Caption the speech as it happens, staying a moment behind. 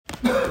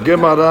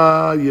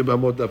Gemara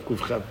Yebamot Daf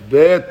Kuf Chaf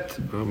Bet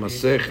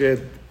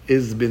Masechet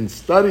is been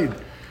studied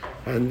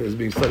and is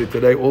being studied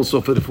today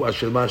also for the Refuah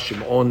Shelma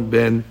Shimon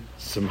ben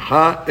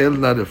Simcha El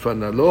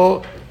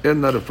Narefanalo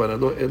for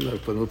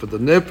the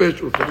Nefesh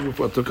U'Chalim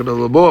for Tukar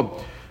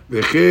Labo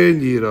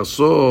V'chein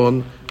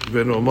Yirason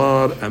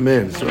V'nomar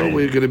Amen. So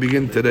we're going to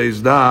begin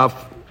today's daf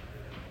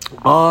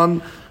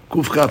on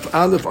Kuf Chaf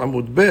Aleph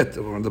Amud Bet.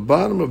 We're on the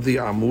bottom of the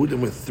Amud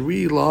and with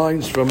 3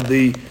 lines from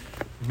the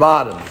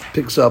bottom.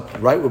 Picks up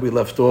right where we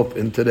left off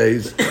in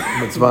today's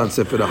Mitzvah and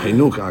Sefer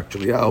HaChinuch,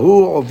 actually.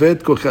 Ahu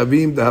Oved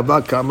Kochavim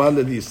Dehava Kamal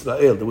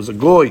Israel. There was a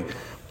goy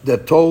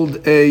that told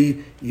a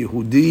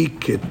Yehudi,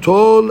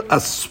 Ketol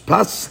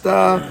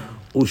Aspasta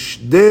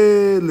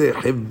Ushde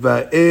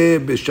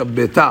Lehiva'e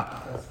B'Shabbata.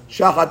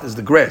 Shachat is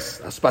the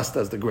grass. Aspasta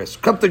is the grass.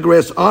 Cut the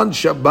grass on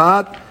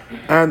Shabbat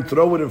and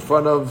throw it in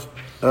front of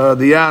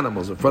the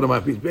animals, in front of my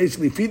feet.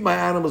 Basically, feed my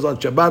animals on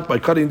Shabbat by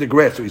cutting the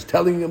grass. So he's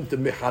telling them to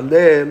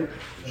Michalel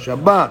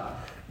Shabbat.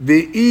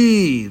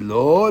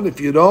 Ve'ilo, and if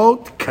you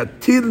don't,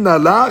 Katil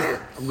Nalach,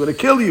 I'm going to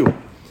kill you.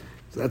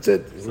 So that's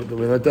it. We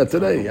learned that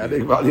today.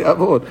 Yarek Val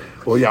Yavor.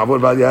 Or Yavor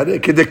Val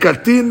Yarek.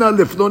 Kedekatina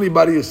Lefnoni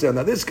Bari Yosef.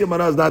 Now this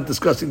Gemara is not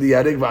discussing the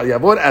Yarek Val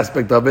Yavor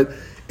aspect of it.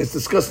 It's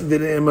discussing the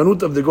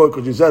emanut of the goy,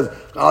 because he says,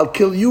 I'll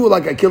kill you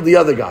like I killed the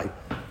other guy.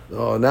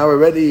 So now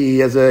already he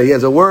has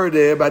a word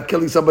there about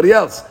killing somebody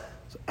else.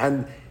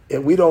 And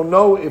we don't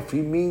know if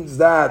he means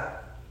that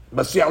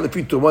he's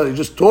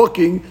just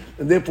talking,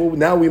 and therefore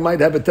now we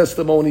might have a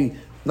testimony,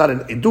 not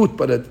an edut,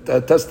 but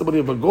a testimony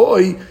of a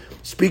goy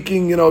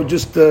speaking,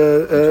 just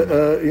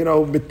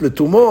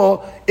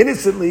mitletumo,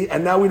 innocently,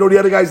 and now we know the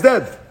other guy's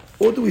dead.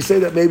 Or do we say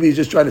that maybe he's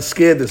just trying to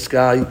scare this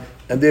guy,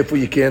 and therefore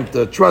you can't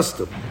trust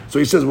him? So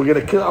he says, I'm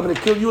going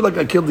to kill you like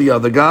I killed the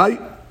other guy.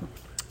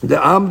 The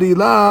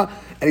Amrila,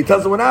 and he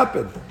tells him what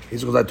happened. He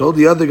says, I told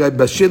the other guy,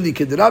 Bashili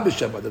Kedra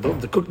B'Shabbat. I told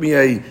him to cook me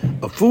a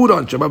food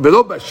on Shabbat,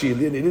 Velo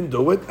Bashili, and he didn't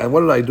do it. And what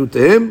did I do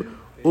to him?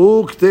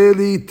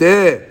 Ukteli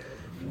Te.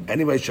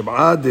 Anyway,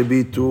 Shabbat, they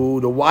be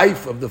to the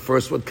wife of the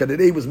first one.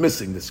 Kadidei was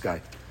missing this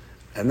guy.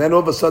 And then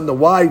all of a sudden the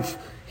wife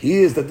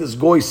hears that this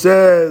goy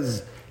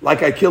says,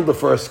 like I killed the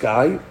first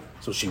guy.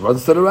 So she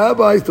runs to the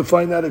rabbis to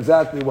find out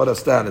exactly what her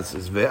status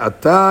is.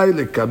 Ve'atai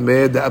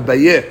lekamed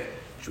Abaye.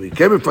 So he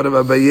came in front of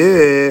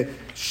Abaye,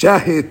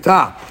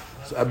 Shahita.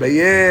 So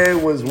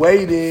Abaye was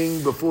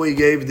waiting before he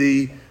gave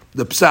the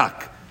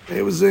psak.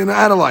 He was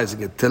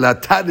analyzing it.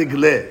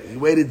 He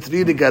waited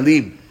 3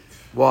 regalim.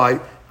 Why?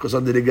 Because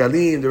on the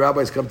regalim, the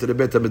rabbis come to the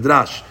Bet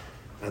HaMidrash.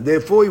 And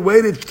therefore he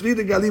waited 3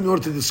 regalim in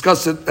order to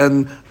discuss it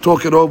and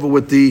talk it over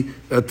with the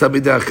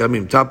Talmidei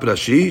Chachamim. Tap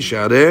Rashi,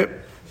 Shareh.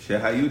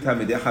 שהיו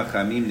תלמידי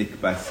חכמים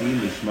נקבצים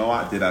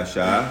לשמוע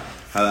דרשה,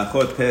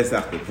 הלכות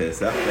פסח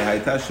בפסח,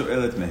 והייתה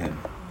שואלת מהם.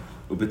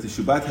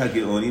 ובתשובת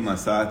הגאונים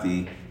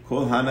מצאתי,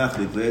 כל הנח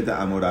לגלי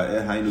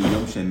דאמוראה, היינו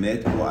יום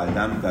שמת בו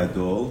אדם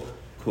גדול,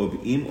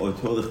 קובעים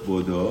אותו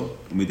לכבודו,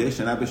 ומדי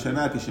שנה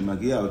בשנה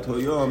כשמגיע אותו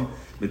יום,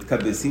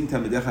 מתקבצים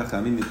תלמידי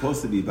חכמים מכל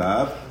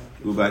סביביו,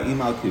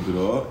 ובאים על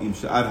קברו עם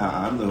שאר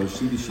העם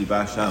להושיב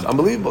ישיבה שם. It's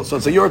unbelievable. So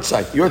it's a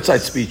yurtzeit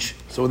speech.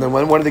 So then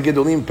when one of the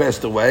Gedolim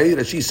passed away,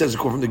 Rashi says,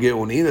 according from the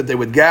Gedolim, that they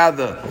would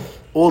gather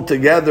all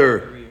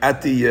together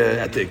at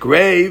the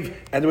grave,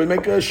 and they would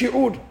make a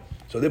shi'ur.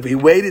 So therefore he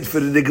waited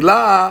for the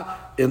Nigla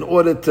in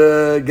order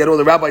to get all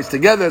the rabbis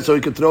together so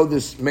he could throw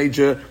this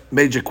major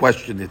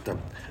question at them.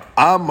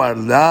 Amar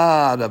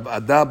la Rav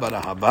Ada bar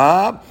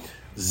Ahava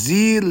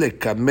zi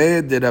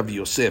lekamed de Rav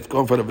Yosef.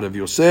 Go in front of Rav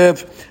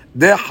Yosef.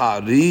 De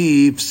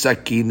harif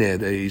sakineh.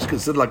 He's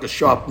considered like a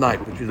sharp knife,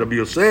 which is Rav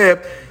Yosef.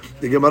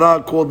 The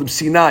Gemara called him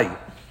Sinai.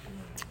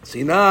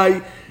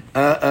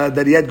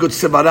 That he had good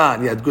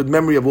sevaran, he had good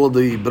memory of all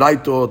the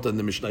braitot and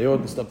the mishnayot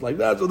and stuff like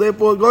that. So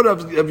therefore, go to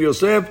Rav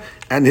Yosef,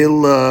 and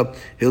he'll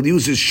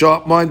use his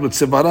sharp mind with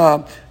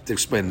sevara to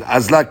explain.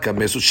 Azlak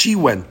kameh. So she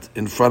went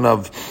in front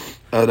of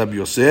Rav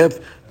Yosef.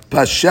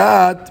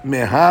 Pashat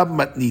mehab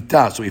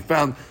matnita. So he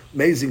found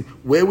amazing.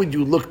 Where would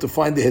you look to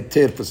find the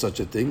heter for such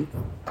a thing?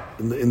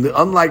 In the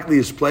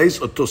unlikeliest place,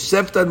 or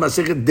tosefta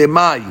masechet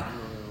demai.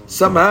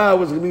 Somehow it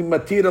was going to be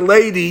matir a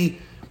lady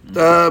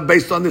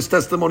based on this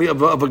testimony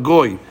of a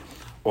goy.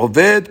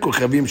 Oved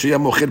kochavim sheya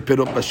mocher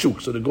perot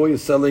bashuk. So the goy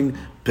is selling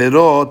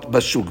perot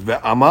bashuk.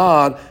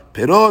 Ve'amar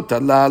perot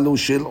halalu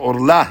shel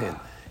orlahen.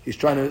 He's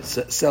trying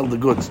to sell the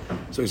goods.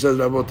 So he says,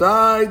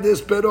 Rabotai,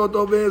 this perot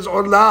over is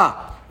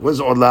orla. Where's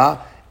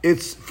orla?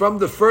 It's from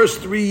the first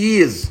 3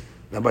 years.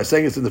 Now, by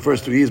saying it's in the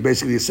first 3 years,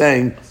 basically he's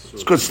saying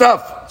it's good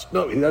stuff.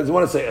 No, he doesn't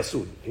want to say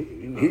asud.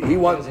 He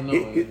wants.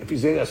 If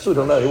he's saying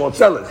asud, he won't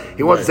sell it.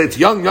 He wants to say it's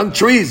young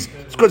trees.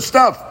 It's good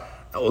stuff.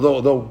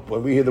 Although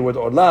when we hear the word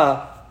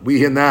orla, we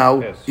hear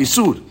now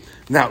isud.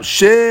 Now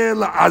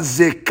shel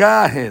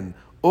azekahen.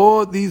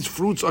 All these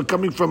fruits are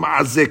coming from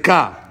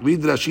azekah.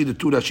 Read Rashi, the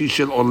 2 Rashi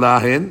shel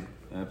orlahen.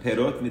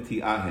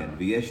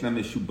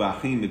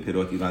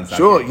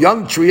 Sure,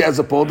 young tree as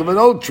opposed to an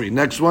old tree.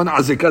 Next one,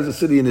 Azekah is a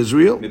city in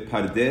Israel. Okay,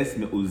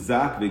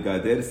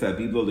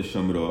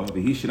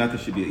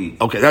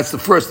 that's the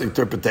first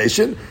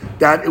interpretation,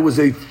 that it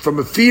was from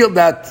a field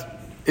that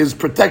is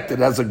protected,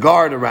 has a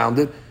guard around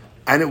it,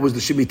 and it was the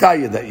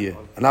Shemitah that year.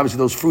 And obviously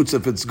those fruits,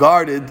 if it's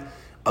guarded,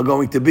 are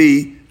going to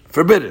be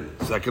forbidden.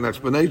 Second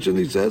explanation,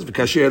 he says,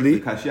 V'kasheli.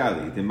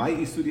 V'kasheli. The mai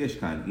isur yesh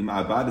kan. Im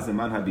avad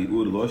zeman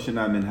habiur lo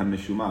shana min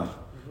hamishumar.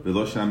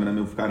 V'lo shana min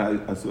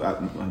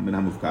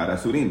hamufkar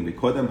asurim.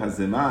 V'kodem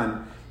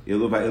hazeman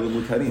elu va'elu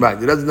mutarim. Right,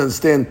 he doesn't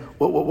understand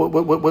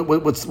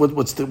what's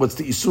the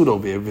isur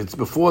over here. If it's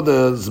before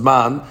the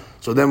zman,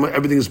 so then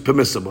everything is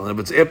permissible. And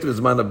if it's after the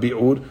zman of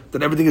biur,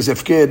 then everything is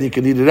hefker and you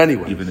can eat it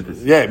anyway. Even if it's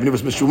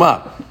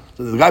mishumar.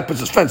 So the guy puts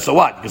his fence, so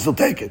what? You can still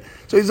take it.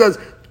 So he says,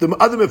 the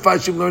other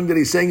Mefarshim learned that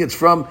he's saying it's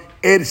from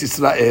Eretz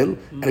Yisrael,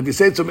 and if you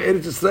say it's from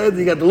Eretz Yisrael, then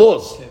you got the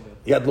laws.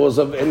 You got laws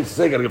of Eretz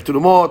Yisrael, you got to give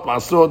Turumot,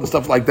 Masrot, and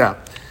stuff like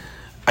that.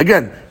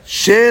 Again,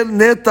 Shel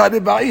Neta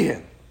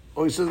Reba'ihen.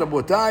 Or he says,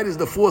 Rabotai is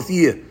the 4th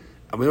year.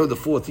 And we know the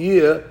 4th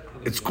year,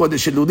 it's called the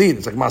Sheludin.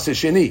 It's like Maaseh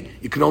Sheni.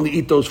 You can only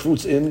eat those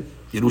fruits in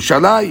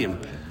Yerushalayim.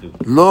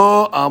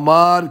 Lo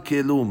Amar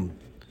Kelum.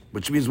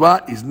 Which means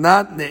what? He's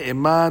not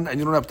ne'eman, and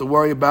you don't have to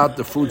worry about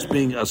the fruits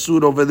being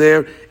asur over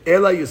there.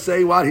 Ela, you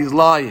say what? He's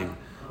lying.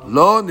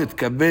 Lo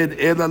nitkabed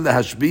ela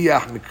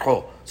lehashbiyah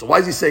mikho. So why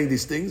is he saying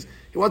these things?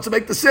 He wants to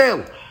make the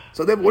sale.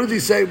 So then what does he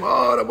say?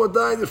 Oh,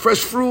 Rabotai, the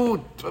fresh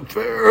fruit,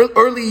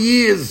 early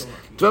years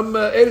from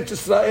Eretz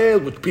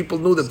Yisrael, which people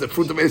knew that the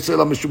fruit of Eretz Yisrael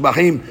are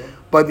mishubahim.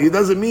 But he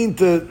doesn't mean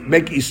to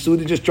make isur,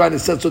 he's just trying to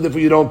set so that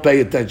you don't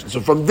pay attention.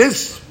 So from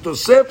this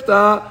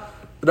Tosefta,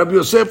 Rabbi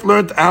Yosef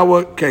learned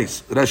our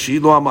case.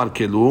 Rashi lo amar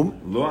kelum.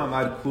 Lo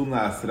amar klum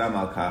la'asram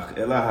al kach,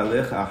 ela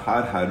halech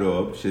achar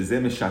harob, sheze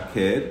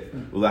meshaker,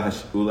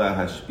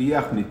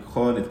 ulahashpiach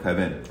mikcho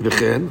nitkaven.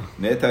 V'chen.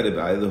 Neta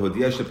rebai,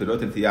 lehodia shepirot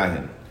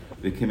netiyahem.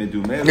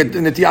 V'kemedumel.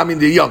 Netiyah means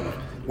they're young.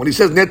 When he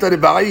says neta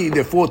rebai,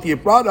 their 4th year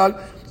product,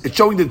 it's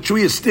showing the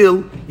tree is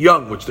still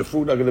young, which the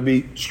fruit are going to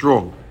be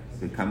strong.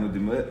 Now he's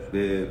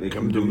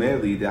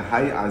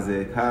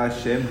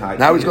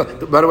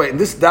going. By the way, in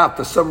this daf,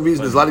 for some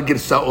reason, there's a lot of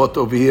girsa'ot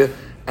over here,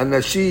 and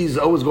that she's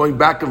always going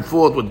back and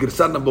forth with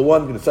girsat number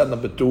 1, girsat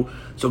number 2.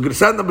 So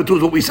girsat number 2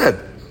 is what we said,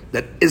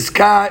 that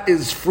Izka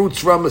is fruits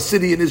from a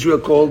city in Israel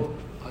called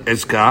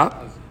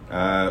Izka.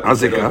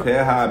 Azekah.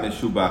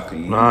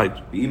 Right.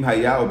 ואם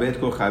היה עובד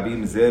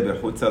כוכבים זה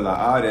בחוצה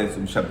לארץ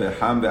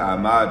ומשבחם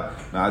ואמר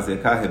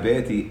מהזקה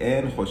הבאתי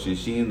אין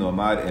חוששים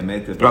לומר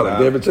אמת דבריו.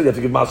 David said you have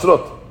to give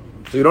masrot.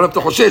 So you don't have to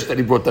choshesh that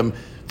he brought them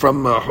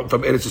from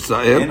Eretz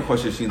Yisrael. אין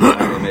חוששים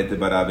לומר אמת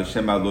דבריו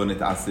ושמא לא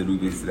נתעשרו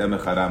וישראל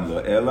מחרם לו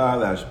אלא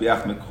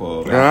להשביח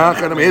מקחו.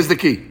 Here's the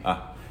key.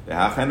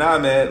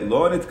 והחנמה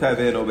לא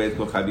נתכוון עובד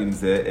כוכבים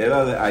זה,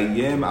 אלא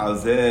לאיים על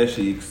זה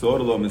שיקסור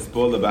לו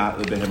מספור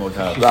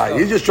לבהמותיו. Right,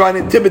 he's just trying to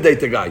intimidate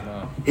the guy.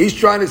 He's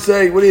trying to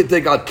say, what do you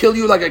think, I'll kill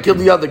you like I killed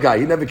the other guy.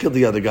 He never killed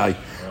the other guy.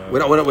 We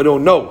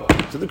don't know.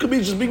 So there could be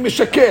just being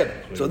mishaker.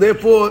 So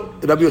therefore,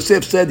 Rabbi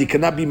Yosef said he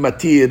cannot be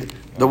matir,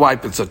 the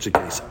wife in such a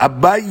case.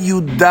 Abay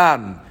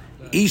Yudan,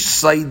 Ish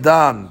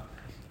Saidan,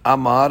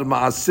 Amar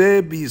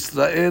Maaseh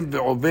b'Yisrael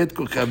ve'oved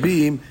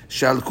kochavim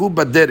shalchu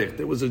baderech.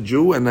 There was a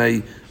Jew and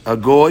a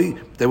goy.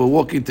 They were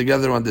walking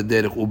together on the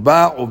derech.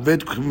 Uba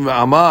oved kochavim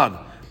ve'amar.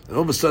 And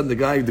all of a sudden,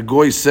 the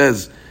goy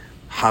says,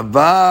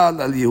 "Haval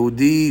al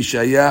Yehudi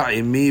shaya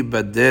imi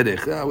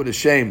baderech." What a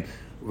shame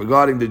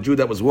regarding the Jew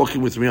that was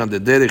walking with me on the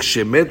derech.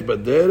 Shemet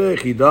baderech.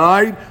 He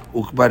died.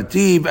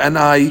 Ukbartiv, and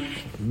I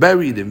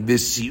buried him.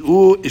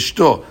 V'siu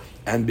ishto.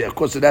 And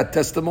because of that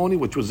testimony,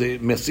 which was a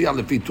Messiah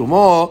Lefi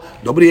Tumo,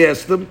 nobody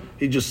asked him,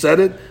 he just said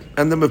it.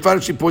 And the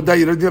Mefarshim pointed out,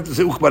 you don't have to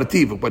say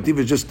Ukhbartiv. Ukhbartiv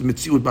is just the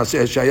Mitziut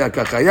Maseh Shaya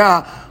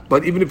Kachaya.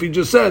 But even if he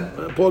just said,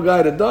 poor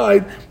guy that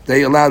died,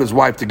 they allowed his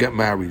wife to get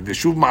married.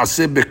 Veshuv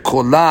Maseh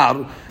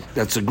Bekolar,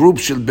 that's a group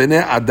Shel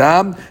Bnei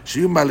Adam,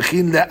 Shiyu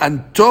Malchin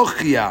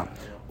LeAntochia.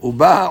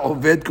 Uba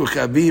Oved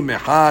Kochavim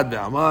Echad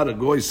Ve'amar, a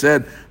goy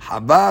said,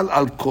 Habal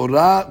al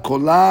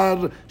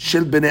Kolar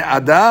Shel Bnei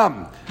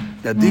Adam.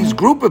 That these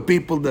group of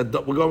people that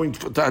were going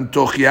to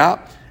Antochia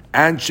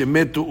and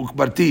Shemetu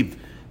Ukbartiv,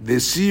 they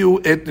see you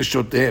et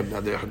neshotehem.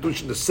 Now the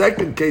hadush in the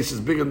second case is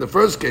bigger than the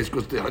first case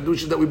because the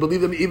hadush is that we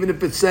believe them even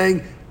if it's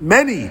saying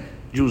many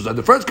Jews.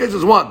 The first case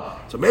is one,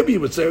 so maybe he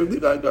would say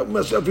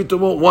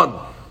one,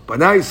 but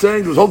now he's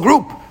saying there's a whole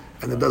group,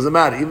 and it doesn't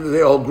matter. Even if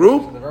they're a whole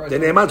group, then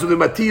they might to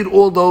matir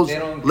all those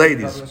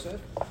ladies.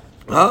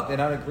 Huh? They're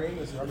not agreeing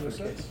with Rabbi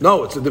Yosef?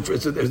 No, it's a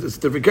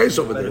different case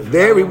over there.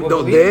 There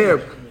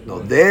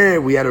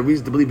we had a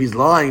reason to believe he's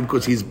lying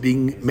because he's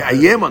being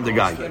me'ayem on the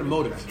guy.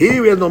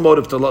 Here we had no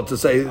motive to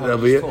say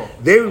over here.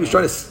 There he was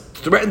trying to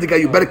threaten the guy.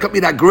 You better cut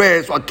me that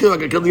grass, or I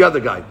can kill the other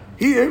guy.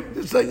 Here,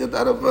 he's saying it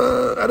out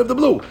of the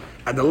blue.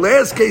 And the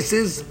last case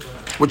is,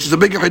 which is a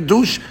bigger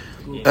hadush,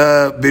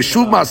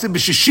 b'shuv ma'aseh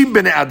b'shishim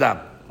b'nei adam,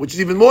 which is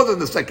even more than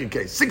the second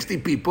case. 60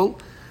 people.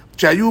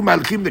 Chayu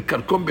Malchim the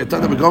Karkom Betar.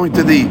 They were going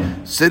to the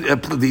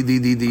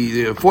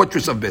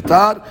fortress of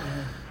Betar,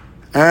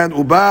 and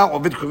Uba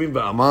Ovid Chovim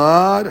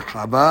Ba'amar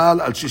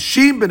Habal Al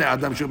Shishim Bnei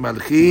Adam Shu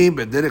Malchim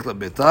Bederech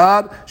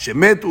LaBetar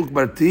Shemet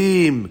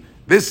Ukbartim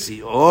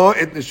V'Sio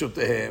Et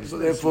Neshotehem. So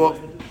therefore,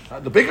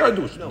 the bigger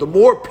hadush, the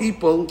more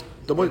people,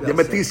 the more they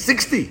met these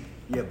 60.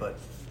 Yeah, but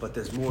but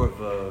there's more of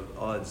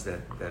odds that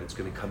it's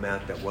going to come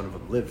out that one of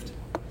them lived.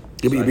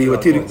 You're matiring.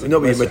 What do you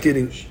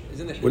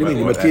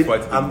mean?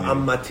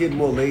 I'm matir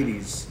more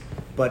ladies,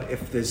 but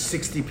if there's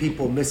 60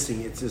 people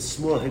missing, it's a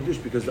small hiddush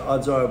because the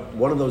odds are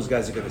one of those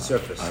guys are going to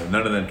surface.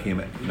 None of them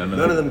came out. None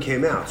of them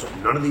came out. So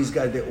none of these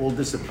guys, they all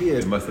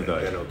disappeared. They must have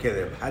died. Then, okay,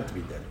 they had to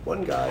be dead.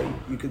 One guy,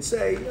 you could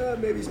say,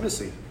 maybe he's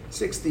missing.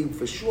 60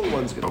 for sure.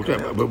 One's going to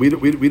come out. But we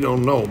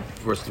don't know.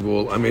 First of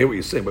all, I mean, I hear what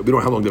you're saying, but we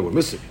don't know how long they were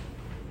missing.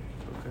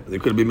 Okay. They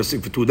could have been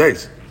missing for 2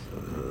 days.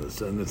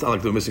 And it's not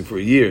like they were missing for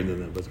a year,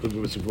 but it could be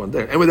missing for 1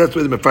 day. Anyway, that's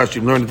where the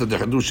Mefashim learned that the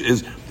Hadush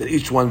is that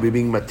each one will be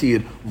being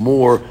matir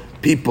more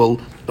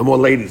people, the more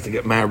ladies to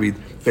get married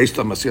based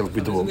on Masiyah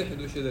Pituah. Isn't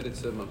the Hadush that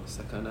it's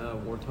sakana,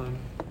 wartime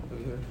over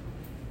here?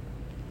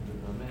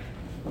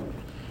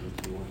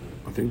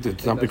 I think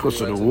it's not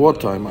because of the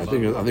wartime. I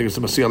think it's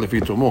a Masiyah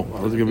Pituah. I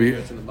don't think it'll be.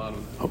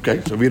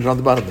 Okay, so read it on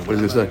the bottom. Then. What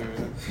does it say?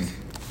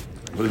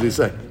 What does he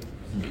say?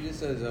 He just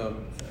says a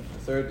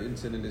third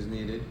incident is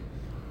needed.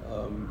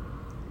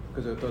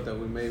 Because I thought that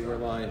we may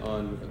rely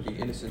on the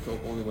innocent talk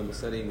only when the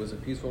setting was a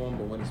peaceful one,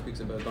 but when he speaks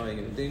about dying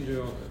in a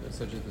danger,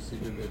 such as the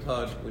Sibir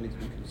Betad, we need to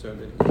be concerned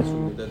that he's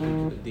assuming that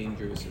the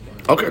dangerous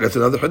environment. Okay, that's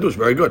another Hadush.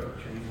 Very good.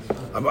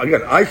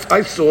 Again,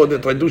 I saw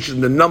that Hadush is in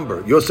the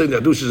number. You're saying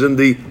the Hadush is in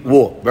the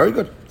war. Very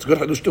good. It's a good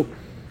Hadush too.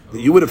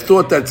 You would have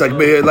thought that's like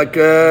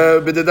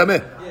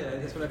B'dedameh.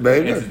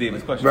 Very good.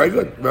 Very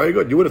good. Very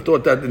good. You would have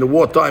thought that in the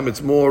wartime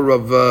it's more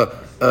of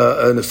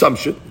an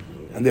assumption.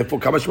 And therefore,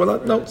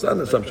 Kamashwala? No, it's not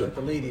an assumption.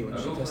 The lady, when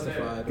she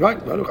testified. Right,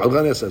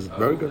 Al-Ghani says it.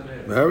 Very good.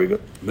 Very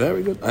good.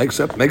 Very good. I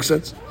accept. Makes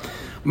sense.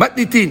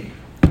 Matnitin.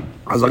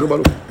 Azak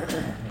Baruch.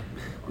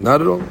 Not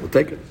at all. We'll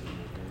take it.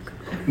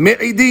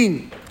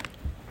 Me'idin.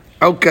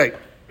 Okay.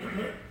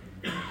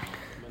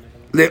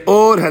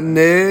 Le'or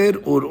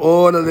haner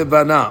ur'or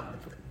levana.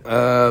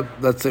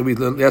 Let's say we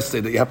learned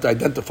yesterday that you have to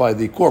identify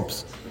the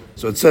corpse.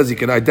 So it says you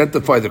can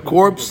identify the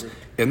corpse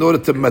in order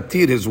to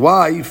matir his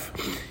wife,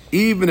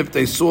 even if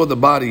they saw the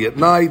body at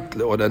night,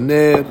 le'or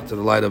haner, to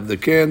the light of the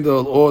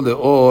candle, or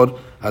le'or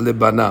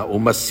halebana.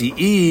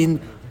 Umasi'in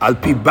al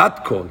pi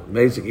bat kol.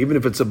 Amazing. Even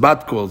if it's a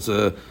bat kol, it's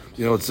a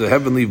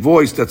heavenly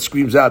voice that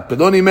screams out,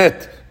 Pedoni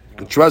met. You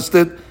can trust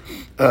it.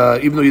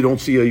 Even though you don't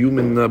see a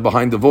human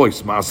behind the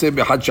voice. There was a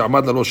guy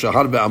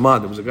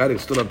that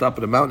stood on top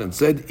of the mountain and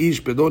said,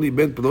 Ish pedoni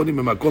ben pedoni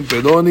memakom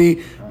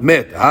pedoni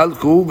met.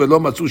 Halchu velo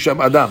matzu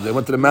sham adam. They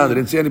went to the mountain, they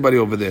didn't see anybody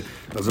over there.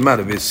 Doesn't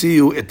matter.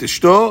 Vesiu et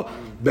ishto,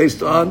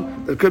 based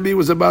on, that could be it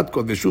was a bat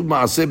kol. Veshub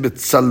ma'aseh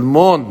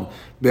betzalmon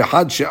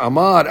behad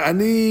she'amar,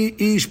 ani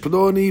ish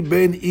pedoni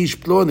ben ish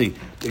pedoni.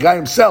 The guy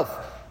himself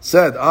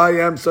said, I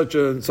am such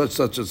and such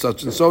and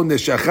such. And so,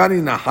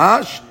 neshachani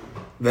nahash,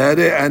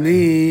 vere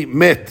ani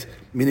met.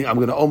 Meaning I'm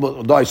going to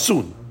almost die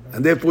soon.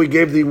 And therefore he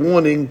gave the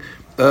warning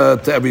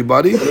to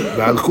everybody.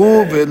 And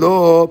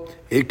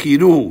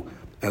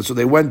so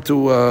they went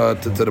to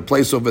the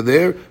place over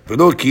there.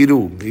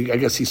 I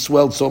guess he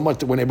swelled so much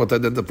they weren't able to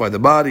identify the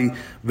body.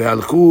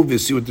 It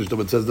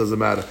says doesn't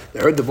matter. They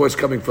heard the voice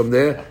coming from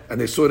there,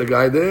 and they saw the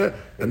guy there,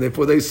 and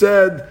therefore they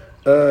said,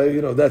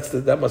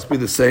 that must be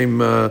the same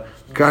Kanem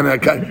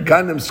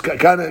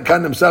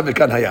Savi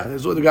Kan Haya.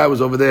 So the guy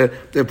was over there,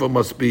 therefore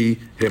must be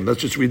him.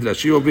 Let's just read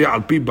Rashi over here.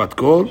 Al pi bat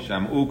kol.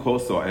 Sham'u kol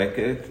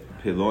so'eket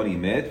piloni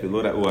met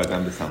v'lo ra'u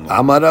adam b'samlo.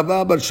 Amar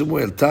Rava bar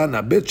Shmuel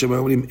Tana bet Shmuel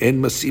אומרים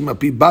אין מסיעים על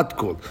פי בת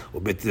קול,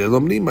 ובית הלל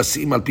אומרים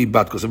מסיעים על פי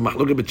בת קול. So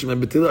מחלוקת בית Shmuel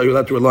bet Hillel, are you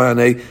allowed to rely on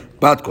a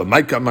bat kol?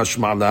 My kamash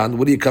malan.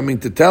 What are you coming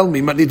to tell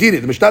me? Matnitini.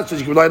 The Mishnah says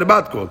you can rely on a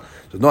bat kol.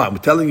 So no, I'm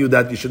telling you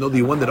that you should know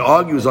the one that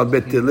argues on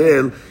bet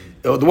Hillel.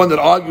 The one that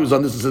argues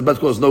on this and says Bet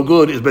Kol is no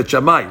good is Bet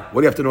Shammai.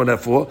 What do you have to know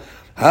that for?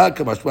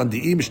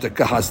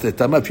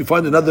 If you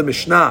find another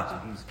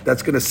Mishnah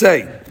that's going to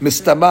say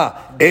Mistama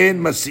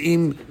and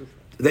Masim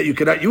that you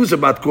cannot use a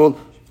Bet Kol,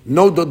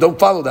 no, don't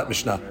follow that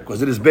Mishnah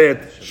because it is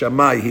Bet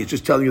Shammai. He's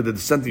just telling you the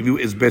dissenting view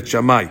is Bet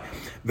Shammai.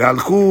 So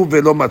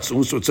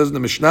it says in the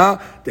Mishnah,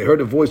 they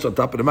heard a voice on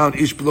top of the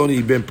mountain. Ish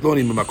Ploni ben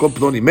Ploni memakom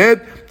Ploni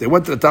med. They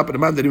went to the top of the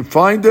mountain. They didn't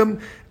find him,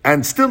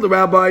 and still the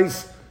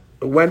rabbis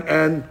went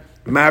and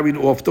married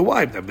off the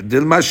wife. Hold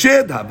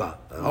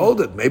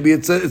it. Maybe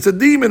it's a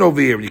demon over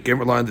here. You can't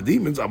rely on the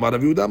demons.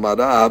 Shedim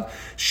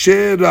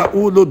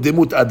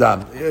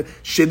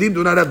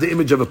do not have the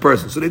image of a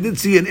person. So they did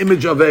see an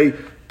image of a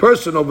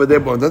person over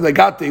there, but then they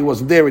got there, he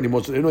wasn't there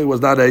anymore, so they know he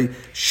was not a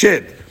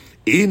shed.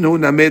 That's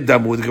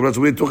what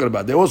we're talking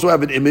about. They also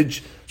have an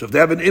image. So if they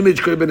have an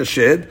image, could have been a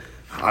shed.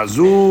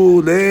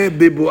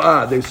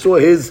 They saw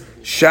his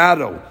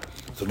shadow.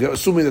 So they're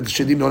assuming that the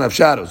Shedim don't have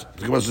shadows.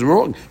 The Gemara is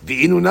wrong.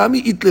 The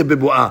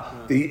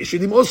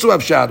Shedim also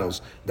have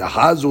shadows. The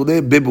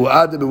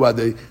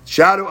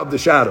shadow of the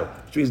shadow.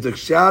 Which means the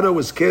shadow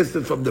is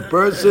casted from the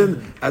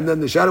person, and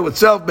then the shadow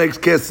itself makes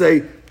cast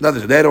say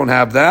nothing. They don't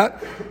have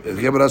that.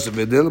 Maybe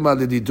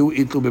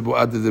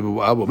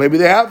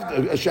they have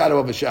a shadow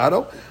of a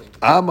shadow.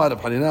 Well, I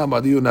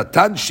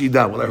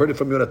heard it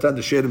from Yonatan,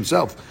 the Shed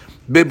himself.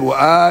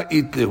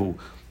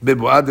 They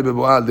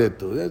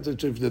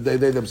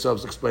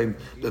themselves explain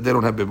that they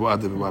don't have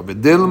Bebu'ad.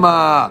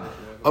 Dilma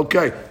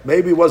Okay,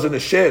 maybe it wasn't a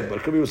shed, but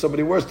it could be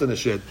somebody worse than a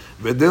shed.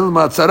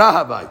 V'dilma tzara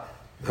havai.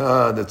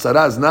 The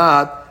tzara is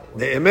not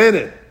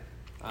ne'emenet.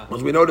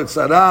 Because we know that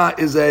tzara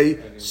is a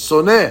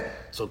soneh.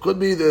 So it could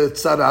be the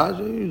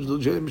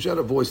tzara. She had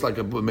a voice like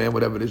a man,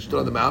 whatever it is. She stood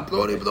on the mountain,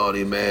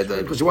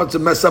 because she wants to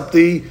mess up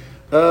the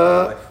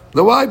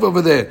wife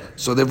over there.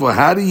 So therefore,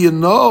 how do you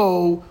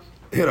know?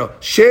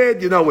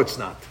 Shed, it's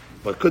not.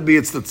 But it could be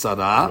it's the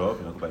tzara.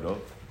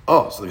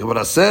 Oh, so the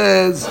Gemara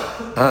says,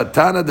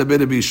 Tana de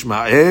B'Rabbi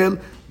Ishmael,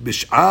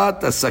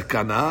 Bish'at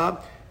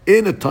sakana,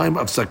 in a time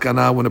of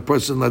sakana, when a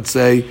person, let's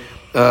say,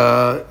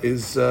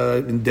 is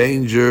in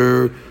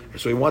danger,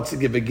 so he wants to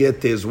give a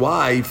get to his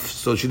wife,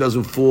 so she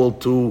doesn't fall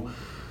to,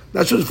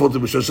 not she doesn't fall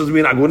to, she doesn't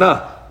be an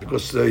aguna,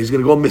 because he's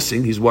going to go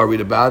missing, he's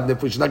worried about, and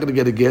therefore she's not going to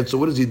get a get, so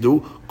what does he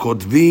do?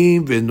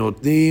 Kotvim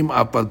v'notnim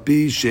apal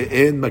pi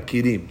she'en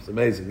makirim. It's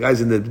amazing. The guy's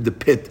in the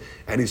pit,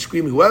 and he's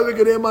screaming, whoever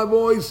can hear my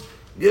voice,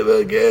 give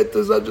a get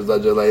to such and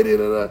such a lady.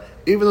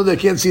 Even though they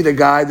can't see the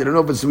guy, they don't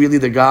know if it's really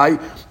the guy.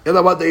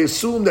 They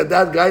assume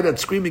that guy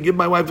that's screaming, give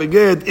my wife a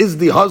get, is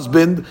the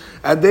husband,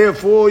 and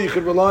therefore you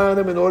can rely on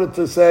him in order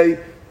to say,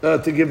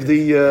 to give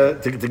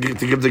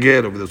the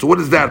get over there. So what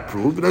does that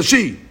prove?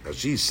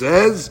 Rashi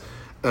says,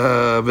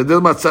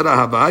 "V'dilma tzara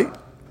havai."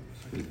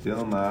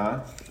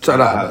 V'dilma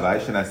tzara havai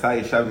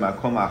shenasa isha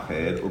b'makom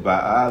acher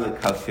uba'a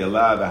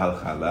lekalkela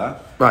v'halchala.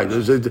 Right.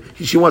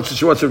 She wants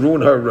to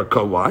ruin her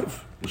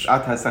co-wife.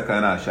 בשעת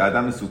הסכנה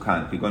שהאדם מסוכן,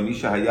 כגון מי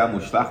שהיה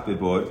מושלך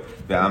בבור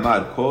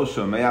ואמר כל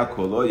שומע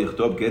קולו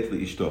יכתוב גט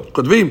לאשתו.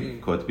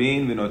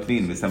 כותבים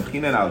ונותנים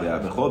וסמכינן עליה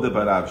בכל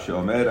דבריו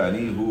שאומר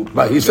אני הוא...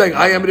 Right, he's saying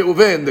I am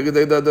Reuven,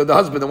 the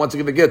husband that wants to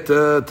give a get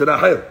to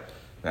Rachel.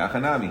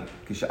 והחנמי,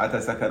 כשעת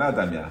הסכנה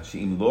דמיה,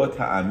 שאם לא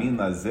תאמין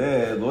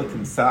לזה, לא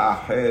תמצא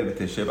אחר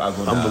ותשב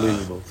עגונה.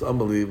 It's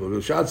unbelievable.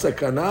 בשעת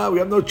סכנה, we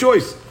have no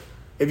choice.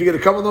 If you're going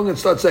to come along and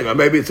start saying,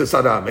 maybe it's a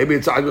Saddam, maybe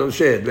it's a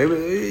Shed, maybe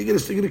you're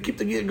going to keep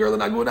the girl in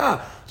Aguna.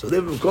 So they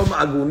become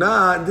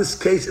Aguna. In this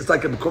case, it's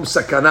like it becomes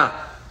Sakana.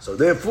 So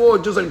therefore,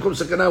 just like it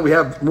becomes Sakana, we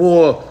have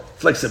more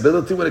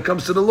flexibility when it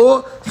comes to the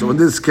law. So in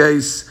this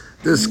case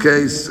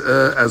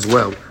as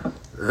well.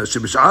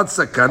 Shebishat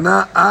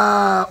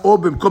Sakana, or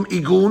become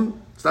Igun.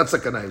 It's not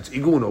Sakana, it's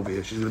Igun over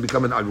here. She's going to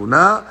become an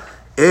Aguna.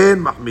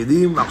 En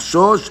Mahmidim,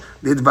 Machshosh,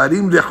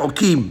 Lidvarim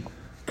Rechokim.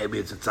 Maybe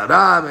it's a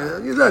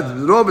tzara. He said,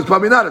 Rov, it's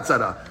probably not a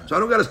tzara. So I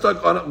don't got to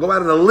go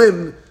out on a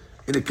limb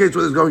in the case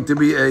where there's going to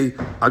be a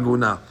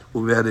aguna.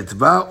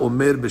 Uve'aritva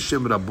omer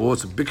b'shem rabo.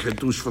 It's a big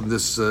chetush from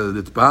this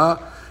ritva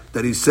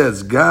that he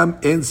says, Gam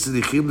en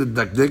srichim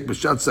l'dakdek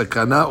b'shat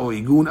sakana o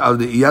igun al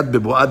de'iyad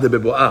bebo'a de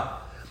bebo'a.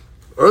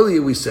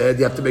 Earlier we said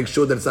you have to make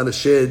sure that it's not a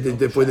shed.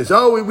 Therefore they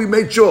say, we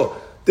made sure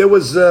there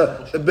was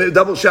a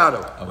double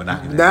shadow.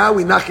 Now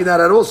we're knocking that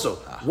out also.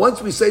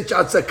 Once we say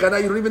Chat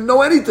Sakana, you don't even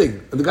know anything.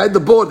 And the guy at the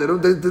board, they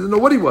didn't know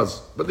what he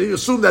was. But they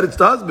assume that it's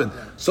the husband.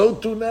 So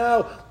too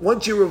now,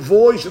 once you're a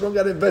voice, you don't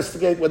got to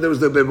investigate whether it was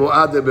the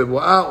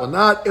Bebo'ah or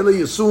not. Ella,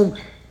 you assume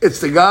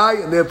it's the guy,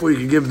 and therefore you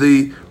can give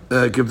the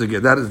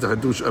get. That is the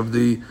Hadush of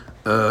the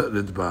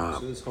Ritba.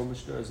 So this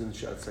Homishna is in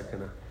Chat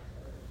Sakana.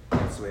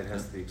 That's the way it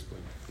has to be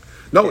explained.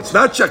 No, it's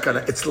not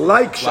Shakana. It's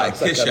like Shat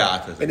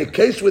Sakana. In a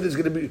case where there's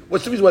going to be...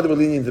 What's the reason why they were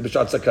leaning into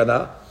Shat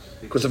Sakana?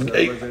 Because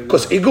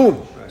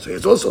Igun. So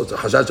it's a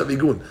Hashash of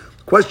Igun.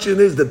 Question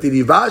is that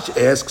the Rivash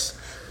asks,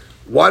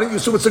 why don't you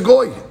assume it's a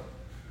Goy?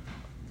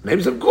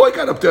 Maybe some Goy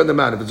got up there on the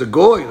mountain. If it's a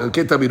Goy, it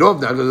can't tell me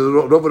Rov now, because the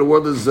Rov of the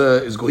world is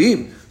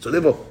Goyim. So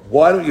therefore,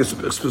 why don't you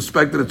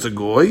suspect that it's a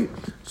Goy?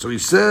 So he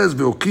says,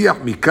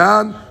 Ve'okiach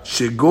mikan,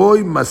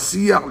 shegoy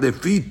masiach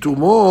lefi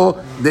tumo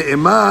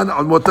ne'eman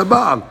al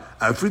motabal.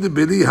 Afrid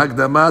beli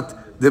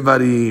hagdamat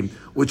devarim.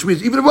 Which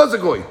means, even if it was a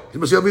Goy, he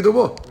must have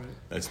tumo.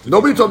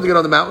 Nobody told him to get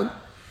on the mountain.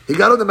 He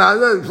got on the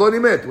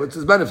mountain, what's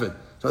his benefit?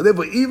 So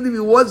therefore, even if he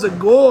was a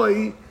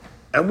Goy,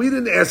 and we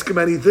didn't ask him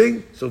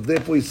anything, so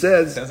therefore he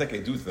says... It sounds like a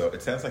dude, though.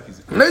 It sounds like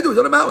he's... No, he's on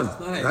the mountain.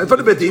 Right in front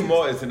of Betim.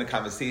 More is in the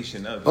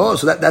conversation of... Oh,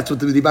 so that's what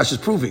the Rivash is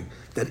proving.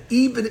 That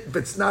even if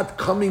it's not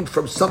coming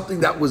from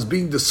something that was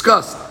being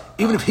discussed,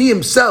 even if he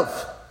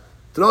himself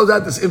throws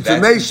out this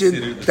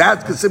information,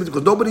 that's considered...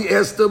 Because nobody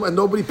asked him, and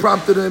nobody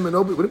prompted him,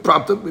 and we didn't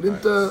prompt him, we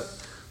didn't...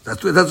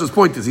 That's what his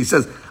point is. He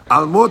says,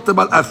 Al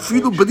motabal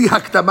afilu b'di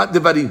haktamat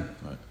devarim.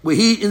 Where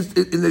he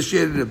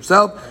initiated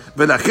himself,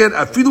 ולכן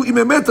אפילו אם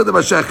אמת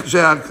הדבר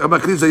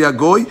שהמכריז היה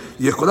גוי,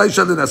 יכולה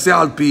אישה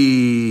לנסה על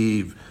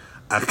פיו.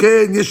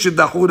 אכן יש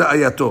שדחו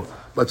ראייתו.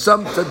 But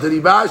some said the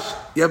Rivash,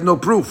 you have no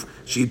proof.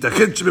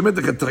 שייתכן שבאמת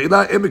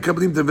כתחילה הם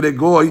מקבלים דברי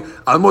גוי,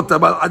 על מות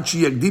הבעל עד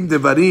שיקדים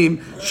דברים,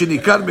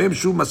 שניכר מהם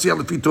שהוא מסיח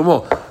לפי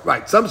תומו.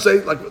 Right, some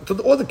say, like, to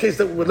all the case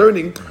that we're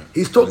learning,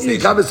 he's talking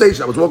in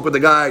conversation. I was walking with the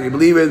guy, you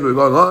believe it, we were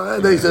going, oh,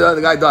 and then he said, oh,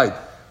 the guy died.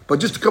 But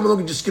just to come along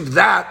and just give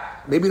that,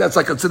 maybe that's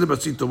like considered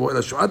Masid Tomo.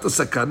 אלא שועת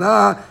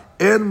הסכנה,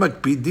 אין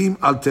מקפידים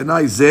על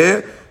תנאי זה,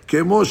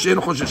 כמו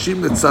שאין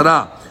חוששים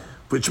לצרה.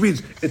 Which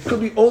means, it could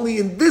be only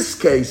in this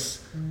case,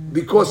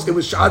 because it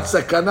was Sha'at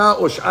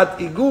Sakana or Sha'at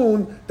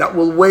Igun that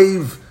will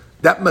waive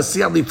that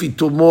Masiyah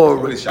Lifitumor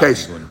Always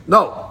case. Shatigun.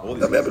 No,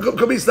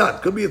 could be it's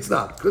not. Could be it's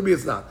not. Could be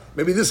it's not.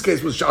 Maybe this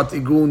case was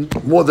Shatigun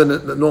more than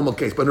a normal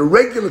case. But in a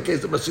regular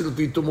case of Masiyah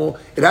Lifitumor,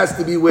 it has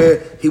to be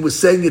where he was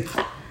saying it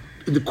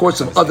in the course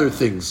of other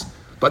things,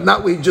 but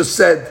not what he just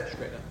said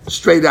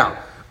straight out.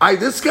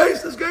 This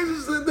case is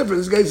different.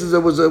 This case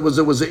was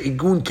a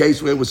igun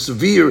case where it was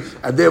severe,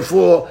 and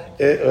therefore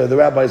the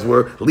rabbis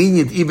were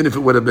lenient, even if it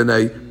would have been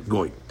a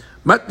goy.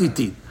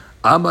 Matnitin.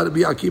 Amar Rabbi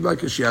Akiva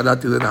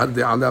k'shi'alati l'nahar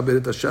de'ala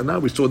beret hashana.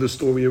 We saw this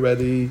story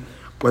already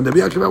when Rabbi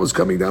Akiva was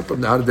coming down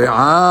from Nahar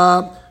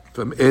De'ah,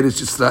 from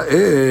Eretz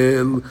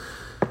Yisrael.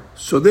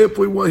 So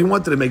therefore, he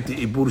wanted to make the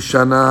ibur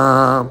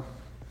shana.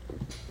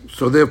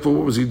 So therefore,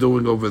 what was he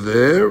doing over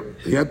there?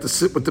 He had to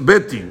sit with the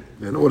betin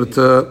in order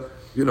to,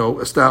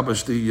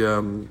 establish the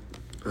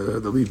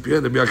leap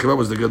year. Rabbi Akiva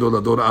was the Gadol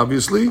Hador,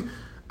 obviously,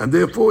 and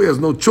therefore he has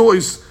no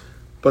choice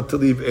but to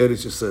leave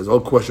Eretz Yisrael. The whole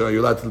question: are you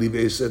allowed to leave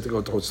Eretz Yisrael to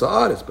go to Chutz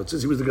La'aretz? But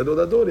since he was the Gadol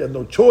Hador, he had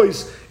no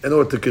choice in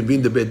order to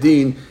convene the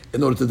Bedin,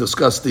 in order to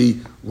discuss the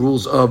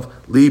rules of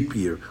leap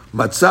year.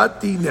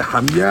 Matzati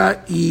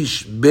Nehemiah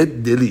ish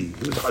Bet Deli.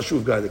 He was a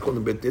Hashuv guy. They call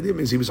him Bet Deli. It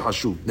means he was a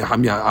Hashuv.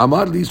 Nehemiah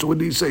Amar li. So what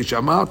did he say?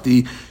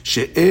 Shamarti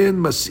she'en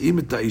mas'im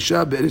et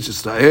ha'isha be'Eretz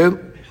Yisrael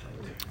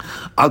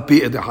al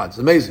pi edechad. It's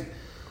amazing.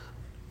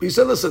 He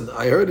said, listen,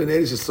 I heard in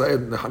Eretz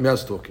Yisrael,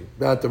 Nehemiah's talking,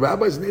 that the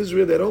rabbis in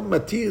Israel, they don't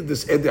matir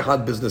this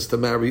edechad business to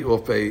marry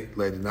off a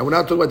lady. Now, we're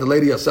not talking about the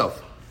lady herself.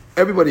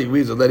 Everybody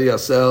agrees the lady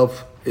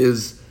herself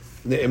is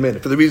ne'emen,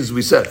 for the reasons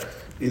we said.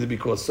 Either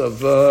because of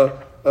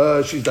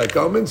she's like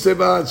Kalman,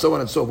 Seva, and so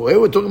on and so forth.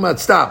 Here we're talking about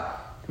stop.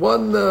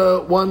 One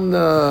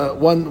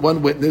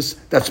witness,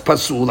 that's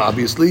Pasul,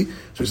 obviously. So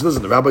he says,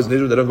 listen, the rabbis in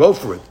Israel, they don't go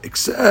for it.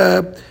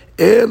 Except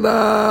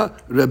Ela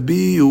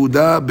Rabbi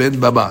Yehuda ben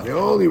Baba. The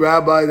only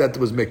rabbi that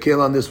was Mekel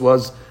on this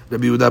was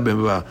Rabbi Yehuda ben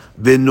Baba.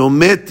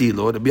 Venometi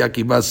lo. Rabbi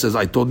Akiva says,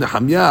 I told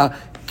Nehemiah,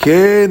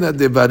 Ken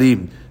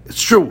devarim.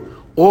 It's true.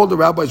 All the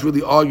rabbis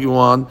really argue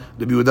on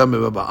Rabbi Yehuda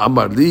ben Baba.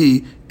 Amar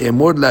li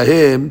emor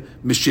lahem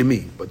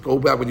mishimi. But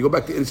when you go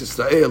back to Eretz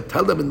Yisrael,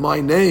 tell them in my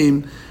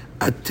name,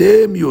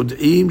 Atem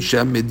yod'im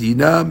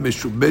sha'medina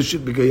meshubeshet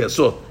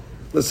b'gayasot.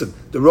 Listen,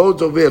 the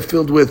roads over here are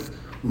filled with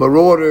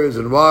marauders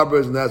and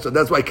robbers and that, so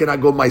that's why I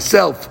cannot go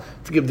myself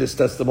to give this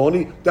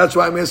testimony. That's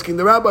why I'm asking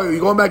the rabbi, are you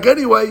going back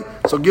anyway?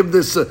 So give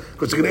this,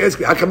 because they're going to ask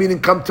me, how come you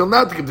didn't come till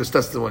now to give this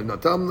testimony? No,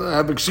 tell them I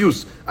have an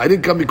excuse. I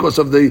didn't come because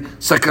of the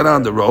sakana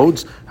on the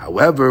roads.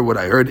 However, what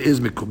I heard is,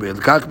 mikubel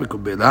kach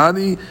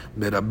mikubelani,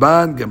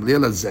 meraban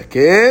gamliel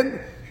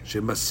hazaken,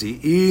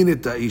 shemasi'in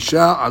et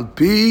ha'isha al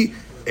pi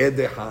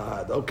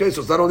edechad. Okay,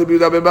 so it's not only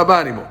Yehuda ben Baba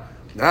anymore.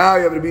 Now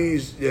you have to be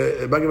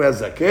Bagim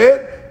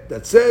hazaken,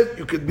 that says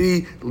you could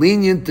be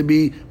lenient to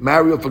be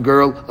married off a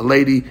girl, a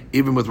lady,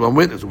 even with one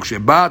witness.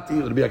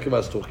 Ushebati, Rabbi Akiva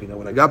is talking. Now,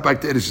 when I got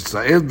back to Eretz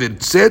Yisrael,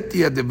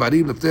 v'tzeti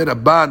hadevarim lefnei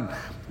Rabban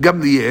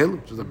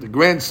Gamliel, which is the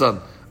grandson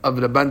of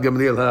Rabban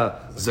Gamliel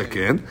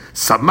HaZaken,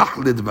 samach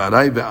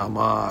ledvarai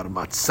ve'amar,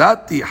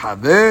 matzati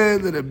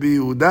haved Rabbi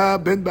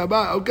Yehuda ben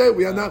Baba. Okay,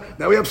 we are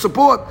now we have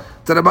support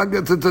to Rabbi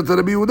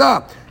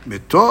Yehuda.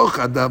 Mitoch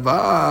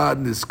hadavar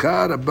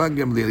niskar Rabban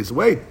Gamliel. He said,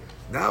 wait,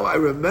 now I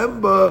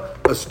remember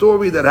a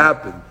story that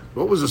happened.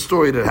 What was the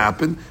story that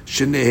happened?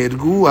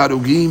 Shenehergu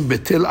harugim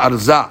betel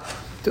arza.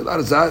 Betel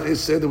arza. They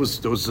said there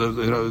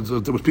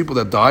was people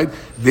that died.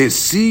 They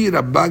see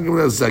Rabban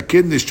Gamliel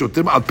zaken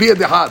nishtotim al pi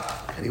edechad.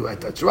 And he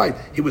went, that's right.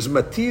 He was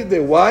matir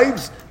their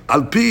wives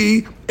al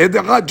pi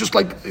edechad, just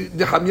like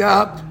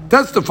Nehemiah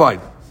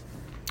testified.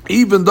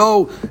 Even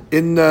though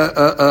in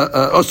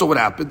also what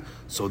happened.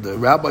 So the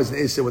rabbis in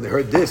Israel, when they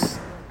heard this,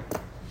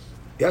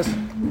 yes.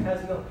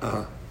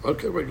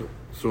 Okay, very good.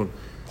 Soon.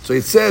 So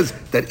it says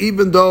that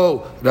even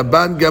though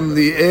Rabban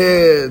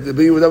Gamliel, the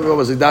Yehuda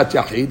was a Dat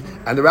Yachid,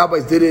 and the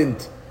rabbis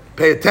didn't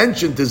pay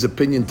attention to his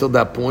opinion till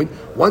that point,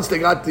 once they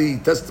got the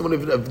testimony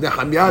of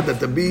Nehemiah that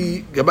the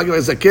Rabban Gamliel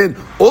Zaken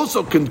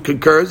also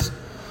concurs,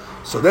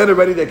 so then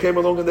already they came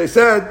along and they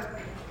said,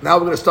 now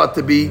we're going to start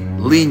to be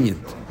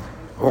lenient.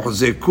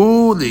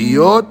 הוחזקו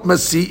להיות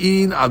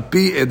מסיעים על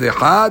פי עד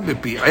אחד,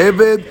 מפי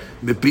עבד,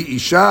 מפי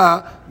אישה,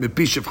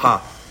 מפי שפחה.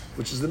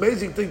 Which is the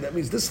amazing thing. That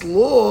means this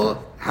law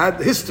had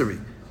history.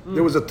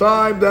 There was a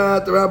time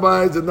that the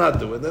rabbis did not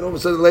do it. Then all of a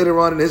sudden later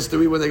on in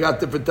history, when they got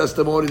different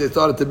testimony, they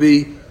started to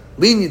be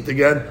lenient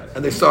again,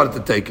 and they started to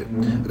take it.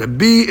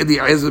 Rabbi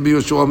Eliezer ben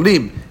Yehoshua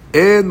omrim,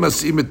 en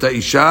masi'im et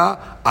ha'isha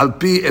al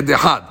pi ed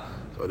echad.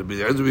 So Rabbi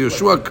Eliezer ben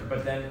Yehoshua...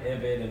 But then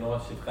Eved and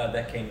Shifcha,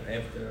 that came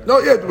after... No,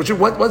 yeah,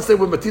 once they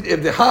were matir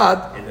ed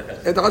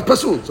echad, ed echad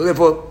pasul. So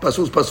therefore,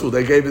 pasul's pasul.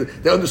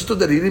 They understood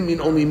that he didn't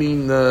only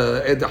mean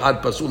ed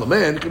echad pasul, a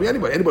man. It could be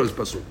anybody. Anybody's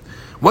pasul.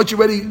 Once you're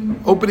ready,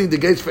 opening the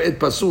gates for ed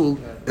pasul,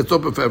 it's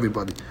open for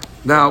everybody.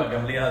 Now...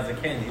 Gamliel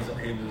HaZaken, he was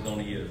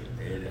only ed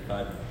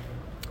echad.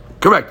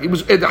 Correct. He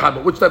was edechad,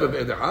 but which type of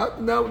edechad?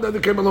 Now they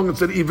came along and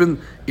said even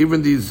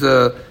these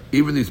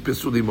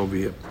pisulim over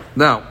here.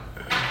 Now,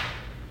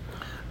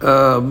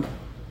 the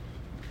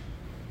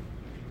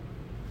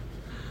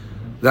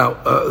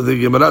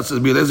Gemara says,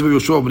 "Bi'elezeb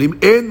Yoshua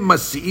omrim en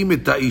masi'im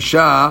et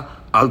ha'isha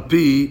al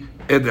pi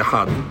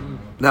edechad."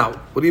 Now,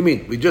 what do you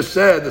mean? We just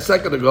said a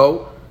second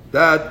ago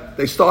that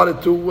they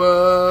started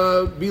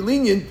to be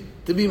lenient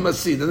to be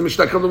masid. And the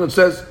Mishnah comes along and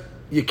says,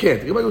 you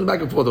can't. Everybody goes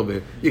back and forth over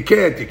here. You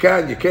can't, you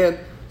can.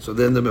 So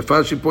then the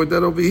Mefarshi point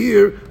out over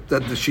here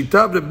that the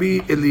Shita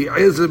Rabbi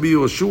Eliezer Rabbi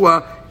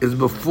Yoshua is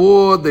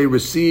before they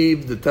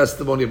received the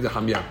testimony of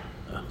Nehemiah.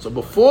 So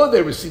before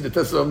they received the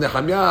testimony of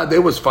Nehemiah, they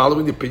was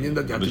following the opinion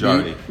that you have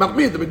Majority. to be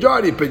Mahmir, the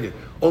majority opinion.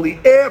 Only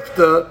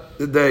after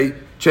did they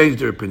change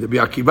their opinion.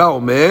 Rabbi Akiva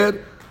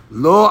Omer,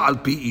 Lo al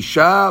pi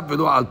isha,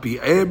 velo al pi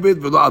ebed,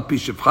 velo al pi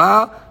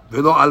shivcha,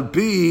 velo al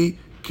pi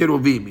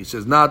kiruvim. He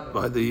says not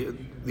by the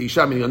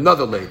isha meaning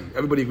another lady.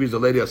 Everybody agrees the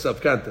lady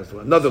herself can't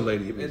testify. Another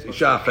lady means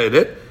isha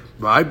acheret,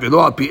 right?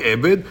 Velo al pi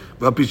ebed,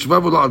 velo al pi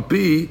shivcha, velo al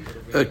pi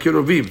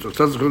kiruvim. So it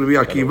says to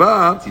Rabbi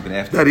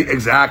Akiva that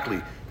exactly.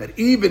 That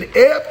even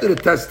after the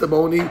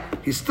testimony,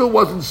 he still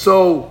wasn't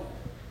so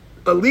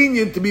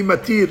lenient to be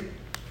matir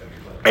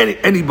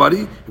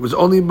anybody. It was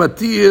only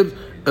matir,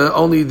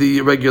 only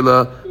the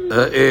regular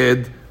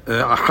ed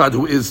achad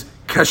who is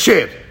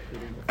kasher.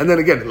 And then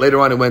again,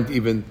 later on, it went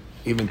even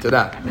to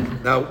that.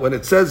 Now, when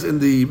it says in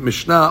the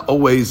Mishnah,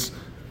 always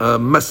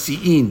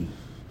masi'in,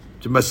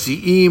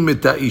 masi'im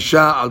et isha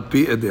al pi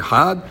ed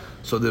echad.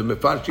 So the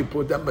Mefarshi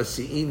put that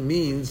masi'in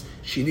means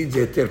she needs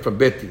a heter from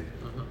betin.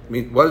 I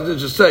mean, what does it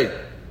just say?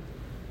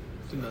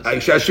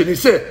 Aisha shouldn't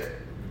sit.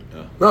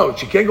 No,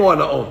 she can't go on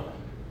her own.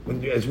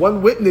 When as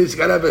one witness, you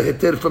got to have a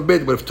heter from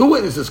betin. But if two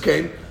witnesses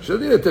came, she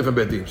doesn't need a heter from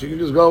betin. She can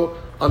just go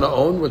on her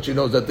own when she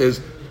knows that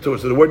there's two.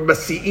 So the word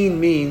masi'in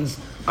means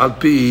al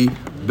pi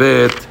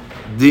bet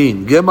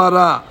din.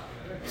 Gemara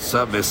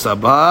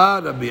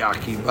v'saba Rabbi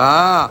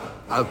Akiva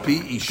al pi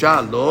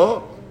isha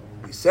lo.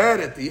 He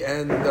said at the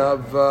end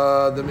of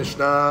the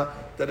Mishnah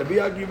that Rabbi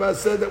Akiva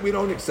said that we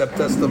don't accept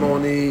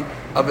testimony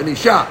of an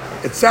isha.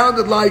 It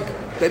sounded like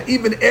that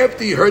even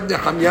after he heard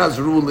Nehemiah's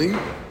ruling,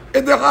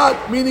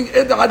 Edahad, meaning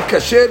Edahad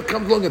Kasher,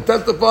 comes along and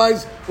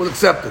testifies, we'll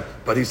accept it.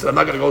 But he said, I'm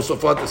not going to go so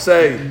far to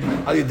say,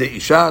 Ali de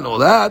Isha and all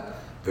that.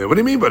 What do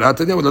you mean? But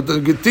Hatanya will not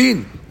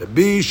Gittin.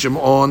 Rabbi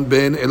Shimon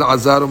ben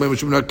Elazar ben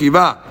Shimon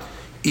Akiva.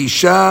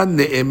 Isha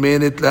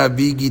ne'emenet la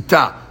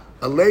vigita.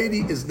 A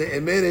lady is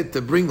ne'emenet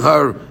to bring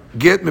her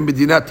get min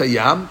Medinat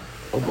Hayam,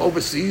 of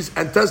overseas,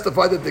 and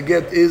testify that the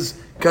get is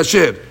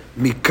Kasher.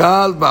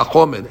 Mikal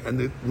v'chomer, and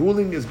the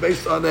ruling is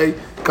based on a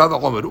kal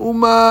v'chomer.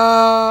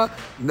 Uma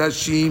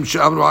nashim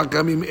she'amru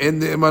hakamim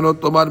en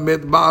ne'emanot tomar met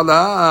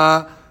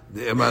ba'ala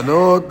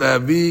ne'emanot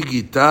lavi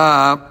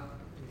gita.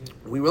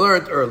 We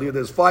learned earlier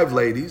there's 5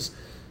 ladies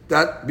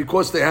that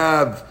because they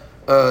have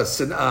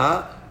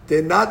sin'ah,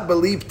 they're not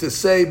believed to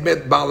say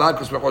met ba'ala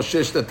because we're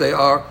choshesh that they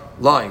are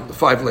lying. The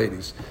 5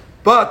 ladies,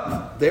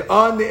 but they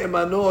are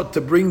ne'emanot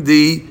to bring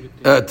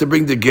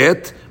the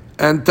get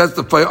and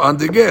testify on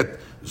the get.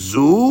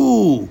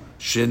 Zu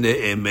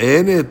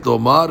shene'emenet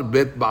lomar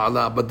bet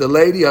ba'ala, but the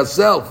lady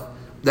herself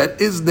that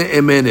is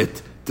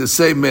ne'emenet to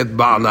say met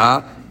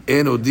ba'ala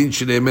en odin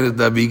shene'emenet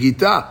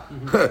davigita.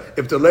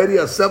 If the lady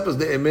herself is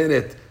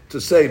ne'emenet to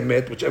say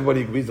met, which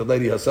everybody agrees the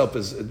lady herself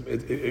is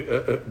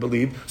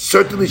believed,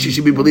 certainly she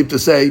should be believed to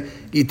say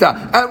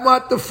gita. And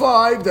what the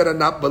 5 that are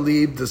not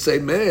believed to say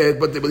met,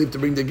 but they believe to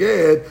bring the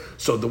get?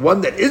 So the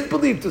one that is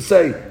believed to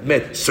say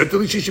met,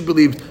 certainly she should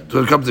believe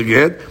to come to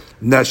get.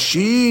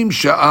 Nashim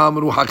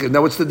sha'amru hakim.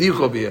 Now what's the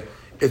deal over here?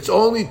 It's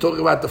only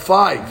talking about the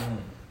 5.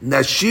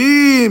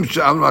 Nashim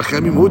sha'amru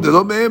hakim hu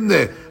lo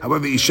me'emne.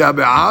 However, isha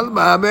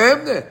be'alma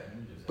me'emne.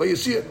 But you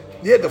see,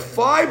 the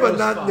 5 are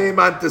not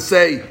ne'eman to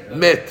say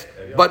met,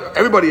 but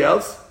everybody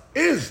else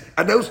is.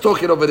 And those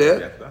talking over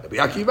there, Rabbi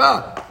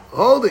Akiva,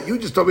 hold it. You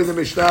just told me in the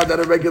Mishnah that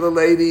a regular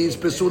lady is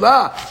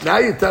pesula. Now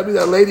you tell me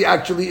that a lady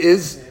actually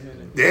is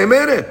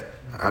ne'emenet.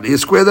 How do you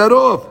square that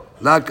off?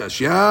 La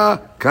kashya,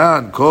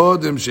 kan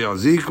kodem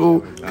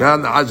she'aziku,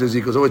 kan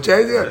ajaziku. So we're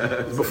changing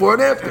it. Before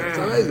and after. It's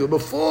amazing.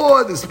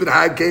 Before the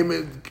Spinhag came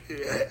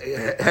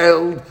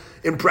held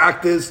in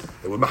practice,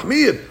 they were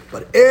mahmir.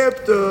 But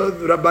after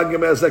the Rabban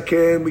Gamazah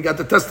came, we got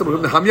the testimony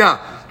of Nehemiah.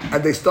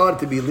 And they started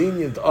to be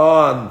lenient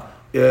on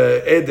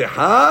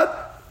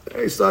Edehad.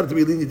 They started to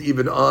be lenient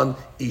even on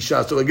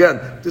Isha. So again,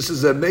 this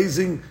is an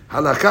amazing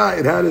halakha.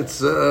 It had its,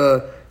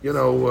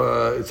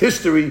 its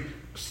history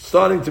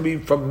starting to be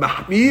from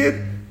mahmir,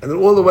 and then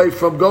all the way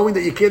from going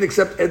that you can't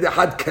accept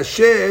Edehad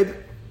Kashed,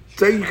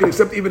 saying you can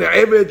accept even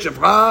Ebed,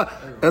 Shefra,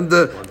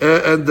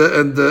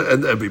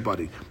 and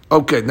everybody.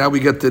 Okay, now we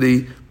get to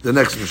the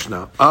next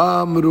Mishnah.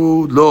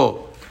 Amru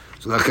lo.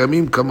 So the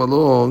Chamim come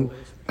along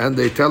and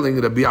they're telling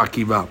Rabbi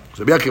Akiva.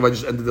 So Rabbi Akiva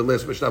just ended the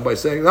last Mishnah by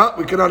saying, no,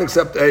 we cannot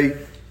accept a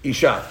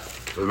Isha.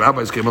 So the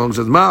rabbis came along and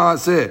said,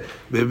 Ma'aseh,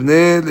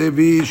 B'bnei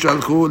Levi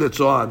shalchu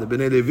le'tzoar. The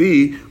Bnei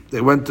Levi,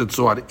 they went to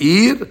Tzoar.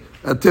 Ir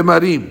and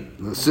Temarim,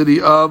 the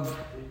city of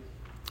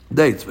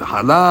dates.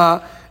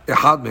 V'hala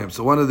echad mehem.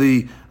 So one of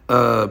the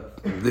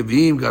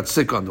Leviim got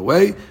sick on the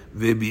way.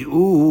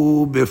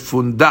 V'bi'u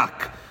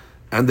befundak.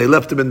 And they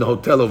left him in the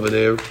hotel over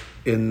there,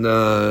 on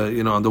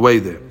the way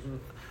there.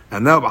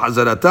 And now,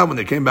 when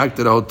they came back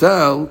to the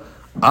hotel,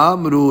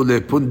 amru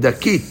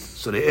lepundakit.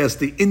 So they asked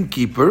the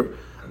innkeeper,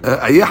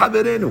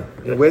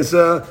 Where's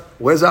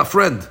our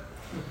friend?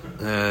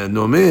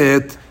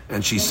 Nomet,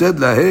 and she said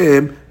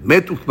lahem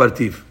met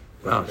ukbartiv.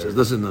 Wow, she says,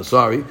 listen,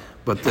 sorry,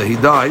 but he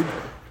died,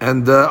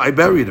 and I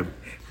buried him.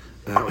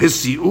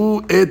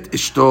 Hisiu et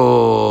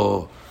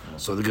ishto.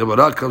 So the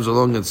Gemara comes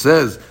along and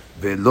says,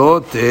 Velo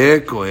te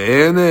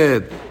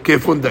kohenet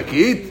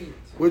kefundakit,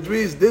 which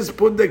means this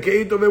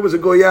pundakit of it was a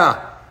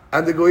goya,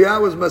 and the goya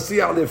was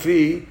Masiyah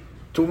lefi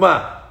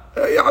tuma.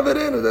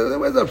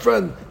 Where's our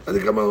friend? And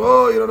they come on,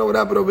 oh, you don't know what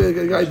happened over here,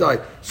 the guy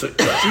died. So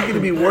is she going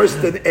to be worse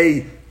than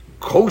a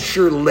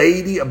kosher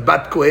lady, a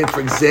bat kohen,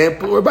 for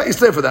example, or a bat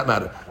Yisrael for that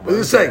matter? What are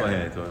you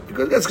saying?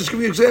 Because let's just give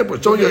you an example.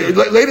 It's showing you,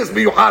 latest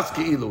miyuchas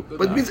ki'ilu,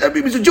 but it means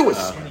a Jewish.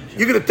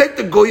 You're going to take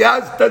the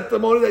goya's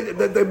testimony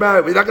that they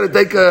married. You're not going to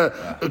take a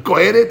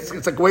kohenet.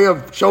 It's a way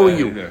of showing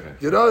you.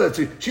 You know,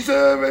 she's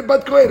a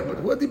bat kohen, but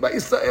what about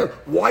Israel?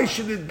 Why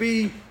should it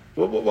be?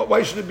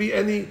 Why should it be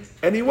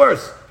any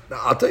worse? Now,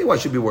 I'll tell you why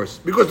it should be worse.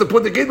 Because the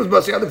pundakit was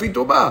Masiyah lefi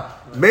tumah.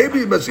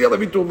 Maybe Masiyah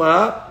lefi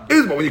tumah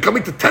is, but when you're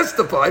coming to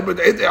testify, but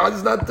it's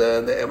not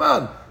the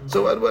iman.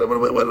 So what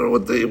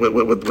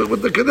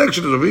the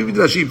connection is? Even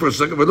Rashi for a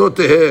second.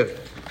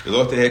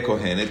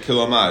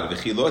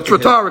 It's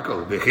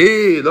rhetorical.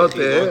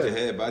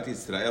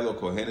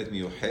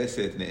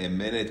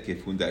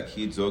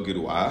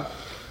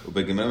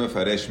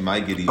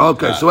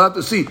 Okay, so we have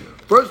to see.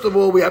 First of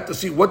all, we have to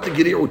see what the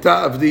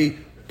giri'uta of the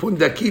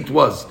pundakit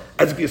was.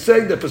 As if you're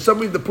saying that for some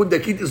reason the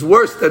pundakit is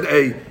worse than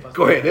a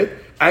kohenet,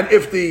 and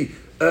if the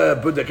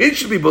pundakit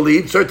should be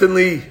believed,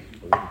 certainly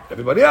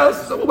everybody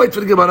else. So we'll wait for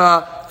the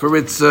Gemara for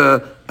its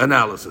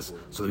analysis.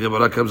 So the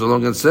Gemara comes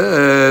along and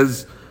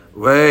says,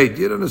 wait,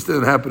 you don't understand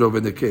what happened over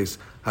in the case.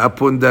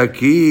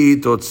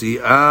 Ha-pundakit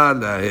otzi'a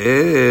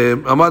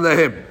lahem, amar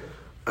lahem.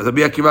 As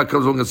Rabbi Akiva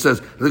comes along and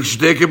says,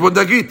 shteki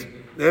pundakit.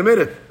 A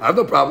minute, I have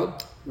no problem.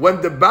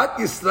 When the Bat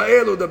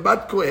Yisrael or the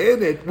Bat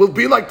Kohenet will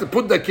be like the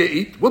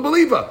Pundakit, we'll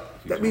believe her.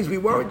 That means we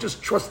weren't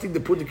just trusting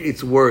the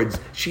Pundakit's words.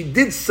 She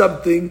did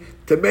something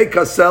to make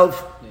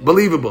herself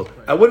believable.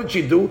 And what did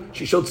she do?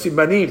 She showed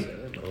simanim.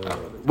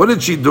 What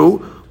did she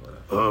do?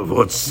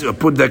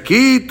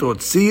 Pundakit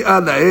hotzi'a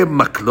lahem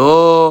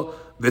maklo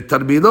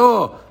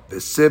v'tarmilo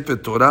v'sefer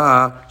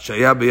Torah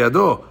shaya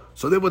biyado.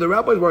 So then when the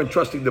rabbis weren't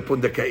trusting the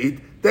Pundakait,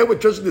 they were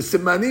trusting the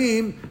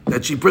simanim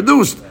that she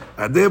produced.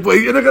 And therefore,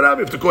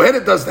 if the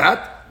Kohenet does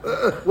that,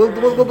 we'll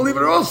believe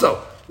her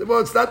also. Well,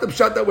 it's not the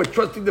pshat that we're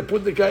trusting the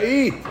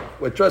Pundakait.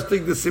 We're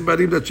trusting the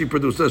simanim that she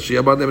produced.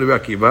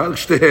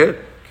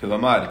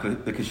 כלומר,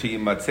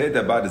 כשיימצא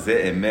דבר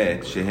זה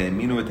אמת,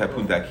 שהאמינו את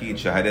הפונדקית,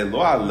 שהרי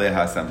לא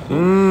עליה סמכות,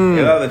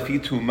 אלא לפי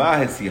תומה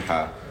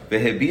השיחה,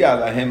 והביע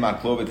להם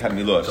מקלו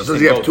ותרמילו. So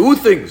you have two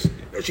things.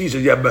 She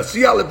says, you have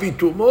Masiyah lefi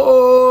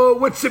tumo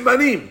with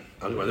simanim.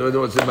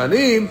 With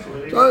simanim.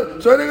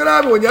 So anything can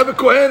happen when you have a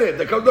kohenet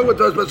that comes over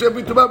with us, Masiyah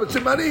lefi tumo with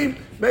simanim,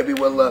 maybe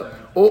we'll,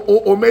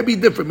 or maybe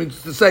different.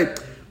 Means to say,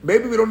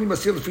 maybe we don't need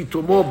Masiyah lefi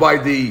tumo by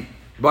the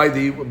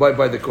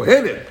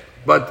kohenet.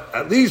 But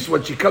at least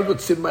when she comes with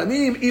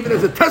simanim, even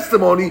as a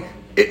testimony,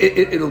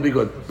 it'll be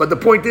good. But the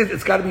point is,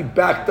 it's got to be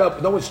backed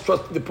up. No one's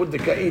trusting to put the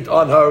ka'it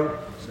on her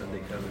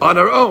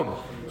own.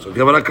 So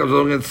Gemara comes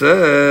along and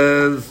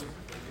says,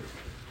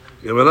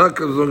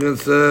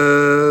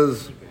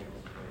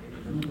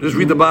 just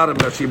read the bottom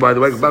Rashi, by the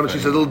way. The bottom Rashi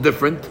says a little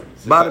different.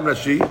 bottom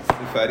Rashi.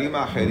 ספרים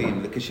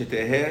אחרים,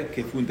 כשתהא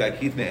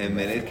כפונדקית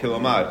נאמנת,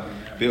 כלומר,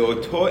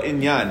 באותו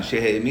עניין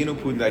שהאמינו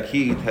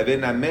פונדקית, הווה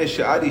נמה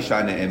שעד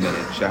אישה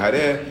נאמנת,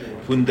 שהרי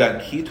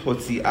פונדקית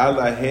הוציאה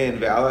להן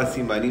ועל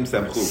הסימנים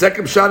סמכו.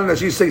 Second shot in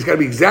Rashi is saying it's got to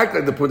be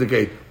exactly like the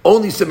pundakait,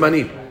 only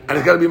simanim, and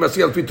it's got to be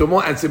masiyah lefi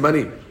tumo and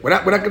simanim. We're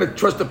not going to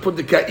trust the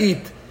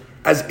pundakait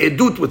as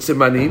edut with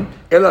simanim.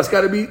 It's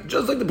got to be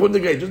just like the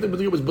pundakait. Just like the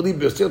pundakait was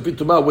believed masiyah lefi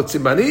tumo with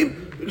simanim.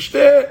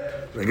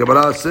 The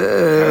Gemara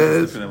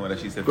says,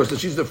 of course,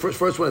 she's the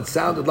first one. It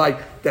sounded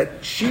like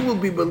that she will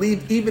be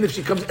believed even if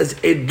she comes as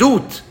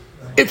edut,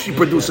 if she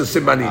produces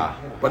simanim.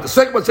 But the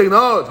second one saying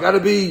no, it's got to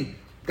be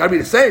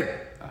the same.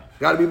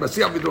 Got to be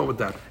masiyah lefi tumo with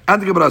that.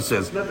 And the Gemara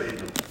says,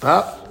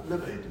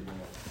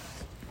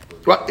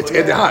 what? It's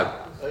edihad.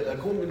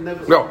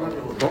 No,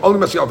 only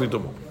masiyah lefi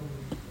tumo.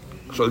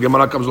 So the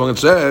Gemara comes along and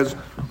says,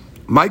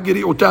 "My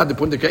giri utad the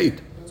pundakait."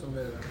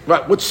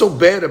 Right? What's so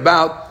bad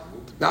about?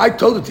 Now I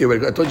told it to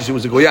you. I told you she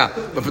was a goya,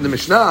 but from the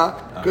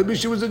Mishnah, could be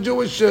she was a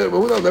Jewish.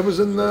 Who knows? That was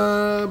in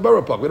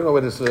Borough Park. We don't know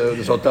where this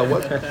hotel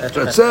was.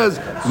 So it says,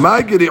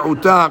 "My giri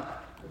utad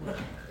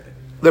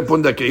the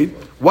pundakait."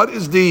 What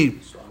is the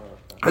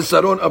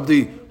hasaron of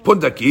the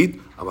pundakit?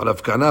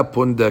 Amarafkana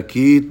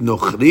pundakit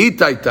nochrit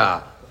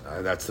haita.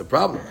 That's the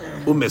problem.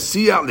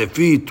 Umesiya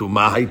lefi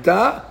tumah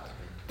haita.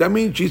 That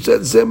means she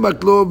said ze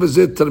maklo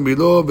v'ze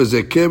termilo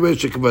v'ze kevesh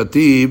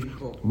shekvativ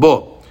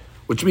bo,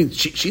 which means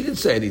she didn't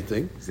say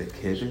anything.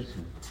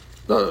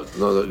 No.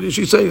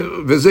 She's saying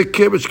v'ze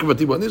kevesh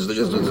shekvativ bo. This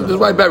is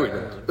why I buried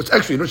him. It's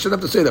actually, you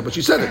shouldn't have to say that, but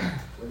she said it.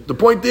 The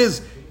point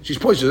is, she's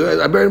pointing.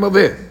 I buried him over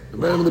here. I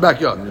buried him in the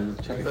backyard.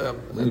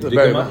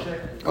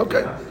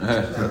 Okay.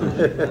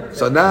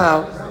 So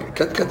now,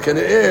 what do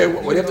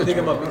you have to dig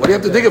him up? What do you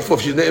have to dig it for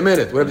if she's a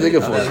minute? What do you have to dig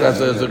it for? That's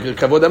a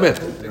kavod amit.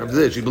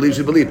 She believes.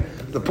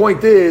 The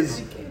point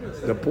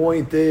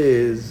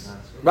is,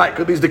 right?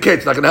 Could be he's the kid.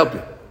 It's not going to help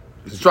you.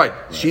 That's right.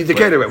 She's the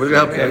caterer. We're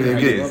going to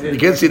help you. You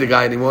can't see the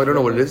guy anymore. I don't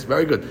know what it is.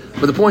 Very good.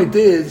 But the point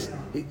is,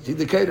 she's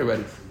the caterer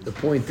already. The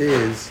point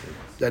is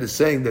that it's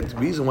saying that the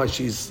reason why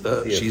she's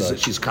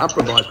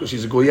compromised because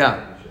she's a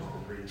goya.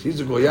 She's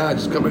a goya.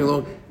 She's coming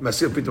along.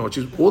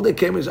 All they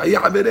came is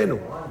ayah averenu.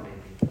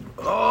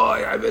 Oh,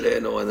 ayah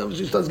averenu, and then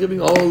she starts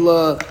giving a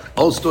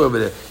whole story over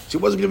there. She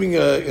wasn't giving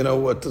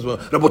what.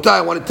 Rabotai,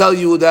 I want to tell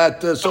you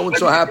that so and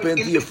so happened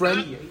to your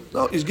friend.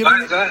 No, he's giving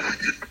it.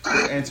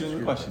 Answering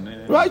the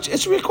question. Right,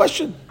 answering a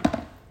question.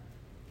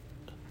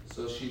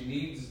 So she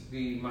needs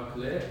the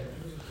makler.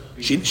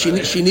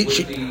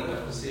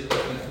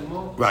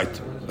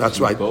 Right. That's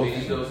right.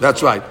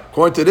 That's right.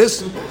 According to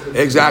this,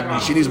 exactly.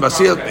 She needs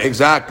masir.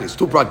 Exactly. It's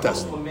two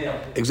practice.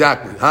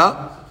 Exactly.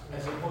 Huh?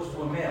 As opposed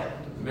to a male.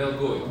 Male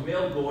goy. A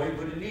male goy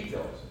would need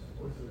those.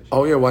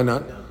 Oh yeah, why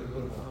not?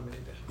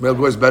 Male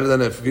goy is better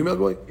than a female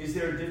goy. Is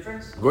there a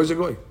difference? Goy is a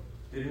goy.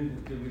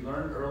 Did we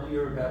learn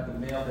earlier about the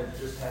male that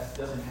just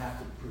doesn't have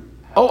to prove?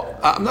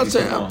 I'm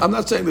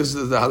not saying this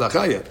is the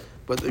halakha yet,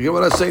 but again,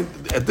 what I'm saying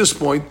at this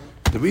point,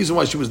 the reason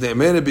why she was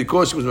ne'emenet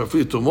because she was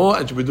mafri tumor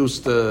and she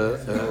produced. We'll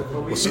learned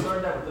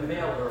that with the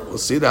male earlier. We'll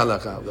see the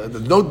halakha.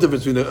 There's no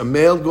difference between a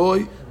male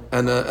goy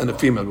and a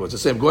female goy. It's the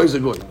same. Goy is a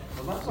goy.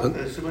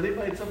 Simani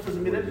by itself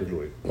doesn't mean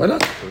anything. Why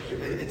not?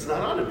 It's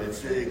not on him.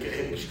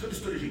 She could have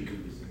stood. It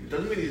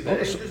doesn't mean he's there.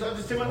 It's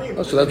just Simani.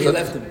 Oh, so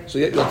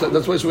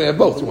that's why we have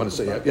both. You want to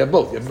say you have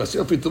both. You have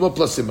masir tumor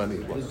plus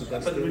simani.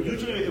 But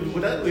usually,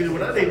 without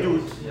they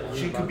do,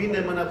 she could be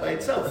ne'emana by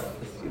itself.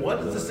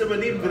 What is the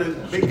Simanim going to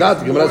make? Not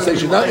the Gemara say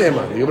she's not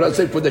ne'eman. The Gemara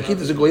say for the kid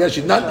is a goya.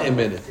 She's not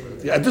ne'eman.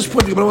 At this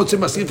point, the Gemara won't say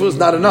masir is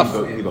not enough.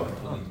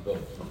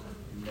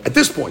 At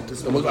this point,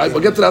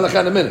 we'll get to the halakha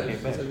in a minute.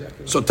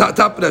 So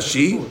top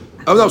Rashi.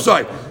 Oh no,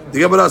 sorry. The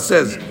Gemara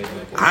says,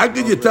 "How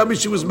could you tell me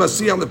she was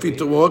masir lefi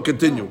tumor?"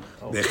 Continue.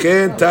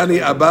 V'chen tani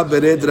abba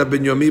bered Rabbi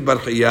Yomi bar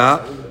Chiya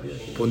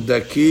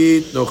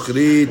pundakit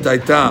nochrit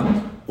הייתה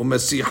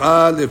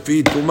ומסיחה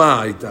לפי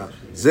טומאה הייתה.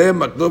 זה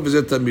מקלוב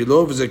וזה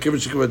תמילו וזה כיוון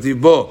שכבתי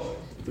בו.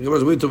 The Gemara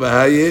is waiting to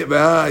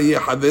v'ha'ye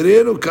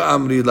haverenu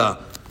ka'amri la.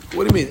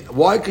 What do you mean?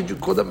 Why could you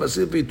call that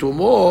masir lefi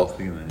tumor?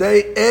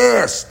 They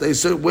asked. They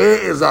said, "Where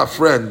is our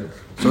friend?"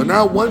 So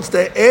now, once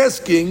they're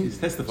asking,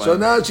 so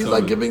now she's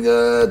like giving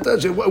a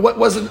touch. It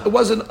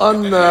wasn't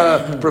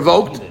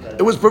unprovoked.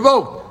 It was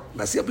provoked.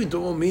 Masir lefi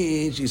tumor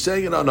means she's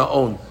saying it on her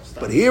own.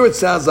 But here it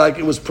sounds like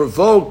it was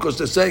provoked because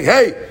they're saying,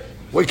 "Hey,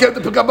 we came to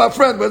pick up our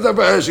friend. Where's that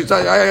friend?" She's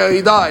saying,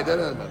 "He died."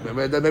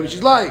 Maybe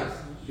she's lying.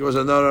 She was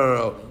like,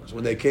 no. So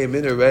when they came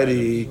in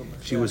already,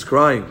 she was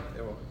crying.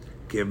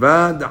 They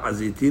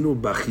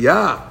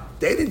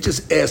didn't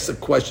just ask the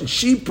question.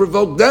 She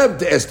provoked them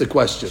to ask the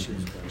question.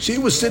 She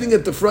was sitting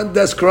at the front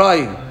desk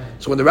crying.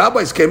 So when the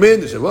rabbis came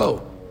in, they said,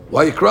 "Whoa,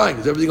 why are you crying?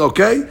 Is everything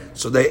okay?"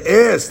 So they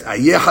asked,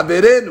 "Ayeh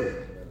haverenu."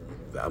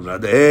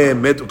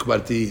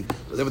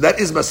 That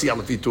is masir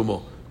lefi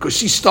tumor because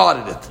she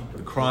started it.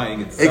 The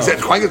crying itself.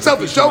 Exactly, crying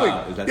itself is showing.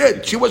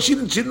 Yeah, she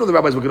didn't know the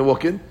rabbis were going to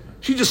walk in.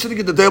 She's just sitting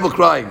at the table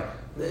crying.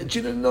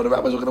 She didn't know the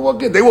rabbis were going to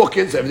walk in. They walk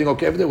in, say everything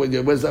okay?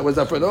 Everything. Where's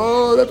that friend?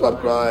 Oh, that's why I'm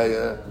crying.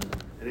 And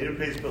he didn't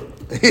pay his bill.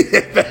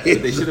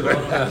 They should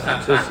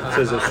have.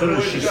 Says as soon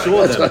as she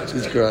saw That's them. why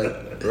she's crying.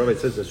 The rabbi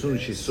says as soon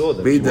as she saw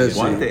them. Read she that.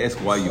 Why did they ask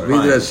why you Read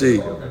crying? that.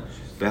 See.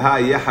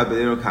 v'ha'ye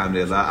haverenu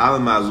ka'amri la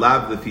alma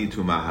lav lefi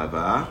tumah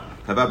hava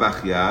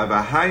b'achya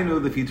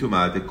v'haynu lefi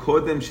tumah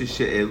dekodem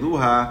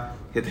sheshe'eluha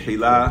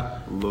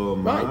hitchila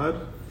lomad.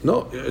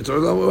 No, it's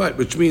all right,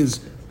 which means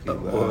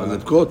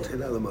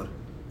lipkot.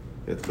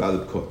 It's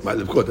lipkot. Right,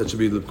 lipkot. That should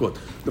be lipkot.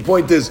 The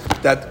point is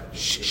that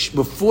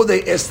before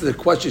they asked her the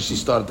question, she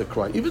started to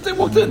cry. Even if they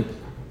walked in.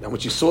 Now when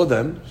she saw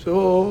them,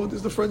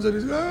 there's the friends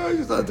and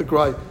she started to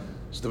cry.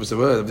 So they said,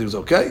 well, everything was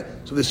okay.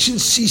 So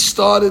since she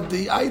started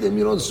the item,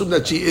 you don't assume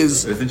that she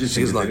is. It's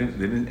interesting. She's They like,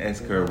 didn't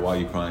ask her, "Why are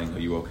you crying? Are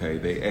you okay?"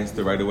 They asked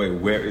her right away,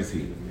 "Where is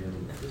he?"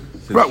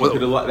 So Right,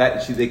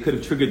 they could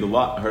have triggered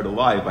her to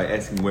lie by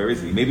asking, "Where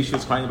is he?" Maybe she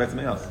was crying about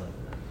something else.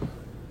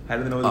 How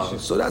do they know that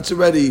so that's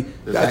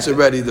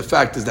already the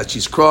fact is that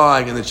she's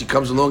crying and then she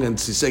comes along and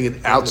she's saying it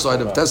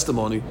outside of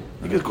testimony.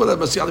 You can call that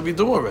masir lefi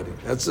tumor already.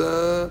 That's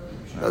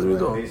what we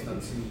do.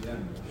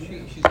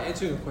 She's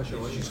answering a question.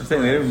 I'm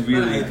saying they didn't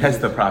really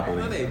test her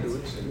properly.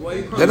 Why are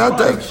you crying? They're not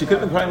taking. She could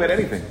have been crying about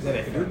anything.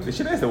 They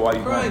should ask her, "Why are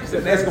you crying?" They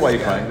didn't ask her, "Why are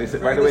you crying?" They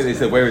said right away. They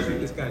said, "Where is he?"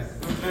 This guy.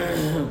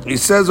 He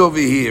says over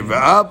here,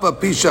 "V'apa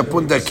pisha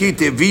pundakit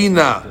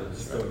evina."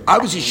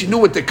 Obviously, she knew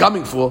what they're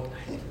coming for.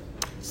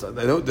 So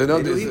they know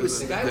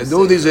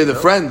these are the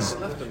friends.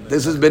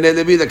 This is Bnei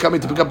Levi. They're coming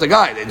to pick up the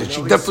guy.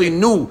 She definitely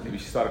knew. Maybe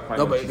she started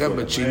crying. No,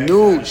 but she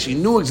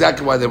knew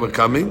exactly why they were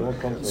coming.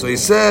 So he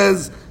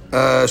says,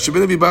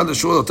 "שבן לוי בא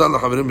לשאול אותה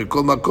לחברים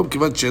מכל מקום,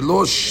 כיוון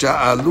שלא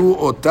שאלו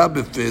אותה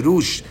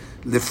בפירוש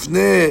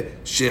לפני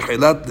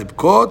שהחלת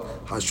לבכות,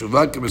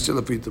 חשובה כמסיר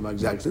לפי tumah."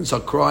 Exactly. Since her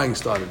crying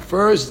started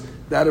first,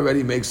 that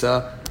already makes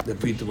her the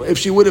Pituma.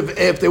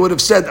 If they would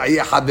have said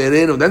Ayah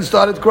Haberenu, then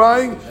started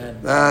crying,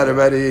 that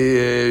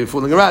already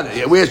fooling around.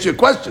 Yeah, we asked you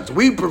questions.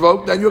 We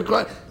provoked, then you're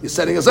crying. You're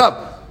setting us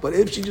up. But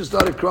if she just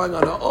started crying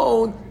on her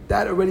own,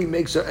 that already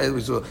makes her.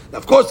 Now,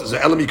 of course, there's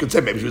an element you could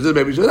say maybe she was this,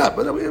 maybe she was that,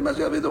 but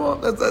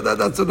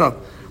that's enough.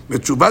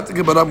 בתשובת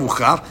הגמרא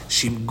מוכח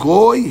שאם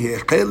גוי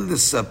החל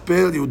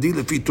לספר יהודי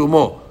לפי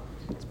תומו.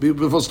 It's a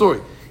beautiful story.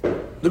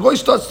 The guy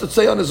starts to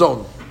say on his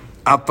own,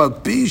 אף על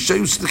פי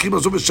שהיו צריכים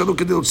לעזוב בשלום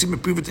כדי להוציא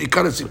מפיו את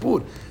עיקר הסיפור.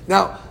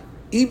 Now,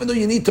 even though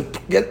you need to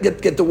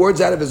get the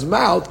words out of his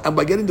mouth, and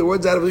by getting the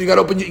words out of him, you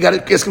got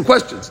to ask him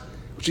questions.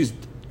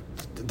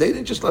 They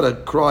didn't just let her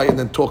cry and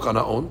then talk on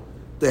her own.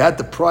 They had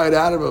to pry it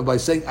out of her by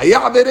saying,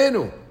 Ayah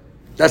Averenu.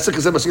 That's the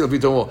Kasem Masil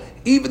Pitomo.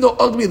 Even though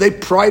ultimately they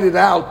pried it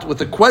out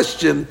with a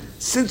question,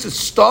 since it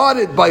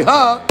started by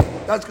her,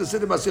 that's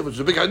considered Masil, which is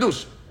a big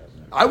hadush.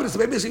 I would have said,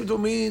 maybe it to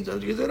me,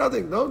 you say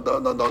nothing.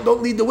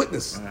 Don't lead the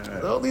witness.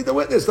 Don't lead the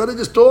witness. Let her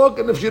just talk,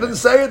 and if she doesn't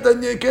say it,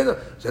 then you can't.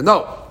 Say,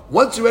 no.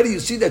 Once you're ready, you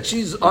see that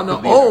she's on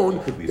her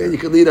own, then you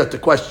can lead her to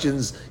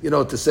questions,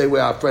 to say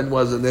where our friend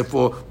was, and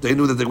therefore they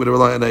knew that they would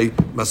rely on a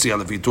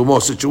Masil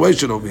Pitomo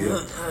situation over here.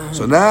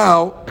 So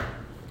now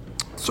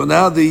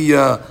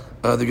the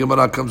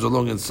Gemara comes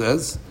along and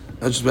says,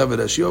 let's just have it.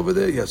 Is she over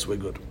there? Yes, we're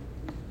good.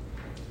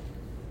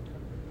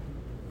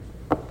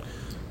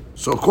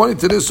 So according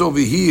to this over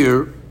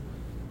here,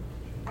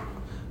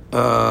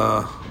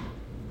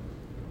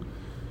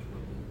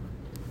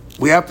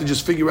 we have to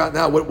just figure out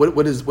now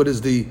what is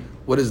the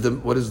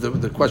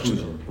question?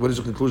 What is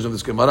the conclusion of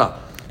this Gemara?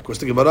 Of course,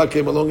 the Gemara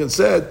came along and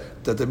said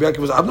that the Biaki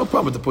was, I have no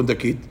problem with the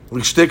Pundakit.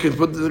 When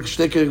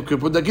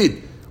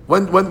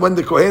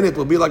the Kohenet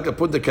will be like a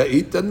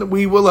Pundakait, then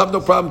we will have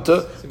no problem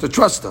to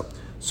trust them.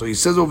 So he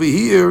says over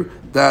here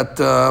that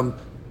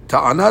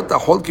Ta'anat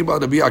Ahol Kibar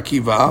Rabbi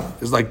Akiva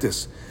is like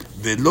this.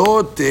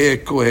 Velo te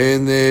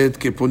Kohenet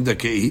ke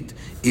Pundakait,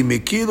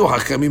 imekilu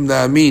Hakamim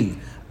na'amin,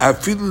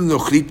 afilu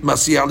nochrit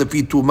Masiyah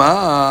lefi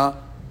Tumah,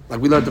 like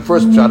we learned the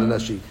first shot in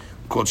Nashi.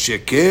 Kol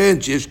sheken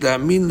sheyesh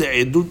la'amin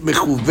le'edut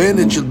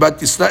mechuvenet shel Bat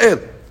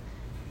Yisrael.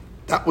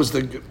 That was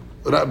the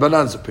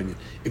Rabbanan's opinion.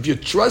 If you're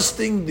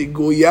trusting the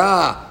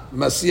Goya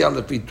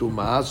Masiyah lefi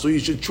Tumah, so you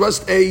should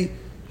trust a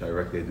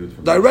direct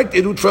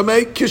edut from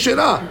a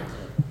Kishera.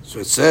 So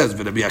it says,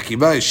 ורבי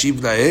עקיבא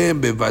השיב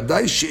להם,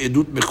 בוודאי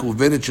שעדות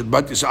מכוונת של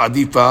בת ישראל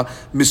עדיפה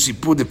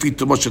מסיפור לפי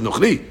תומו של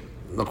נוכרי.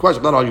 No question,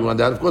 I'm not arguing on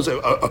that. Of course,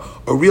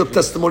 a real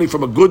testimony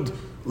from a good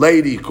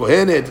lady,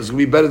 Kohenet, is going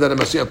to be better than a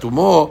Masiyah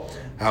Tumo.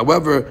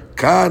 However,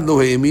 כאן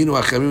לא האמינו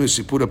החכמים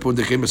לסיפור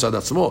הפונדקאית מצד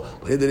עצמו.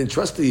 They didn't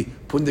trust the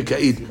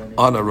פונדקאית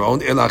on her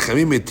own, אלא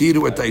החכמים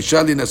התירו את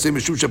האישה להינשא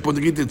משום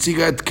שהפונדקאית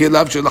הציגה את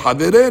כליו של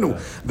חברנו.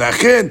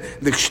 ואכן,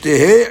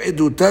 לכשתהא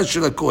עדותה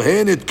של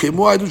הכהנת,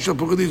 כמו העדות של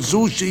הפונדקאית,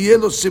 זו שיהיה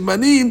לו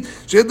סימנים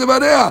של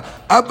דבריה.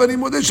 אף אני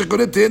מודה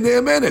שהכהנת תהיה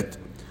נאמנת.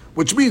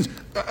 Which means,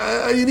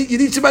 you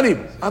need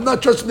simanim. I'm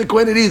not trusting the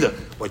Kohenet either.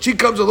 When she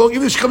comes along,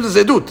 even if she comes as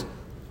edut,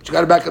 she got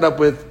to back it up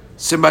with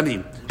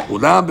simanim.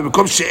 Ulam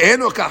b'mekom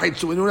she'eno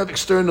kachitzu, when you don't have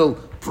external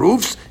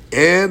proofs,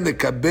 and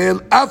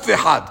nekabel af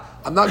echad.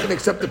 I'm not going to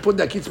accept the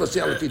pundakit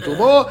masiyah lefi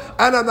tumo,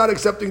 and I'm not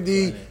accepting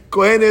the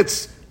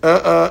Kohenet's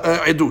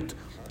edut.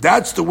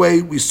 That's the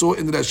way we saw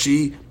in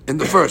Rashi in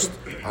the first.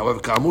 However,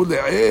 כאמור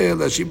לעיל,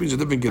 Rashi brings a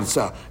different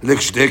גרסה.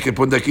 לכשתהא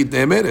כפונדקית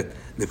נאמרת.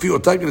 לפי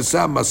אותה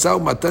גרסה, משא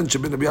ומתן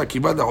שבין רבי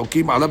עקיבא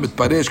לחולקים עליו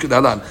מתפרש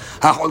כדהלן.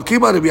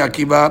 החולקים על רבי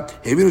עקיבא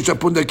הבינו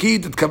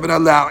שהפונדקית התכוונה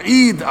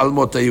להעיד על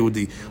מות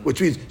היהודי.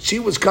 Which means she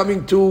was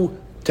coming to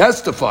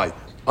testify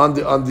on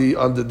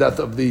the death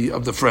of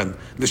the friend.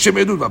 לשם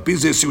עדות, ועל פי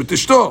זה הסיעו את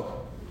אשתו.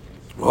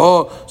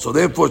 So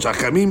therefore,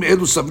 שהחכמים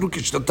אלו סברו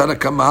כשיטת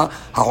הנקמה,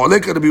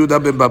 החולק על רבי יהודה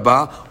בן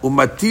בבא,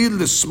 ומטיל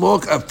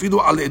לסמוך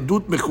אפילו על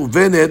עדות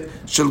מכוונת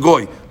של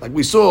גוי. Like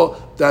we saw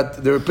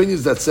that there are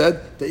opinions that said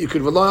that you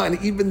could rely on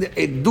even the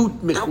עדות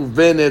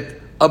מכוונת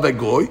of a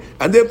goy,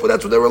 and therefore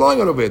that's what they're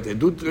relying on over it.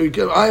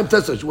 I am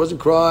tested. She wasn't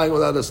crying, all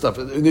that other stuff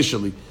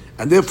initially.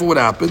 And therefore what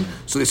happened?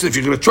 So they said, if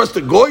you're going to trust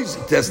the goy's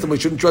testimony,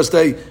 you shouldn't trust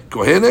a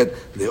kohenet.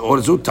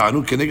 לאור זאת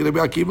טענו כנגד רבי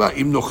עקיבא,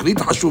 אם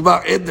נוכרית חשובה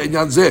עד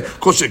לעניין זה,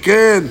 כל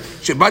שכן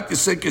שבת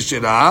ישראל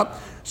כשרה,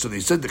 so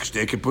they said,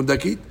 כשתהיה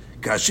כפונדקית,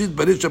 כאשר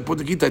התברר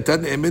שהפונדקית הייתה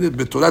נאמנת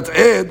בתורת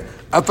עד,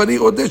 אף אני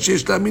עודה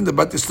שיש להאמין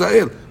לבת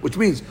ישראל. Which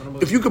means,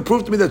 if you could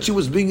prove to me that she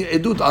was being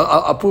edut,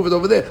 I'll prove it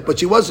over there. But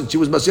she wasn't. She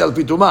was Masiyah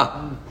לפי תומה.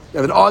 They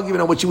have an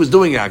argument on what she was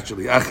doing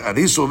actually.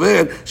 אני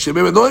סובר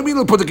שבאמת לא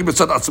האמינו לפונדקית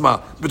בצד עצמה,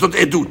 בתורת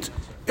עדות.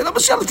 אלא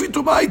מסיעה לפי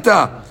תומה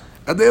הייתה.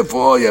 And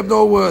therefore, you have no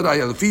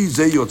ראיה. לפי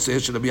זה יוצא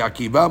שרבי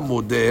עקיבא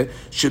מודה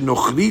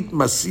שנוכרית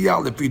מסיע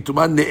לפי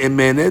תומה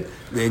נאמנת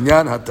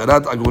לעניין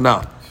התרת עגונה.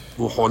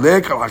 והוא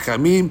חולק על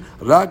חכמים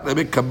רק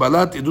לגבי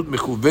קבלת עדות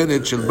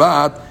מכוונת של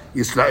בת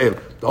ישראל.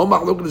 The whole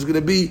מחלוקת is going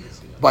to be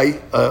by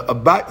a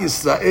בת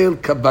ישראל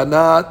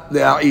כוונה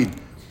להעיד.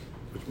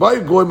 Why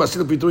going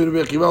Masil Pituma in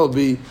Rabbi Akiva will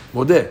be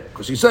modeh?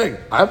 Because he's saying,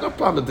 I have no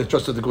problem that they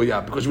trusted the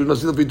Goya because she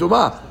was Masil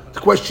Pituma. The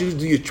question is,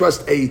 do you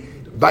trust a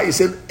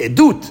Ba'isel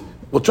Edut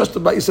We'll trust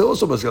him by Yisrael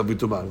also Masiach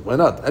L'Tumah. Why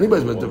not?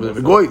 Anybody's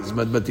Goy is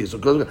Matir. So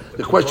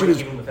the question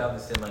is,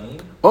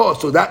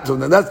 so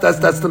then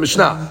that's the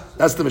Mishnah.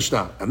 That's the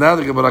Mishnah. And now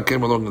the Gemara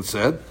came along and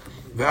said,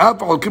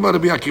 ואף החולקים על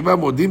רבי עקיבא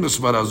מודים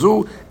לסברה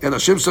זו, אלא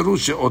שהם סברו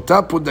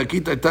שאותה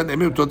פונדקית הייתה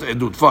נאמרת אותה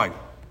עדות. Fine.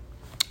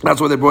 That's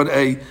why they brought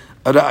a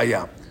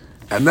ra'aya.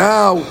 And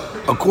now,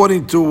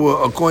 according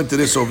to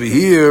this over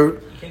here,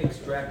 You can't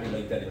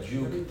extrapolate that a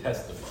Jew could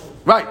testify.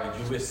 right?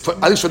 At least for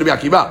Rabbi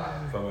Akiva.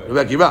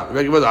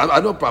 I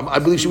no problem. I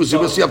believe she was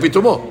Masiach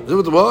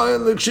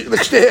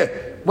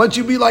V'Tumo. Once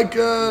you be like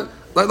a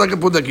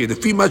pundakit, the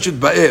fee matched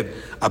ba'er.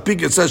 A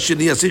pig it says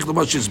sheni yasich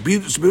l'ma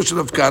shesbiru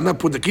of kana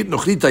pundakit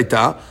nochrit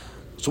hayta.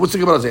 So what's the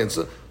Gemara's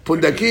answer?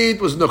 Pundakit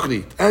was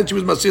nochrit, and she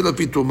was Masiach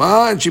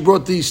V'Tumah, and she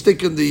brought the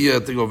stick in the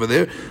thing over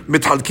there.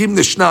 Mithalkim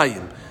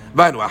neshnayim.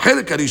 ואנו,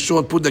 החלק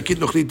הראשון, פונדקית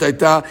נוכלית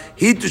הייתה,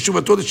 היא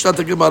תשובתו לשנת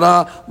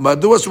הגמרא,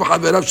 מדוע סמוך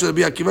חבריו של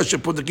רבי עקיבא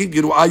שפונדקית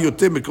גרועה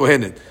יותר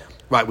מכהנת.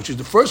 Right, which is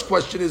the first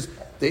question is,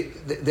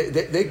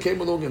 they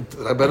came along and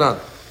Rabbanan,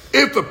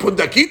 if a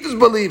pundakit is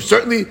believed,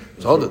 certainly,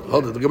 so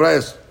hold it, the Gemara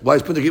asks, why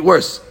is pundakit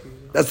worse?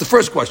 That's the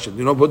first question.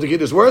 You know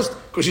pundakit is worse?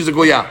 Because she's a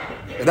goya.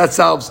 And that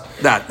solves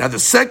that. Now the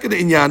second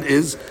inyan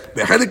is,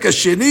 בחלק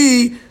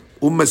השני,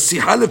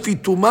 ומסיחה לפי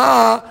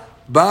טומאה,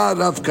 בא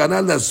רב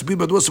כהנא להסביר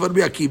מדוע סבר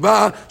רבי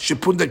עקיבא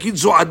שפונדקית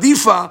זו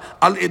עדיפה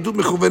על עדות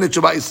מכוונת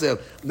שבא ישראל.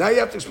 Now you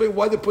have to explain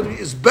why the pundakit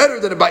is better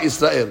than about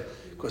Israel.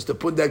 Because the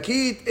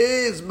pundakit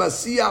is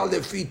masiach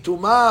lefi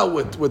tumah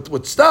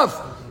with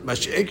stuff.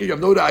 You have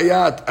no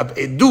ra'ayat of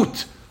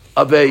edut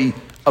of a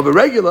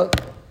regular.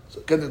 So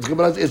the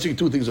Gemara is answering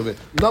two things of it.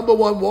 Number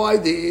one, why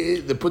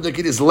the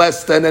pundakit is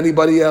less than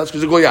anybody else?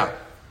 Because it's goya.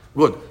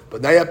 Good.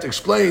 But now you have to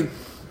explain,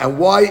 and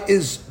why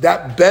is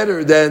that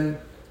better than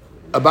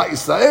about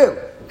Israel?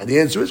 And the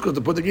answer is because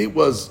the pundakit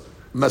was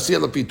masiach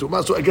lefi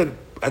tumah. So again,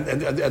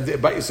 and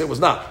about Israel was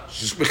not.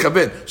 She's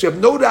mechaven. So you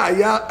have no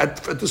ra'ayah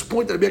at this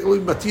point that Rabbi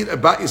Akiva matir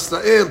about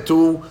Israel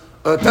to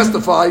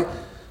testify.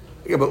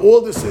 Yeah, but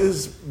all this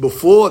is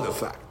before the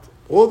fact.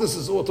 All this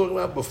is all talking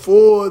about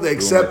before they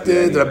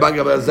accepted Rabban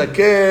Gamliel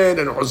Zaken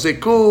and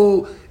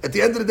Huzeku. At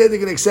the end of the day, they're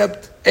going to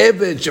accept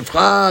Eved,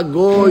 Shefcha,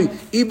 Goy,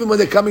 even when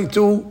they're coming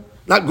to,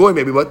 not Goy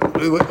maybe, but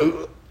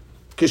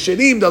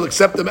Kishenim, they'll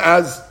accept them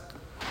as,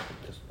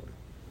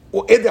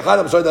 or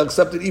they'll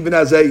accept it even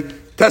as a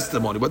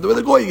testimony. But with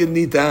the Goy, you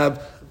need to have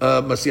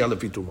Masiach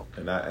Lefi Tumah.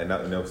 And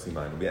not no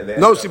siman.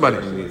 No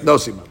siman. No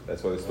siman.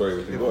 That's why the story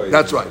with the Goy.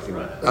 That's right.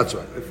 That's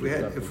right. If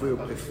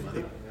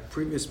the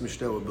previous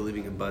Mishnah were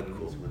believing in Bad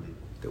Kol,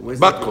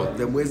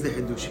 then where's the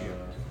Hiddush here?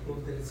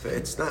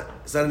 It's not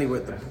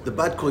anywhere. The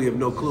Bad Kol, you have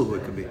no clue who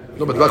it could be.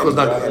 No, but the Bad Kol's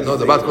not. No,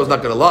 the Bad Kol's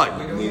not going to lie.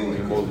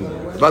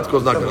 The Bad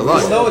Kol's not going to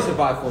lie. No, it's a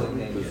bad calling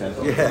name.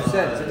 Yeah. How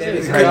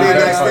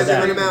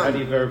do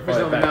you verify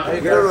that? We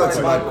don't know it's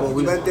a Bad Kol.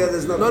 We went there.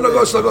 There's no. No,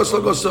 go slow.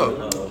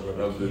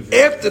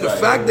 After the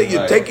fact that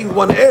you're taking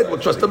one ed, we'll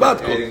trust the Bad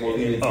Kol.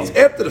 It's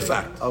after the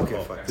fact.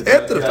 Okay, fine. It's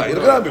after the fact. You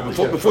know,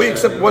 before you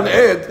accept one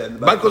ed,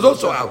 Bad Kol's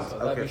also out.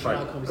 Okay,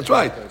 fine. That's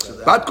right.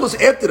 Bad Kol's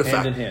after the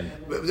fact.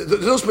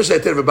 There's no special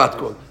eter of Bad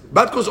Kol.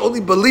 Bad Kol's only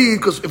believe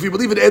because if you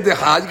believe in ed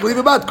echad, you can believe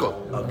in Bad Kol.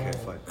 Okay,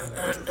 fine.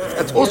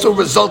 That's also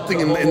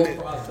resulting in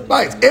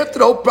right. After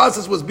the whole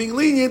process was being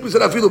lenient, we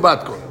said afilu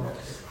Bad Kol.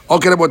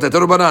 Okay, רבותיי,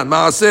 תראו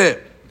מעשה.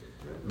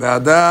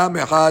 באדם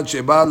אחד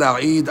שבא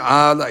להעיד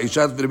על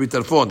האישה ורבי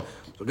טלפון.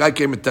 So a guy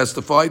came and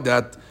testified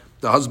that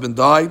the husband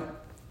died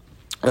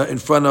in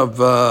front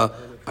of, I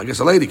guess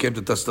a lady came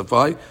to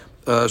testify,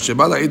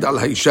 שבא להעיד על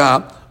האישה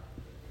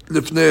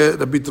לפני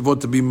רבי טלפון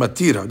to be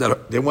matira.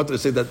 They wanted to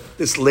say that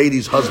this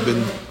lady's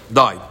husband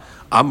died.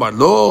 אמר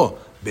לו,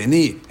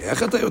 בני,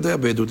 איך אתה יודע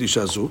בעדות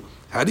אישה זו?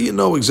 How do you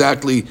know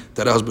exactly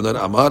that her husband died?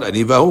 אמר,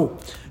 אני והוא.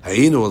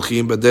 היינו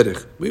הולכים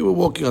בדרך. We were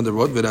walking on the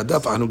road,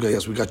 ורדף אחנו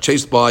גייס. We got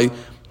chased by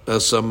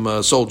some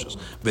soldiers.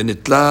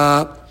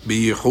 ונתלה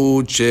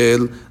בייחוד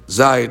של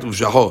זית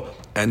ושחו.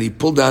 And he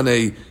pulled down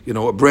a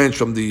branch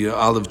from the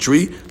olive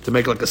tree to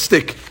make like a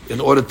stick in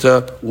order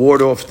to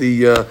ward off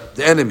the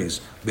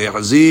enemies.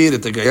 והחזיר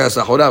את הגייס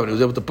האחוריו, and he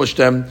was able to push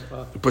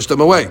them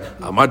away.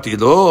 אמרתי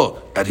לו,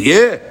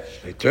 אריה.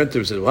 He turned to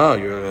him and said, wow,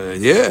 you're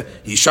yeah.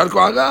 יישר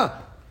כוחך.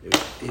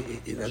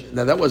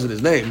 Now that wasn't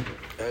his name.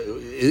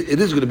 It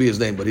is going to be his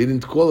name, but he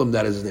didn't call him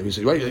that as his name. He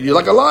said, right, you're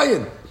like a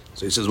lion.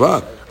 So he says,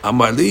 wow.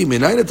 אמר לי,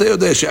 מניין אתה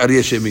יודע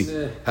שאריה שמי?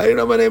 How do you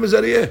know my name is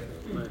Aryeh?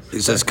 He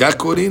says, כך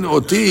קוראים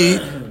אותי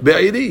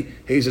בעירי.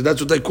 He said,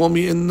 that's what they call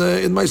me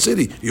in my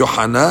city.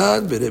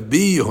 יוחנן ורבי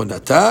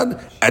יהונתן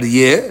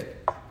אריה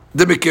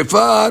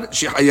דמכפר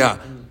שחיה.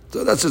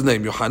 So that's his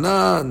name.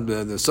 Yohanan,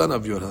 the son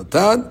of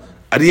Yonatan,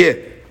 Aryeh,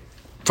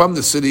 from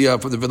the city,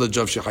 from the village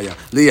of Shechaya.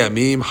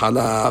 Liyamim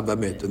hala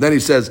v'met. And then he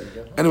says,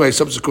 anyway,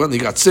 subsequently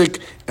he got sick,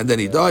 and then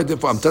he died.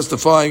 Therefore, I'm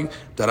testifying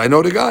that I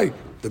know the guy,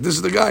 that this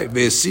is the guy.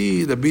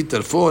 Ve'esi Rabbi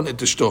Tarfon et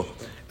ishto.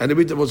 And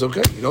Rabbi Tarfon was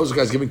okay. He knows the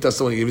guy's giving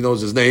testimony, he even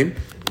knows his name,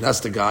 and that's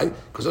the guy.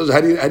 Because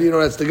how do you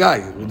know that's the guy?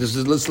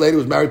 This lady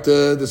was married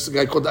to this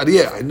guy called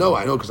Aryeh. I know,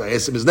 because I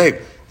asked him his name.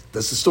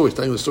 That's the story. He's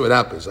telling you the story that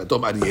happens. I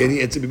told him Aryeh, and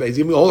he answered me. He's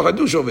giving me a whole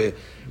hadush over here.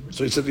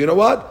 So he said, you know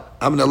what?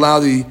 I'm going to allow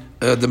the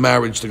the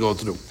marriage to go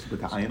through.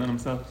 With the iron on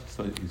himself,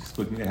 so he's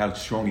looking at how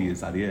strong he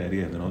is.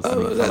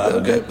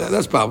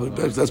 That's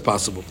probably that's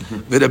possible.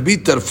 ורבי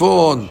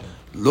טרפון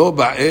לא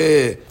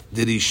באה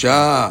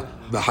דרישה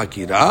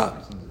בחקירה.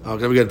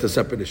 Okay, we get a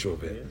separate issue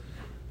of it.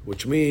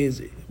 Which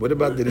means, what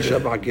about drisha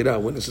b'hakira?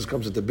 Witnesses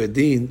comes at the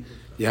bedin,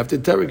 you have to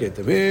interrogate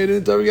them. Hey, you didn't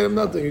interrogate him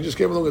nothing. You just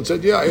came along and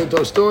said, yeah, I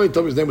told a story.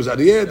 Told me his name was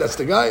Aryeh. That's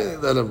the guy.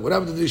 What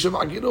happened to drisha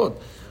b'hakirot?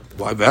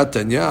 Why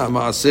v'hatanya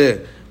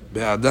ma'aseh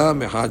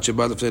be'adam echad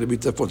sheba lefnei Rabbi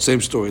Tarfon.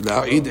 Same story.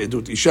 La'id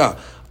edut isha.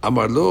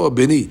 אמר לו,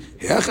 בני,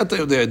 איך אתה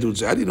יודע עדות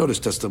זה? I didn't know this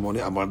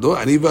testimony. אמר לו,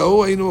 אני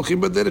והוא היינו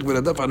הולכים בדרך,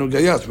 ונדפנו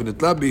גייס,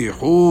 ונתלה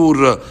באיחור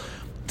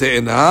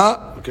תאנה,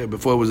 okay,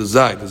 before it was a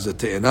zayt, there's a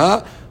תאנה,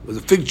 with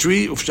a fig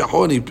tree,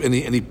 ופשחון,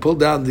 and he pulled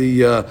down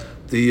the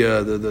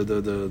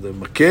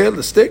מקל,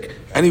 the stick,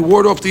 and he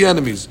ward off the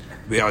enemies.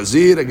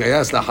 ויעזיר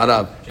הגייס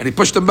לאחריו, and he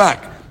pushed them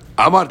back.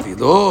 אמרתי,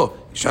 לא,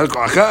 ישר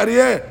כוחך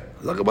אריה,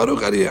 אז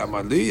ברוך אריה,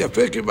 אמר לי,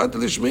 יפה, כיוונת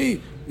לשמי.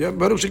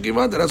 Baruch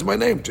Shekivanta, that's my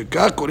name.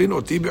 That's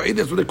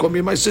what they call me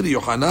in my city.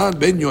 Yochanan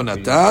ben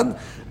Yonatan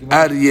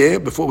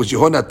Aryeh. Before it was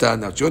Yehonatan,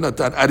 now it's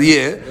Yonatan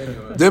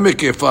Aryeh.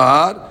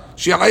 Demekefar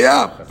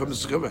Shehaya from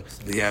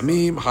the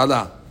Yamim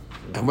Hala.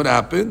 And what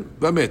happened?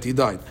 Vamet, he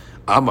died.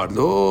 Amar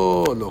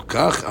lo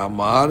kach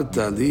amar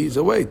tali.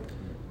 So wait,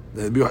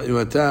 the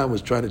Yonatan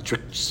was trying to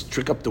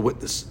trick up the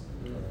witness.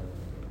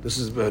 This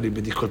is very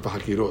b'dikot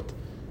b'hakirot.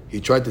 He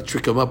tried to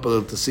trick him up a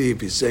little to see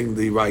if he's saying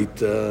the right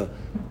thing,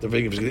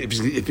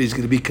 if he's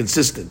going to be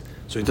consistent.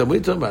 So he told me,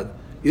 what are you talking about?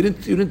 You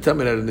didn't tell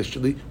me that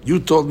initially. You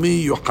told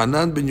me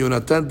Yochanan ben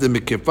Yonatan de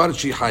Mekefar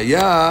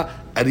Shihaya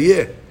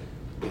Aryeh.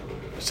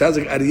 Sounds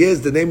like Aryeh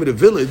is the name of the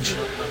village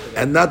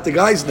and not the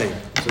guy's name.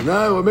 So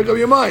now make up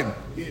your mind.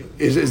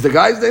 Is the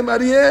guy's name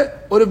Aryeh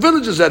or the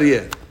village is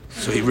Aryeh?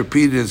 So he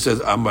repeated and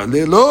says, Amar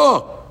le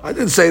lo. I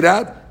didn't say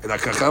that.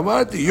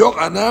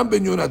 Yochanan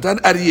ben Yonatan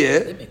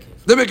Aryeh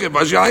de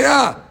Mekefar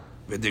Shihaya.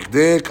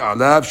 ודקדק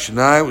עליו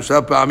שניים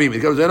ושלוש פעמים. He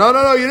comes saying,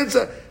 no, you didn't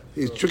say.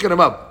 He's tricking him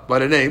up by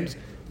the names.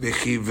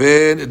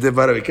 וכיוון את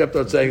דבריו. He kept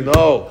on saying,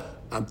 no,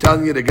 I'm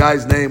telling you the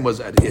guy's name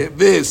was אריה,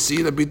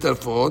 והשיא רבי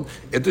טרפון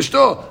את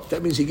אשתו.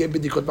 That means he gave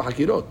בדיקות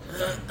בחקירות.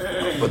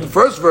 But the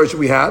first version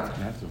we have,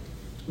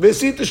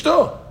 והשיא את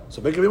אשתו.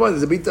 So make up your mind,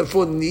 does רבי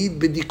טרפון need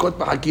בדיקות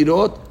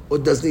בחקירות, or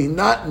does he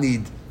not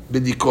need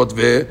בדיקות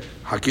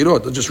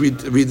וחקירות? I'll just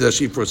read the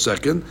sheet for a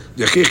second.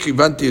 וכי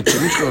כיוונתי את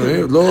שני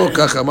שלו, לא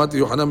כך אמרתי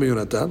יוחנן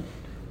מיונתן.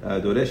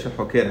 דורש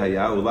החוקר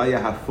היה, אולי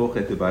יהפוך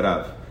את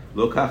דבריו.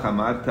 לא כך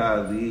אמרת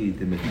לי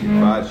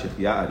דמכפר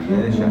שחיה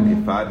אריה,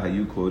 שהכפר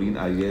היו קוראים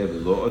אריה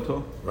ולא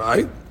אותו?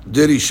 Right.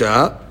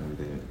 דרישה.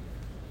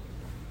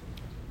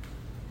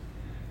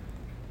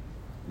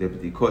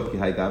 לבדיקות, כי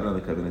היי גברה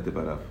מכוון את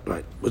דבריו.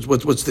 Right.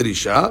 What's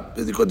דרישה?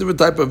 בדיקות different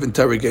type of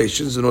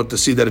interrogations in order to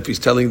see that if he's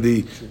telling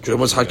the truth.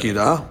 What's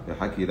חקירה?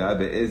 חקירה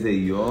באיזה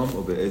יום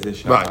או באיזה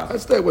שעה. Right.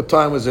 Let's say what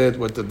time was it,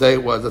 what the day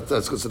was,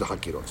 that's considered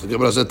חקירות. So the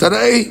Gemara said,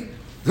 Tanai.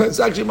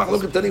 It's actually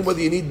מחלוקת תנאים whether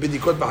you need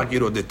בדיקות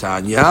בחקירות.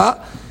 דתניא,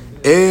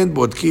 אין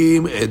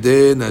בודקים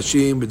עדי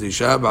נשים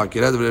בדרישה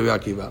בחקירה דברי רבי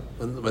עקיבא.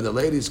 When the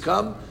ladies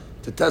come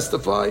to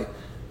testify,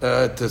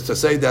 to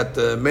say that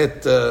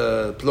met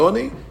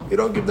Ploni, you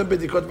don't give them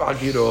bidikot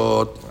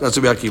v'hakirot. That's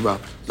Rabbi Akiva.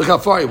 Look how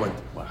far he went.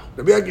 Wow.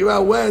 Rabbi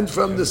Akiva went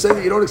from the saying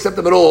that you don't accept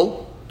them at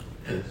all.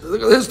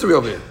 Look at the history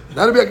of it.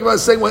 Now Rabbi Akiva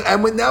is saying,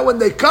 now when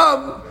they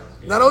come,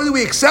 not only do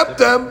we accept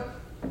them,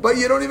 but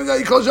you don't even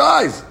you close your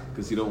eyes.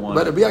 Because you don't want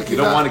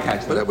to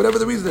catch them. Whatever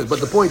the reason is. But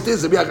the point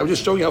is, I'm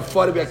just showing you how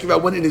far Rabbi Akiva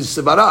went in his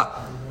Sivara.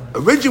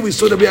 Originally we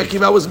saw Rabbi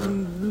Akiva was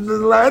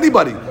like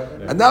anybody.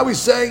 And now he's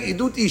saying,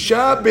 Idut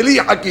Isha Bili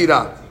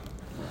Hakira.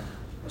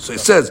 So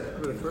it says,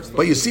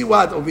 but you see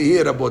what over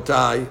here,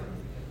 Rabotai?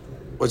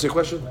 What's your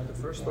question? The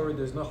first story,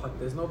 there's no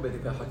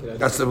Bedika Hakira.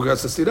 That's the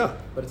stira.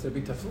 But it's a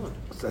Bitafun.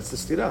 That's the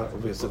stira.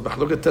 Obviously,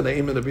 Mahloket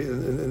Tanaim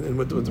and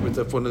what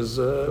Bitafun is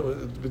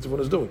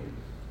doing.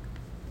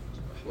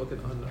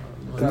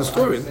 In the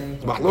story,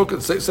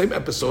 Mahloket, same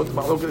episode.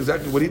 Mahloket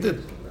exactly what he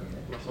did.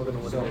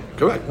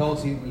 Correct.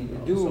 Because you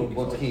do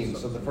both teams.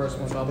 So the first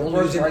one, I'm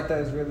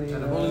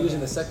only using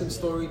the second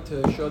story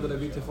to show that a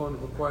bitafon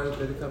requires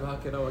Bedika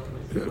Hakira.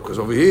 Because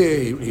over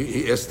here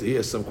he asked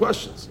some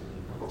questions.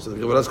 So the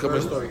Gemara is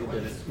coming.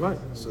 Right.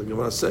 So the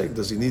Gemara is saying,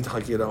 does he need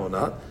Hakira or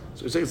not?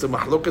 So he's saying it's a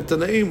Mahloket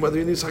Tanaim whether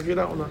he needs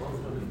Hakira or not.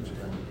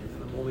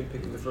 I'm only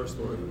picking the first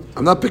story.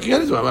 I'm not picking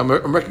anything. I'm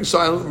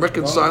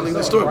reconciling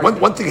the story.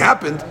 One thing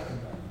happened,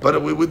 but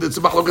it's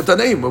a Mahloket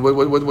Tanaim.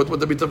 What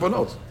the bitafon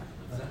knows.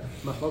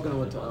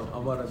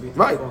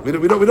 Right,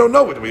 we don't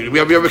know it. We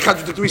have a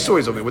contradictory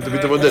stories of it. What the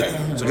bitafon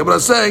did. So Gemara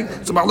is saying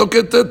it's a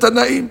Mahloket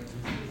Tanaim.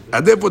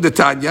 And therefore the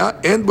Tanya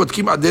and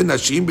Botkim Adin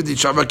Nashim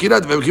b'Disha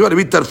Vakirat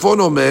Rabbi Tarfon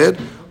Omer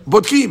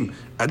Botkim.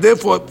 And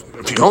therefore,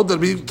 if you hold that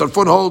Rabbi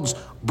Tarfon holds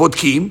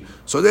Botkim,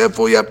 so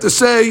therefore you have to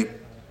say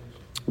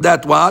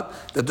that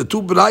that the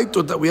two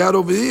Braitot that we had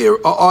over here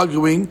are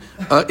arguing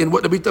in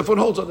what Rabbi Tarfon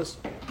holds on this.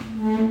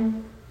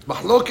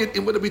 Mahloket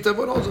in what Rabbi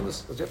Tarfon holds on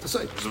this. That's what you have to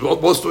say. Because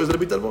both stories of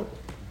Rabbi Tarfon.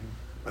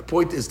 My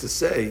point is to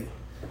say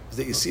is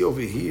that you see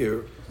over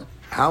here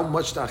how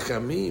much the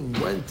Hachamim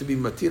went to be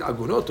matir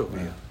agunot over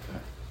here.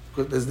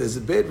 Because there's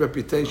a bad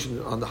reputation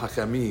on the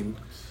Hachamim.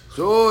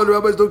 So the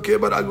rabbis don't care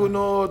about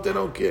agunot, they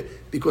don't care.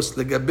 Because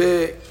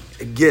legabe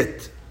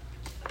get,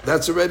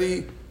 that's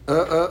already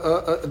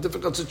a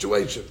difficult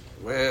situation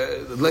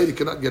where the lady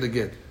cannot get a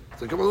get.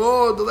 So come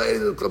along, the lady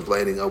is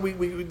complaining,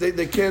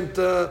 they can't,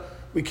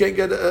 we can't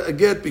get a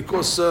get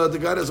because the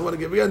guy doesn't want to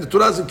get a get. The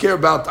Torah doesn't care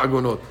about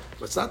agunot.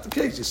 But it's not the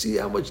case. You see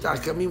how much the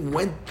Hachamim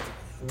went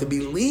to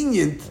be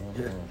lenient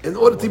in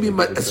order to be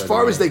as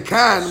far as they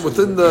can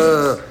within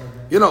the,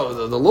 the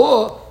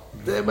law.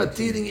 They're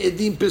matiring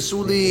edim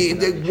pesuli.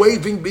 They're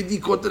waving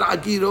bidikot and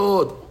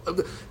akirot.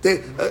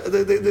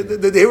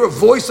 They hear a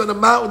voice on the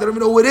mountain. They don't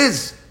even know who it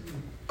is.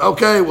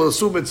 Okay, we'll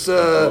assume it's we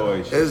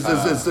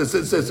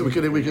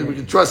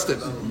can trust it.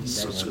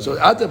 So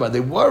Adaba, they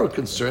were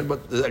concerned,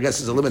 but I guess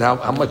there's a limit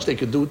how much they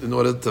could do in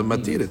order to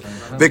matir it.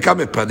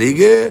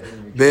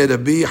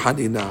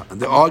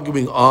 And they're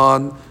arguing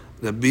on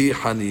Rabbi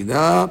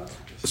Hanina,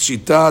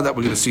 Shita that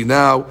we're going to see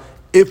now,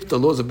 if the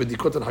laws of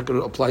Bidikot and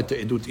Hakirot apply to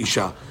Edut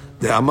Isha.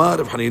 The Amar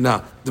of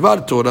Hanina,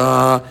 Dvar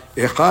Torah,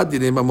 Echad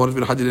Dinei Mamorot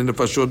V'Echad Dinei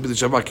Nefashot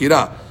B'Dishav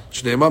Akira,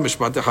 Shneima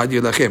Mishpat Echad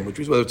Yelachem, which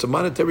means whether it's a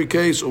monetary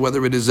case or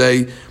whether it is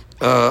a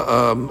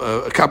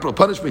capital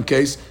punishment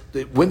case,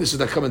 the witnesses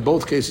that come in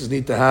both cases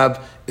need to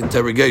have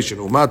interrogation.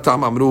 Why did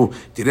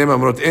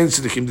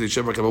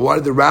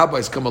the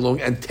rabbis come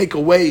along and take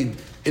away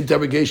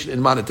interrogation in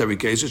monetary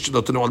cases?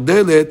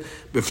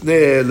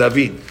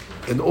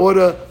 In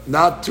order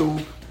not to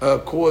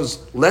cause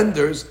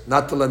lenders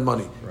not to lend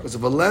money. Because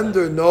if a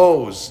lender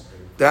knows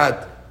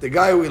that the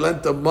guy who he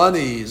lent the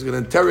money is going to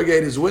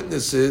interrogate his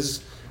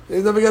witnesses,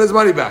 he'll never get his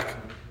money back.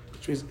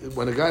 Which means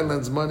when a guy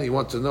lends money, he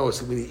wants to know it's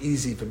going to be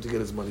easy for him to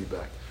get his money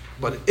back.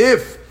 But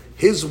if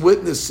his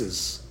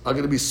witnesses are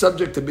going to be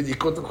subject to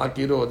bidikot and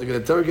hakirot, they're going to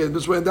interrogate him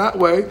this way and that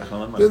way,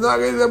 they're not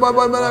going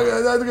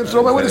to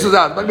throw my witnesses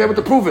out. They're not going to be able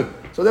to prove it.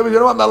 So they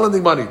I'm not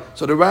lending money.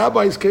 So the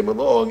rabbis came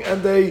along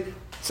and they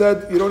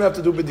said, you don't have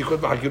to do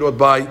bidikot and hakirot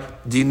by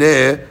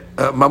dineh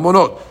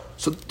mamonot.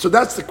 So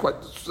that's the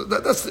question. So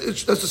that's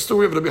the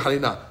story of Rabbi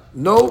Hanina.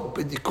 No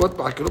bidikot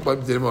hakirot by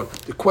dineh mamonot.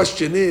 The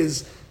question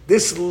is,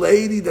 this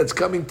lady that's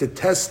coming to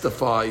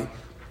testify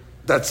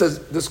that says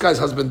this guy's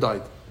husband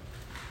died,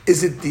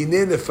 is it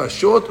dineh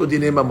nefashot or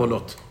dineh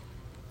mamonot?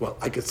 Well,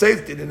 I could say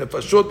it's dineh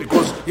nefashot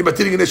because you're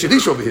matiring an eshet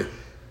ish over here.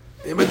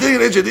 You're matiring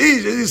an eshet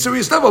ish, it's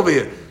serious stuff over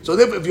here. So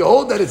therefore, if you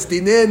hold that it's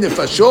dineh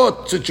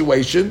nefashot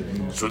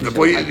situation, so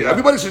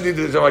everybody should need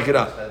to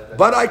do.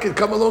 But I could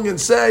come along and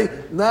say,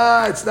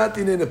 nah, it's not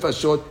dineh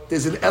nefashot.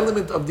 There's an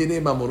element of dineh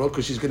mamonot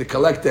because she's going to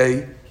collect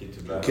a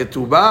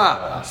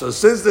ketubah. So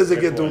since there's a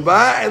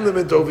ketubah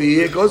element over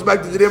here, it goes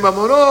back to dineh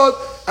mamonot,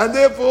 and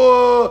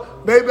therefore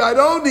maybe I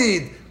don't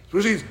need.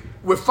 Which means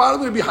we're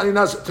following Rabbi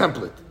Hanina's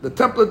template. The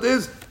template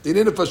is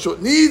dineh nefashot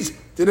needs,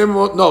 dineh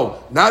mamonot no.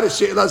 Now the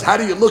she'elah is how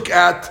do you look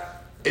at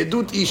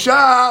edut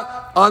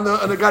isha on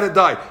a guy that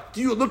died?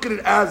 Do you look at it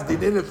as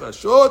dineh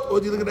nefashot or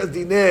do you look at it as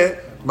dineh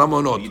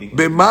mamonot?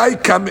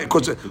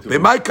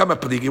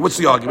 What's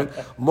the argument?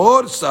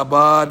 Mor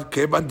sabar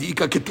keban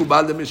diika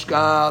ketubah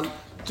lemishkal.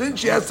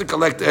 Since she has to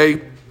collect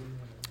a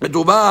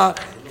ketubah,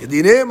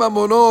 dineh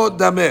mamonot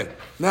dameh.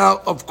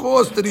 Now, of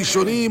course, the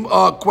Rishonim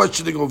are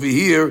questioning over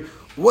here.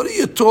 What are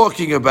you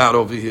talking about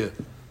over here?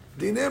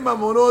 Dineh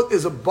mamonot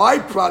is a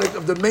byproduct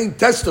of the main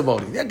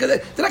testimony.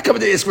 They're not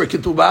coming to ask for a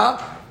ketubah.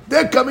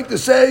 They're coming to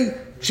say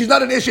she's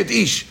not an eshet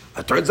ish.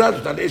 It turns out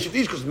she's not an eshet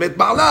ish because met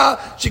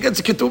ba'ala, she gets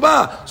a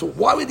ketubah. So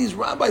why would these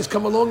rabbis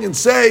come along and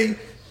say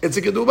it's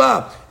a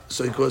ketubah?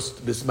 So because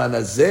bisman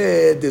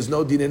hazeh, there's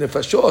no dineh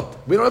nefashot.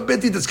 We don't have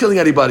beti that's killing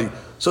anybody.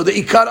 So the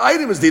ikar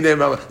item is dineh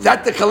mamonot.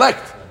 That to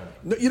collect.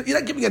 No, you're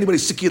not giving anybody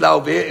sikila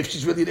over here if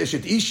she's really an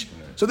eshet ish.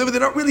 So they're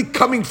not really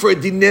coming for a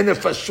dineh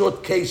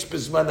nefashot case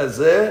bisman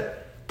hazeh.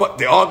 But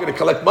they are going to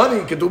collect money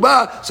in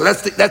ketubah, so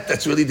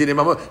that's really dineh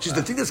mamonot. She's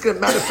the thing that's going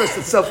to manifest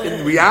itself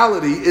in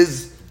reality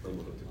is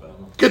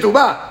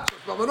ketubah.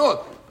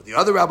 But the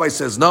other rabbi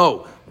says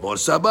no. Mor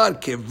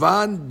sabar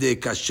kevan de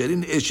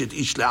kasherin eshet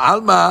ish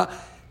le'alma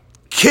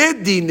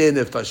kedineh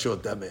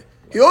nefashot dameh.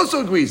 He also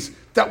agrees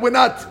that we're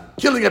not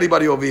killing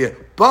anybody over here,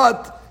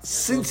 but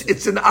since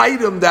it's an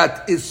item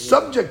that is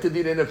subject to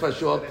dineh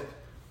nefashot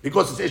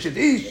because it's eshet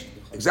ish,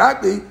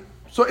 exactly.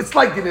 So it's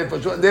like dineh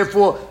nefashot, and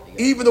therefore,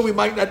 even though we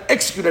might not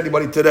execute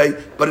anybody today,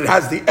 but it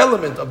has the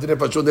element of dineh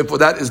nefashot. Therefore,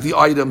 that is the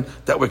item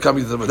that we're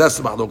coming to. That's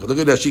the mahalok. Look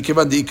at that. She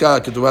kivan diika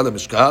ketubah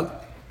lemishkal.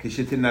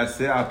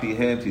 כשתנסה על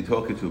פיהם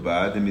תיתו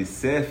כתובה,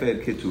 ומספר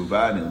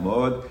כתובה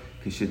נלמוד,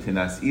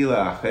 כשתנסי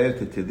לאחר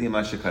תתלי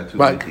מה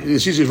שכתוב. Right.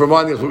 She's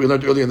reminding us what we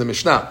learned earlier in the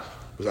Mishnah.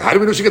 How do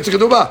we know she gets a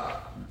ketubah?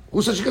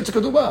 Who says she gets a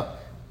ketubah?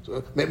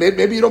 So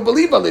maybe you don't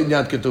believe on the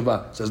inyan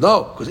ketubah. It says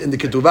no, because in the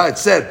ketubah it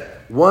said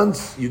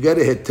once you get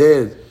a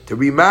heter to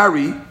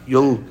remarry,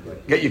 you'll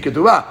get your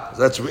ketubah.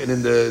 So that's written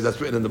in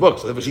the book.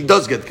 So she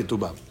does get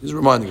ketubah. He's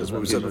reminding us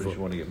what we said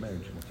before.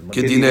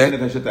 Kedineh.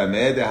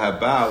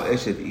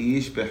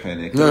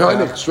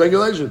 No,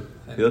 strangulation.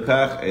 Okay,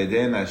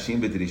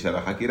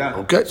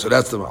 so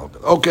that's the mahal.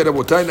 Okay,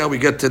 now we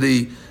get to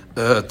the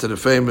to the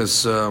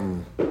famous.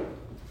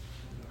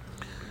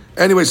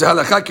 Anyway, so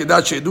halakha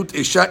kedat she'edut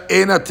isha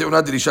ena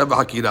te'una dirisha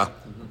v'hakira.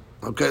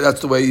 Okay,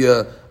 that's the way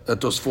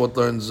Tosfot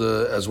learns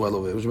as well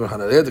over here.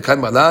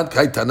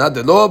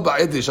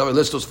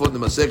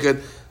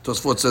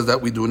 Tosfot says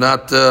that we do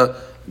not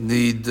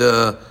need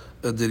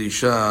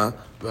dirisha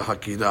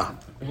v'hakira.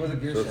 It was a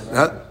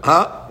girsa.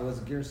 Huh? It was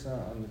a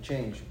girsa on the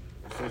change.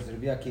 It says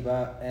Rabbi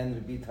Akiva and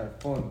Rabbi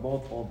Tarfon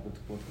both hold with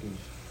Bodkin.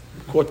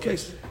 Court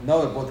case?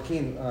 No,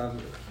 Bodkin.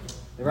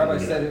 The rabbi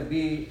said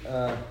Rabbi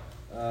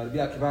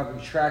Akiva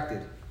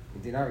retracted. He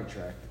did not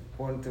retract.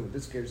 According to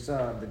this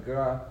girsa, the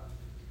Gra,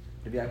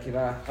 Rabbi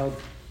Akiva held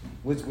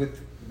was with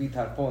Rabbi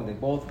Tarfon. They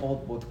both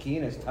hold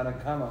Bodkin as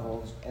Tanakama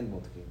holds and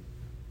Bodkin.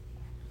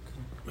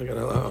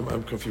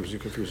 I'm confused. You're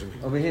confusing me.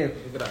 Over here.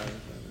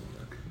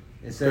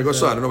 It says, Go on. I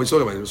don't know what you're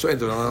talking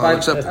about. I'll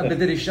accept it.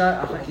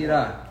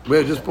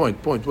 Where? Just point.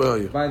 Where are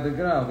you? By the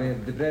Gra,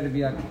 the bread of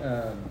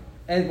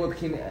and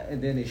Bodkin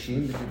and then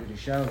Ishim, the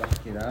Dirisha,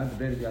 Hakira, the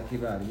bread of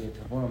Akiva, the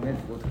Tarfon and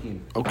Bodkin.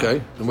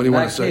 Okay. And what do you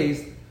want to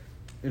say?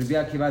 In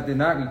that case, Rabbi Akiva did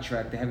not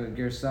retract. They have a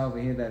Gersa over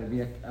here that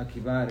Rabbi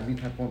Akiva and Rabbi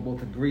Tarfon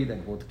both agree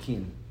that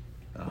Bodkin.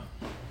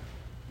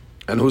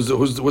 And what's the?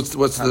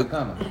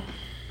 Tanakama.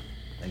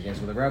 I guess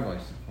with the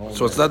rabbis.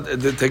 So it's not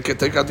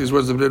take out these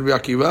words of Rabbi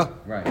Akiva.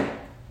 Right.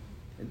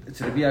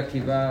 It's Rabbi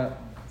Akiva.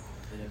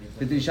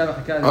 Rabbi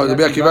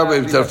Akiva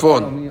with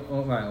Tarfon.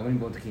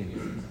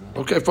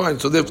 Okay, fine.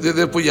 So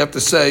therefore, you have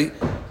to say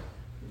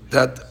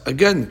that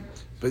again.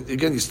 But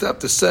again, you still have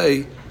to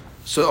say.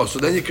 So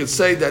then you can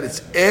say that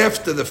it's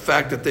after the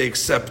fact that they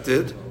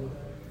accepted,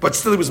 but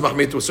still it was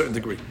mahmir to a certain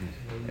degree.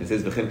 It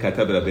says v'chen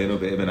katav Rabbeinu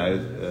be'emen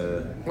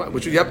ayod.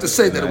 Which you have to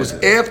say that it was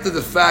after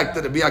the fact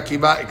that Rabbi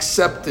Akiva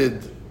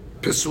accepted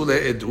Pesule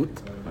Edut,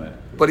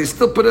 but he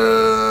still put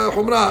a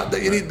Humrah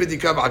that you need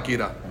Bidika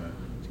V'Akira.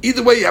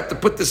 Either way, you have to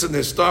put this in the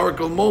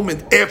historical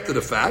moment after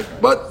the fact,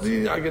 but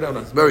I get out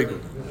on it. Very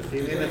good.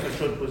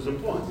 Was the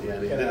point.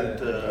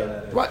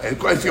 Right, and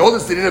if you hold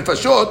this Dinin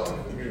Fashot,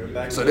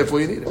 so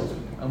therefore you need it.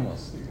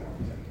 Almost.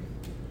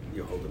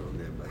 You're holding on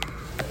there by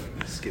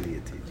skinny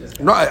your teeth.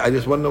 No, I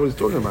just want to know what he's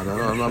talking about.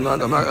 I'm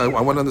not, I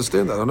want to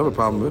understand that. I don't have a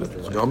problem with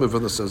it.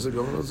 Government says it,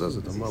 government says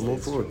it. I'm all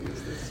for it.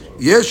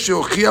 יש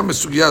שהוכיח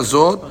מסוגיה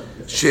זאת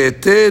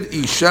שהיתר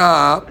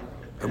אישה,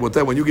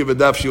 when you give a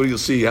daf shiur, you'll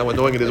see how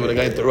annoying it is when a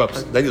guy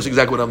interrupts. Then you'll see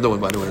exactly what I'm doing,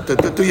 by the way.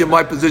 To you,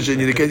 my position,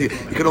 you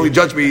can only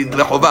judge me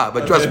lehovah,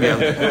 but trust me,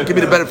 give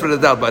me the benefit of the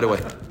doubt, by the way.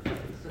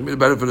 Give me the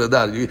benefit of the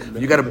doubt.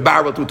 You got to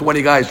barrel through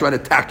 20 guys trying to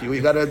attack you.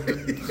 You got to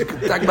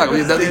attack back.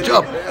 You each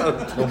up.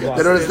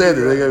 They don't understand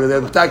it. They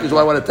attack you, so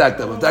I want to attack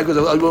them. Attack you,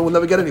 so we'll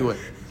never get anywhere.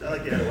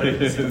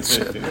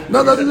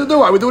 No, nothing to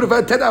do. I would do it if I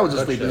had 10 hours of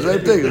sleep. The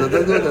same thing. You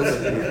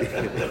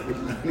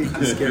need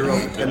to scare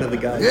off 10 of the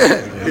guys.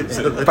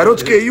 Yeah. If I don't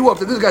scare you off,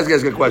 then this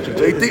guy's got questions.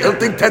 So he'll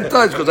think 10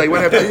 times because I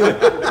went after you.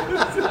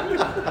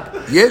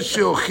 יש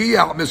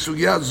שהוכיח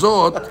מסוגיה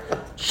זאת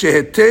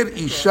שהיתר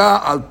אישה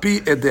על פי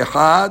עד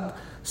אחד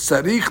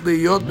צריך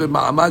להיות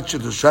במעמד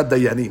של שלושה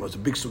דיינים. It's a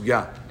big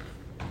סוגיה.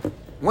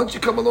 Once you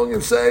come along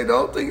and say, the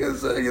whole thing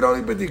is, you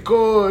don't need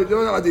b'dikor, you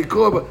don't have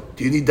b'dikor, but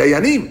do you need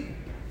dayanim?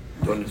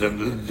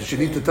 You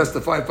need to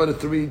testify in front of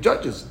 3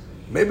 judges.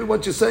 Maybe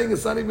what you're saying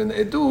is not even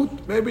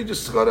edut. Maybe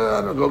just go to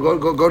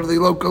the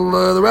local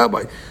the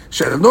rabbi.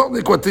 שלא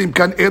נקוטים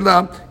כאן אלא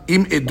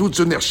אם עדות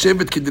זו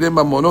נחשבת כדיני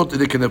ממונות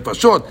אלא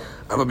כנפשות,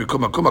 אבל בכל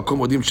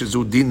מקום יודעים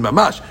שזהו דין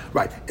ממש.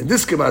 Right. In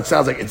this Gemara it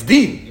sounds like it's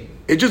din.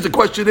 It's just the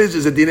question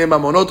is it dinim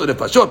mamonot or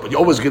nefashot? But you're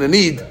always going to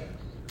need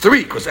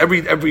 3 because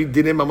every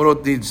dinim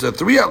mamonot needs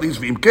 3 at least.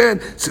 V'im ken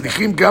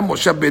tzrichim gam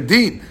moshe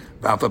bedin.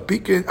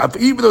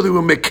 Even though they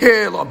were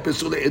mekel on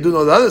Pesule Edun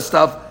or the other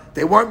stuff,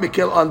 they weren't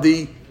mekel on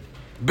the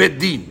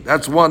bedin.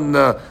 That's one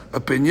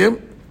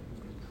opinion.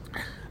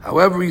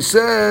 However, he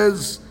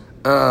says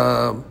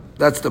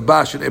that's the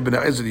Bash and Ibn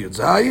Ezra Yud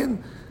Zayin.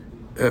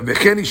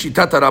 V'cheni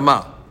shitat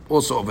Rama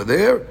also over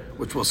there,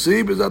 which we'll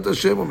see B'ezrat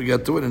Hashem when we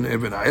get to it in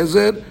Ibn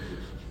Ezra.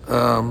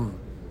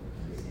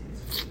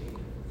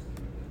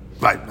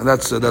 Right, and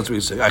that's what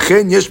he's saying.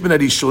 אכן יש מן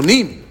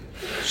הראשונים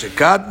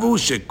שכתבו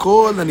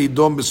שכל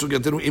הנידון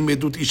בסוגייתנו עם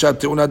עדות אישה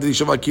טעונה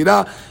דרישה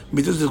והכירה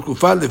מתוך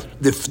תקופה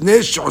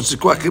לפני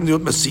שעוסקו אחרים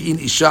להיות מסיעים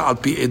אישה על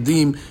פי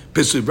עדים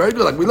פסולים. Very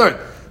good, like we learned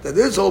that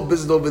this whole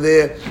business over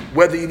there,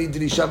 whether you need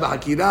דרישה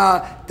והכירה,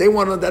 they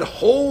wanted that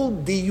whole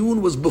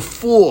diyun was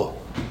before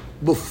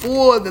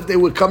that they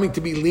were coming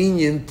to be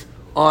lenient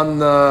on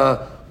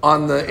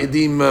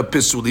edim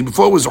pesulim,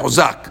 before it was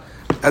uzak.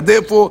 And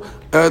therefore,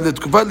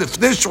 לתקופה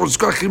לפני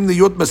שעוסקו אחרים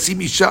להיות מסיעים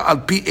אישה על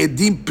פי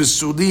עדים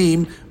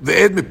פסולים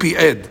ועד מפי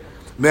עד.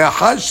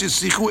 מאחר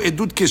ששיחו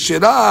עדות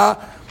כשרה,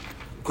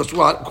 because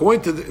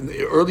according to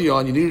early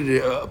on, you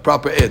needed a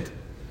proper ed.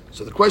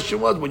 So the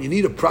question was, when you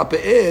need a proper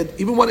ed,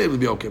 even one ed would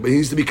be okay, but it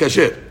needs to be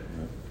kasher.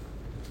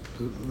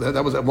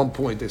 That was at one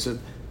point. They said,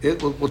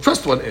 we'll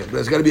trust one ed, but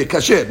it's got to be a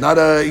kasher, not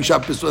a isha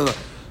pesulim.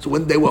 So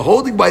when they were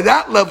holding by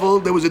that level,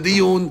 there was a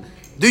diyun.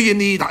 Do you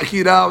need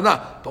hakira or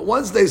not? But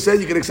once they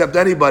said you can accept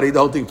anybody, the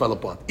whole thing fell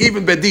apart.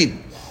 Even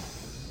bedin.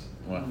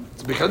 Wow.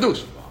 It's a big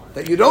hadush.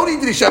 That you don't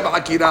need risha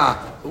hakira.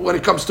 when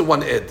it comes to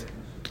one ed.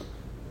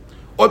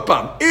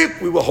 Otpam,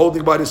 if we were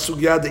holding by the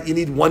sugya that you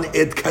need one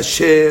ed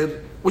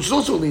kasher, which is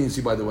also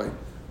leniency, by the way,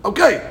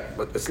 okay,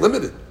 but it's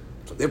limited.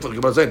 So therefore, the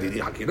Gemara said,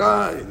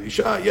 Hakira,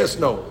 Isha, yes,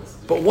 no.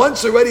 But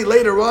once already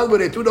later on,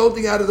 when they threw the whole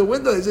thing out of the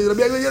window, they said,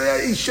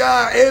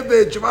 Isha,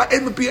 Eved, Shema,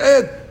 Ed,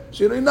 Ed.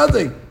 So you don't need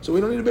nothing. So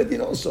we don't need a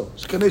bedin also.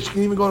 So Kanesh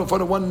can even go in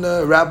front of one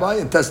rabbi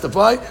and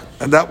testify,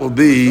 and that will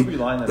be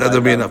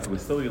enough. We're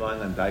still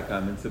relying on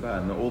Daika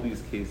Mitzvah and all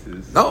these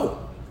cases. No.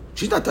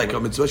 She's not Daika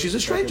Mitzvah, she's a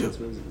stranger.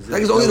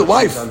 That is only the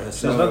wife. But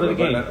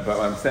what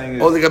I'm saying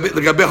is... Oh, the Gabe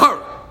her.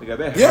 The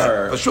Gabe her.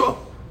 Yeah, for sure.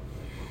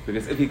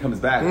 Because if he comes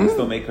back, we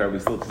still make her, we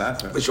still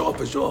class her. For sure.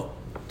 For sure.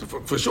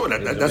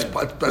 That's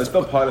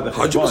still part of the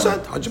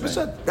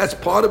 100%. That's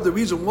part of the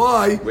reason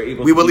why we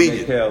to will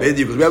lead make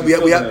you.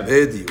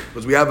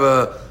 Because we have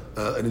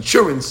an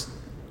insurance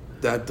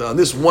that on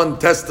this one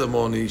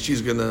testimony,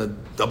 she's going to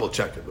double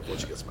check it before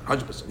she gets married.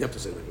 100%. You have to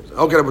say that.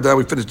 Okay, but then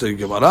we finished the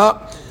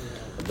Gemara.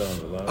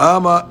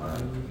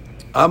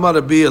 Amar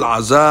Rabbi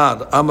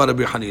Al-Azar, Amar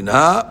Rabbi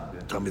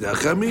Hanina, Talmidei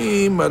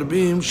Chachamim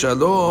marbim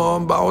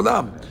shalom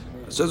ba'olam.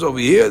 It says over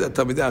here that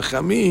Talmidei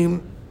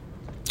Chachamim,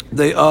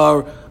 they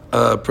are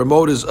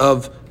promoters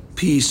of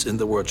peace in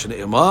the world.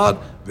 Shneimar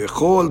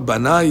v'chol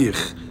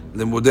banayich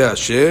lemudei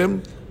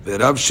Hashem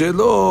v'rav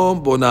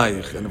shalom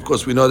bonayich. And of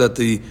course, we know that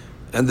the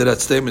end of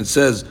that statement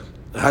says,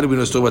 how do we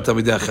know it's talking about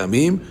Talmidei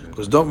Chachamim?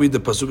 Because don't read the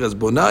pasuk as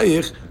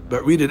bonayich,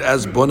 but read it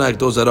as bonayich.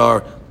 Those that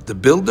are the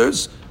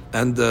builders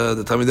and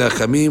the Talmidei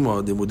Chachamim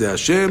or the Mudei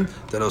Hashem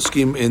that are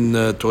scheme in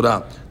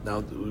Torah.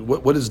 Now,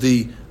 what is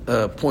the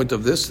point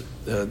of this?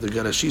 The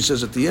Rashi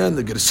says at the end,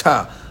 the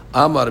Gersa,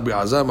 Amar Rabbi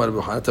Azar, Amar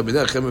Rabbi Hanan,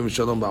 Talmidei Chachamim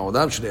Shalom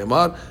Ba'olam,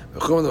 Shneimar,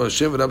 V'chom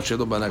Hashem V'rab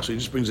Shalom Ba'anak. So he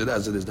just brings it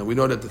as it is. Now we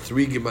know that the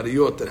three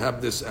Gemariyot that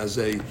have this as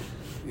a,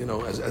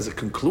 as a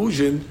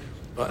conclusion,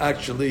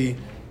 actually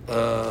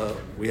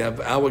we have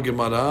our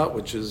Gemara,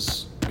 which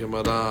is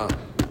Gemara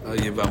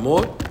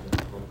Yevamot.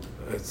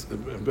 It's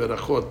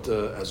Berachot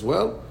as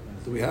well.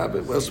 Do we have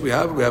it? What else do we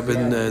have? We have it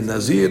in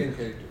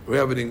Nazir. We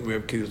have it in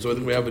so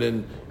we have it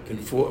in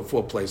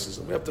four places.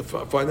 And we have to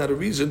find out a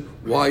reason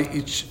why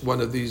each one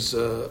of these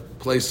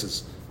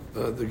places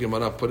the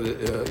Gemara put it,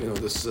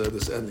 this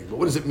ending. But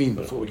what does it mean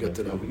before we get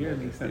to that? Over here it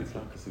makes sense.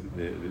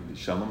 The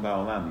Shalom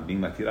Ba'olam, being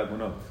Matir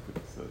Agunot.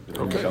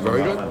 Okay,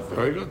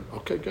 very good.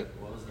 Okay, good.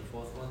 What was the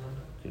fourth one?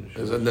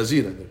 There's a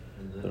Nazir, I think.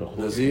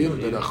 Nazir,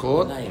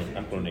 Berachot,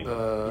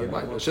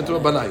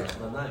 Banayich.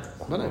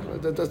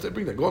 That's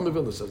bring that. Go on the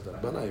Vilna says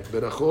that. Banayich,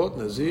 Berachot,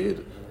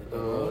 Nazir,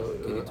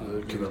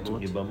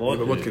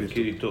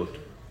 Kiritot.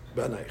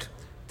 Banayich.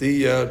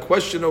 The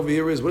question over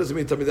here is, what does it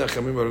mean? Talmidei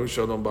Chachamim marbim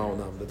shalom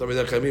ba'olam. The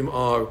Talmidei Chachamim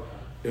are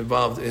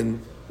involved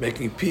in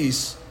making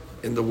peace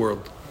in the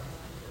world.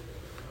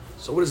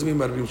 So what does it mean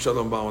marbim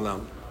shalom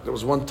ba'olam? There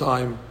was one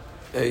time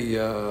a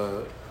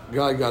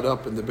guy got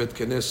up in the Bet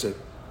Knesset,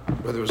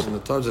 whether it was in the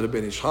times of the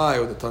Ben Ish Chai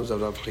or the times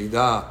of Rav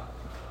Chida,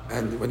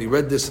 and when he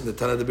read this in the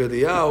Tanah de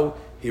B'Eliyahu,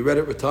 he read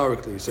it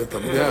rhetorically. He said,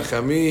 Talmidei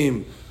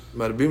Chachamim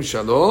marbim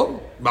shalom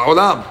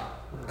ba'olam,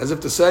 as if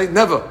to say,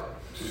 never.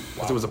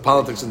 Because there was a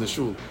politics in the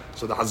shul.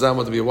 So the Hazam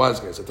wanted to be a wise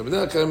guy. He said,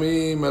 Talmidei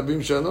Chachamim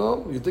marbim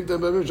shalom, you think they're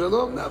marbim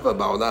shalom? Never,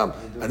 ba'olam.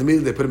 And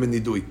immediately they put him in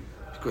Nidui,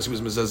 because he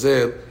was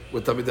mezazel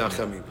with Talmidei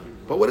Chachamim.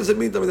 But what does it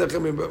mean, Talmidei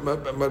Chachamim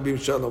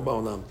marbim shalom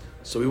ba'olam?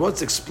 So we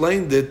once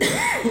explained it,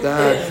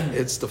 that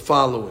it's the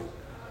following.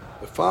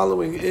 The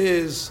following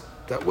is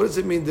that what does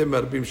it mean,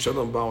 marbim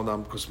shalom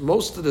ba'olam? Because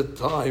most of the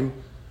time,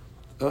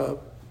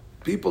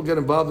 people get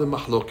involved in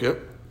mahloket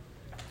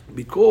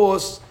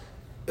because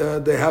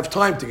they have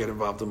time to get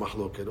involved in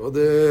mahloket, or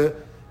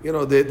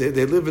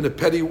they live in a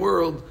petty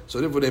world,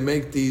 so therefore they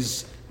make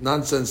these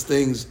nonsense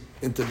things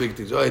into big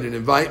things. Oh, he didn't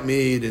invite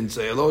me, he didn't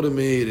say hello to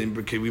me, he didn't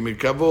give me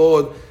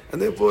kavod,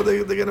 and therefore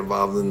they get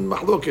involved in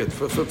mahloket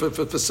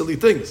for silly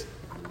things.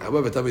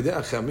 However,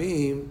 Talmidei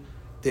Chachamim,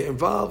 they're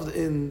involved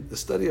in the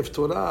study of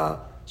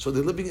Torah, so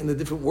they're living in a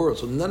different world.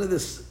 So none of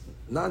this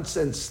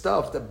nonsense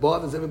stuff that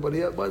bothers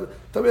everybody else.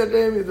 Somebody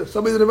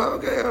didn't,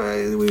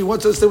 okay, we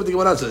want to understand what the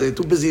Gemara says. They're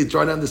too busy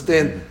trying to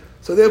understand.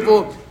 So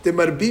therefore, the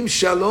marbim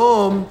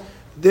shalom,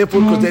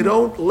 therefore, because they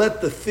don't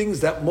let the things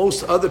that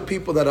most other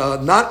people that are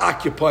not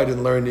occupied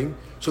in learning,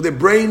 so their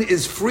brain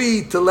is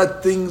free to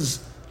let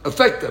things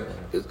affect them.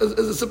 As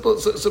a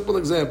simple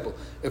example,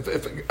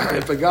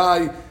 if a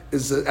guy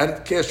is at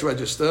the cash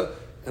register,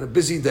 and a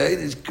busy day,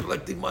 and he's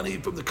collecting money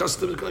from the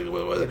customers,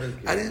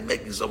 and he's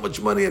making so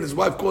much money, and his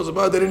wife calls him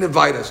out, they didn't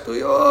invite us.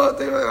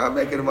 I'm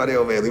making money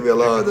over here, leave me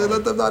alone,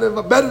 let them not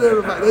invite, better than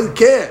invite, he doesn't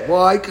care.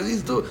 Why?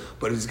 Because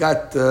but he's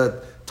got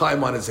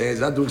time on his hands,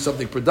 not doing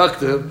something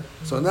productive,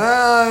 so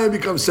now he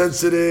becomes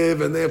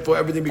sensitive, and therefore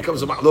everything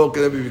becomes a mahlok,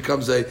 and everything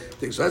becomes a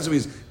thing. So that's what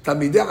means,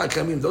 Talmidei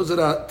Chachamim, those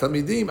are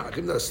Talmidim,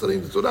 Chachamim that are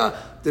studying the Torah,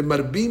 the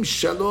marbim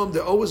shalom,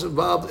 they're always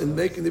involved in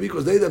making the,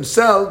 because they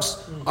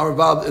themselves are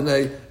involved in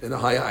a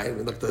higher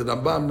ayin. Like the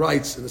Rambam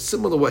writes in a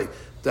similar way,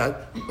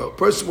 that a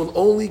person will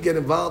only get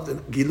involved in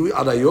Gilui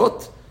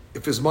Arayot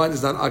if his mind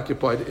is not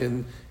occupied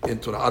in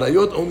Torah.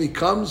 Arayot only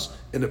comes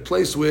in a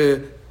place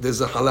where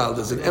there's a halal,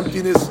 there's an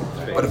emptiness,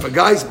 But if a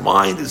guy's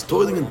mind is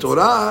toiling in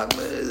Torah,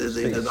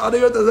 the other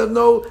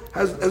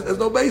has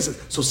no basis.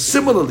 So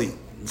similarly,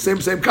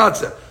 same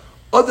concept.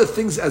 Other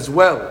things as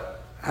well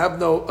have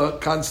no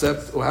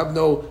concept or have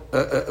no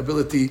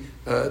ability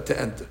to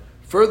enter.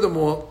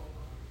 Furthermore,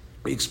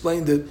 we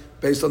explained it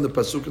based on the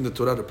pasuk in the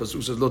Torah. The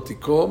pasuk says, "Lo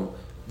tikom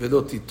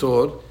velo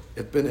titor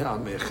et bnei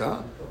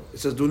amecha." It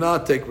says, "Do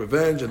not take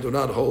revenge and do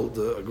not hold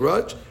a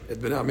grudge et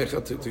bnei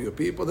amecha to your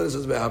people." Then it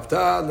says,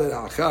 "Ve'avta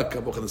le'acha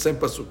kamocha." The same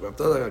pasuk,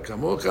 "Ve'avta le'acha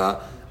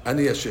kamocha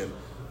ani Hashem."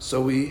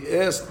 So we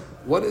asked,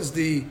 what is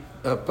the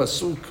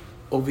pasuk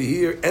over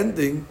here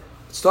ending?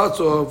 It starts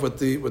off with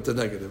the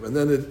negative, and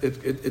then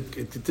it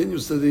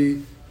continues to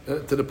the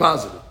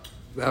positive.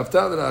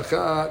 Ve'avta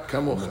le'acha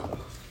kamocha.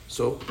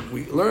 So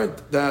we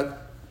learned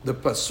that the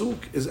pasuk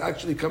is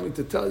actually coming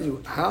to tell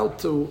you how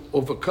to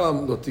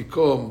overcome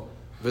lotikom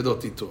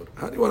velotitor.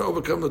 How do you want to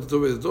overcome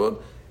lotikom velotitor?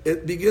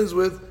 It begins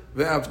with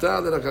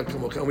ve'avta le'acha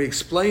kamocha, and we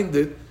explained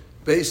it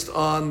based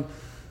on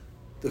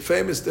the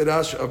famous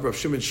derash of Rav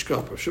Shimon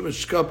Shkop. Rav Shimon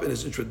Shkop, in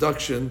his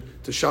introduction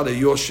to Shalei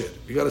Yosher,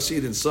 you got to see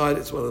it inside.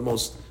 It's one of the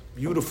most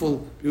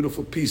beautiful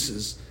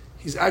pieces.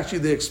 He's actually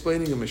there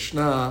explaining a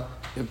Mishnah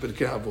in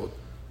Pirkei Avot.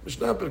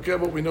 Mishnah Pirkei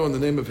Avot, we know in the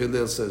name of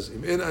Hillel, says,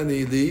 Im en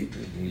ani li,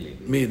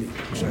 mili.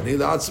 Shani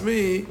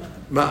la'atzmi,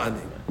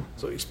 ma'ani.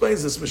 So he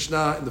explains this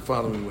Mishnah in the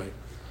following way.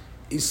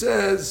 He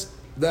says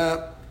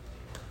that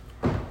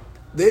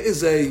there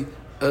is a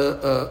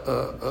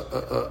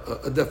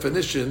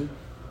definition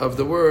of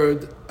the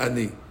word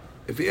ani.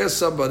 If he asks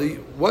somebody,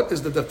 what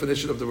is the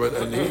definition of the word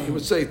ani? He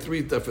would say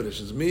 3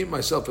 definitions. Me,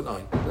 myself, and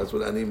I. That's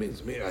what ani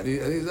means. Me, ani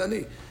is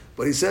ani.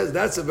 But he says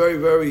that's a very,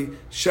 very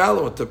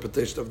shallow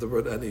interpretation of the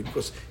word ani.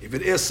 Because if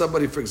it asks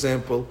somebody, for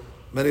example,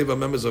 many of our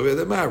members over here,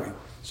 they're married.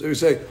 So you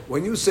say,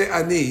 when you say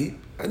ani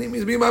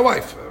means me and my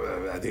wife.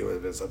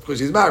 Of course,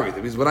 he's married.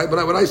 It means when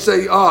I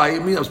say I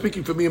mean I'm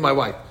speaking for me and my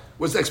wife.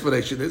 What's the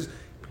explanation is?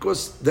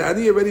 Because the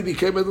ani already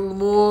became a little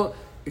more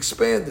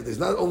expanded. It's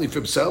not only for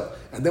himself,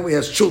 and then he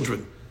has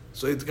children.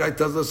 So the guy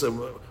tells us,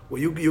 well,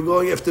 you're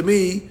going after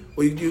me,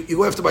 or you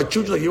go after my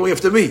children like you're going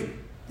after me.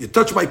 You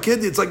touch my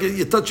kid, it's like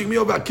you're touching me,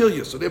 over, I'll kill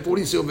you. So therefore, what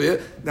do you see over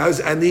here? Now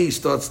his ani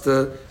starts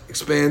to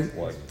expand,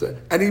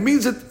 and he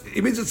means it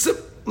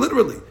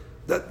literally.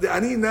 That the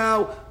ani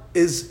now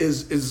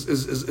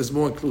is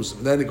more inclusive.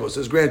 And then it goes,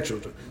 his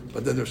grandchildren.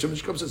 But then the Shimon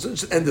comes and says,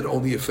 since it ended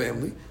only a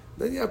family,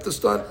 then you have to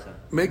start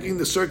making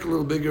the circle a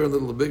little bigger and a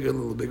little bigger and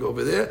a little bigger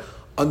over there.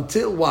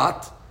 Until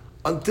what?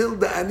 Until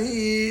the ani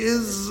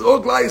is all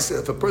gleise.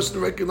 If a person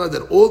recognizes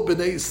that all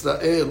Bnei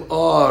Israel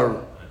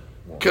are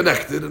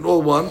connected and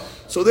all one,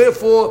 so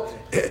therefore,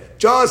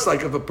 just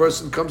like if a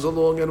person comes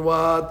along and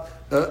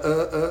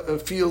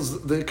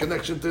feels the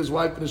connection to his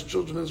wife and his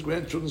children and his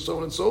grandchildren, so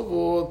on and so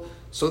forth.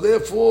 So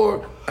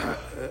therefore,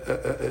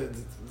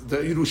 the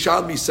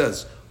Yerushalmi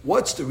says,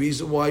 what's the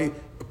reason why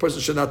a person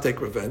should not take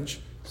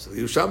revenge? So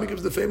the Yerushalmi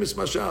gives the famous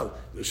mashal.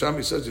 The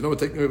Yerushalmi says, you know what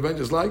taking revenge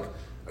is like?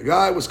 A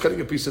guy was cutting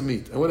a piece of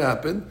meat, and what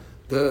happened?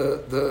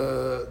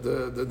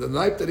 The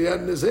knife that he had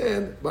in his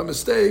hand, by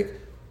mistake,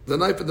 the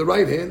knife in the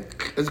right hand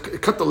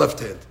cut the left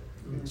hand.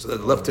 So that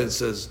the left hand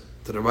says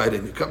to the right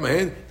hand, "You cut my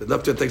hand." The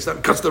left hand takes that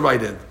and cuts the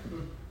right hand.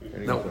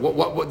 Now,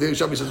 what the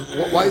Yerushalmi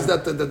says? Why is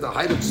that the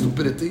height of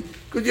stupidity?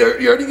 Because you're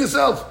hurting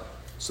yourself.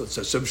 So it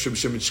says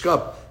Shimon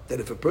Shkop that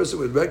if a person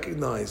would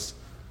recognize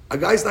a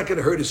guy's not going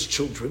to hurt his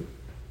children.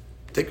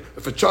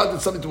 If a child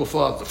did something to a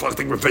father, the father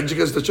take revenge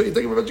against the child, you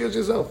take revenge against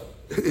yourself.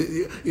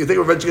 You take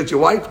revenge against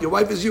your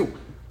wife is you.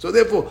 So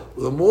therefore,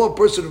 the more a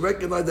person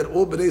recognizes that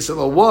all Bnei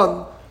Israel are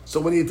one, so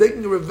when you're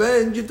taking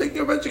revenge, you're taking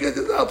revenge against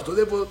yourself. So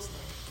therefore,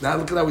 now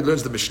look at how he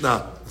learns the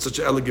Mishnah in such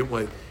an elegant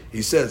way.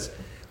 He says,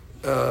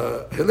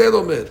 Hillel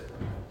Omer,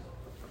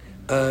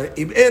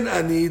 Im en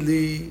ani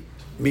li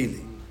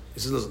mili. He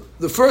says, listen,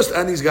 the first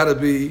ani's got to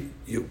be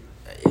you.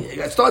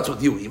 It starts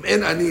with you. Im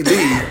en ani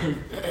li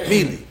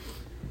mili.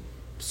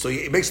 So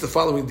he makes the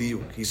following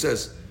diuk. He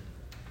says,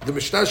 the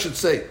Mishnah should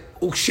say,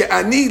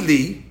 Ukshe'ani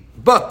li,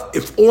 but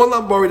if all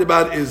I'm worried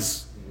about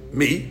is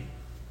me,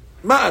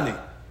 ma'ani.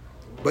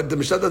 But the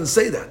Mishnah doesn't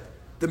say that.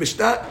 The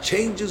Mishnah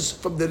changes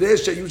from the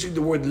Resha using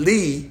the word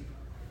li,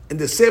 and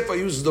the Sefer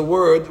uses the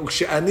word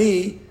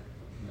Ukshe'ani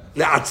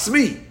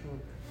le'atzmi.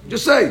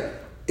 Just say,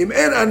 Im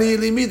en ani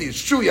li midi. It's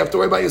true, you have to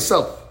worry about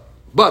yourself.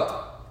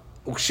 But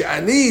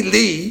Ukshe'ani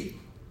li,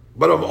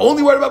 but I'm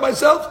only worried about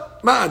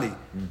myself, ma'ani.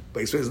 But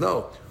he says,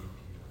 no.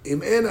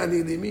 Im en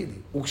ani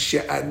limidi,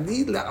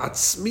 ukshe'ani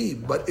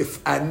la'atzmi. But if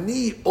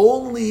ani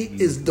only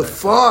is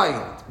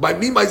defined by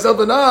me, myself,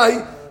 and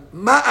I,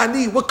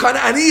 ma'ani. What kind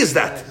of ani is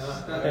that?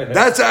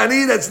 That's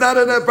ani. That's not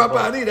a proper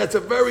ani. That's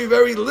a very,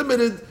 very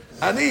limited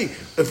ani.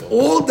 If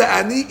all the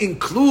ani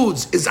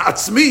includes is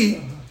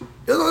atzmi,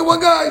 there's only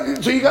one guy.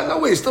 So you got no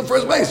way. Still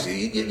first base.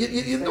 You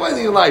didn't do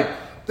anything in life.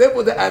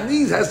 Therefore, the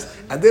ani has,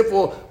 and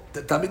therefore.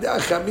 The Talmidei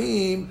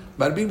Chachamim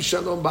marbim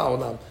shalom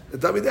ba'olam. The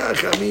Talmidei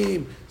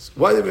Chachamim,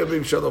 why do they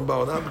marbim shalom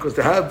ba'olam? Because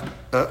they have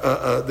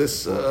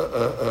this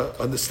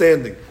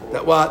understanding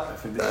that what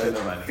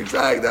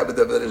exactly that the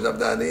definition of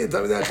the ani.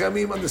 Talmidei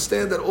Chachamim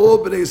understand that all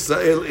Bnei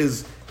Israel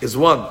is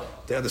one.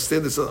 they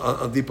understand this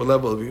on a deeper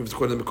level.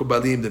 According to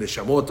Mekubalim, the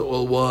Neshamot are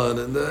all one,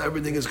 and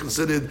everything is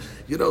considered,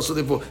 so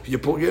therefore, if you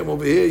put him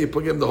over here, you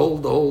put him the whole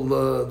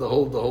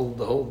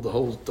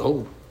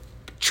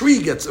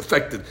tree gets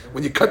affected.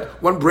 When you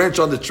cut one branch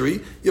on the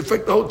tree, you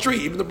affect the whole tree,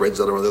 even the branches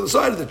that are on the other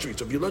side of the tree.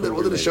 So if you learn that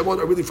all the Neshamot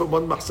are really from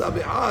one Mahsa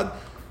Be'ad,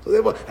 so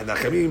therefore, and the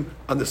Achamim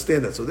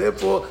understand that. So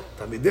therefore,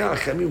 Talmidei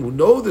Achamim who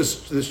know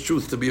this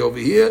truth to be over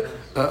here,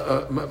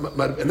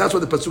 and that's what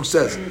the pasuk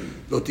says.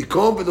 Lo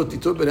tikom v'lo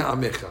titor b'nei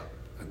amecha.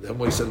 And then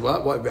he said,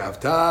 what?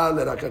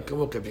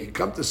 If you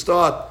come to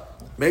start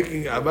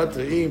making Avat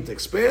Re'im to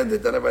expand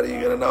it, then everybody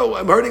you're going to know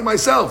I'm hurting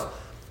myself.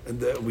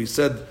 And we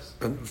said,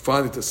 and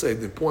finally to say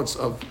the importance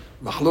of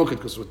mahloket,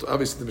 because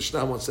obviously the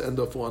Mishnah wants to end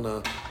off on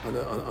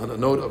a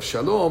note of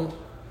shalom.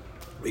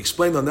 We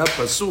explained on that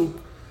pasuk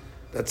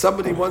that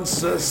somebody once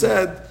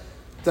said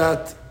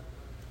that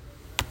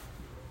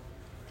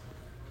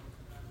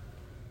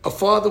a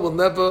father will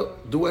never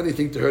do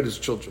anything to hurt his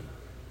children.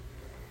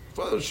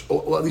 Father,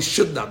 or at least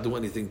should not do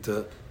anything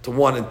to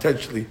want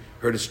intentionally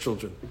hurt his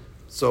children.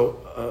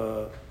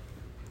 So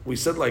we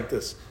said like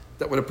this,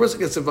 that when a person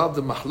gets involved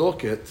in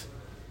mahloket,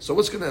 so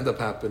what's going to end up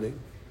happening?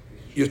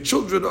 Your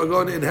children are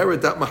going to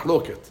inherit that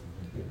mahloket.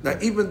 Now,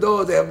 even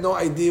though they have no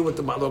idea what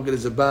the mahloket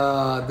is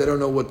about, they don't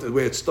know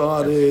where it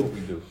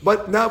started,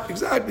 but now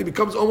exactly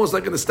becomes almost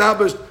like an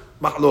established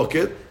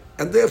mahloket,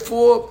 and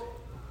therefore,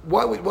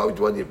 why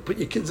would you put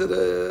your kids at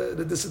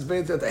a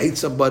disadvantage to hate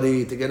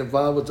somebody, to get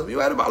involved with somebody? You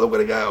had a mahlok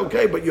with a guy,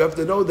 okay, but you have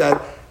to know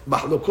that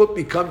mahlokot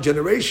become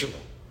generational,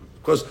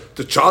 because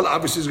the child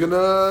obviously is going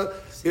to,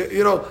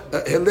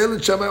 Hillel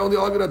and Shammai only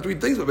argued on three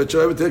things, but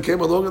Betcha came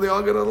along and they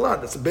argued on a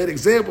lot. That's a bad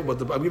example,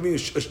 but I'm giving you,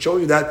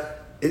 showing you that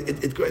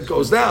it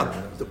goes down.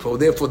 Therefore,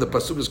 the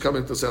pasuk is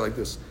coming to say like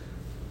this.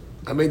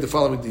 I made the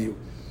following to you: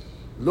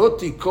 Lo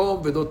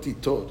tikom v'lo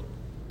titor.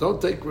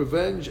 Don't take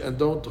revenge and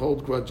don't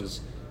hold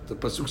grudges. The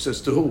pasuk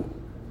says to who?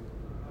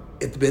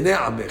 Et bnei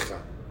amecha.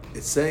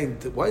 It's saying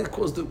why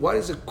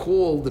is it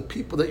called the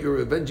people that you're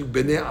avenging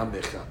bnei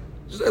amecha?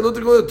 Just lo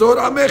tikom v'lo titor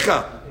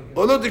amecha,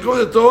 or lo tikom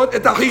v'lo titor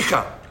et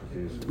achicha.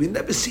 We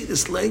never see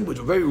this language,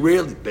 or very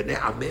rarely. Bnei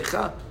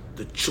amecha,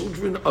 the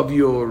children of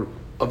your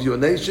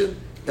nation.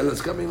 And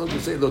it's coming along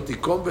to say, Lo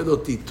tikom v'lo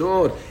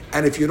titor.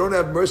 And if you don't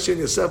have mercy on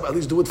yourself, at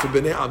least do it for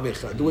bnei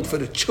amecha. Do it for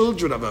the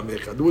children of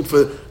amecha. Do it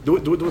for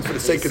the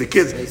sake of the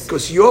kids.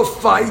 Because your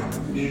fight,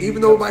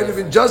 even though it might have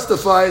been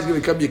justified, is going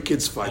to become your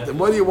kid's fight. And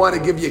what do you want to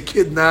give your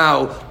kid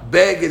now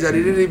baggage that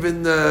he didn't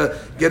even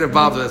get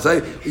involved in? So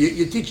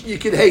you're teaching your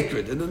kid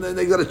hatred, and then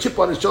they got a chip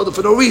on his shoulder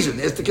for no reason.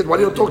 Ask the kid, why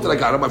do you don't talk to that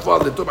guy? My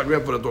father didn't talk, my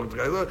grandfather didn't talk to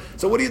the guy.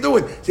 So what are you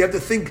doing? So you have to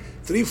think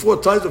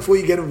 3-4 times before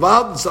you get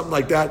involved in something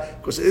like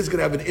that, because it is going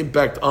to have an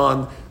impact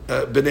on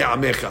bnei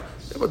amecha.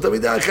 But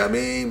Talmidei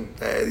Achamim,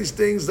 these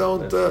things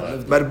don't.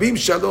 Marbim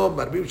shalom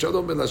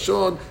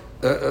belashon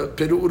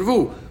peru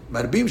urvu.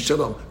 Marbim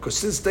shalom, because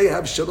since they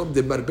have shalom,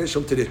 they marbim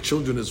shalom to their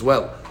children as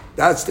well.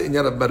 That's the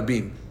inyan of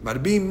marbim.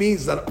 Marbim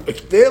means that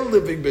if they're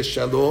living with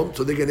shalom,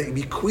 so they're going to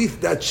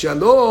bequeath that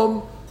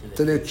shalom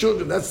to their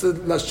children. That's the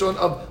lashon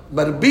of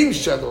marbim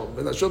shalom,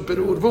 belashon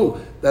peru urvu.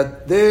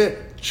 That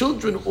their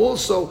children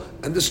also,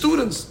 and the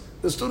students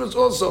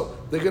also,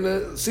 they're going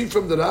to see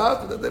from the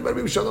Rav that they might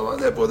be shalom,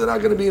 and therefore they're not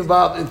going to be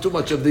involved in too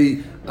much of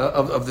the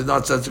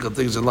nonsensical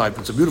things in life.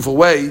 It's a beautiful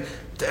way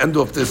to end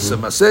off this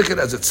Masechet,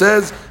 as it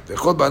says,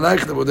 "V'chol b'anayich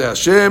le'vodei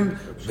Hashem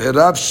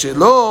v'rav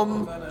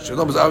shalom."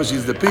 Shalom is obviously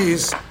the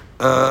peace.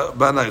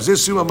 B'anayich.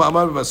 This Yom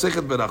Ma'amar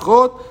Masechet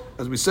Berachot,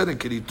 as we said in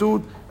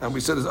Kiritut, and we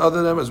said as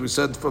other them, as we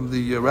said from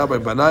the Rabbi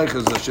B'anayich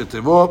as the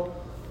Shetevot,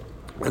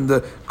 and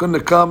going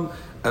to come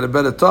at a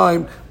better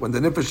time when the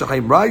Nefesh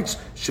HaChaim writes,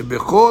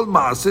 "Shebechol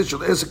ma'aseh shel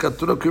esek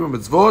haTorah k'yom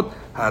mitzvot,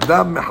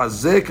 ha'adam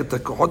mehazek et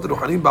hakochot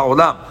haruchanim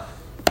ba'olam."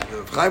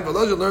 Chaim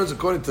Volozhin learns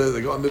according to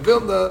the Gaon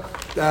Vilna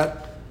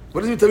that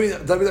what does it mean?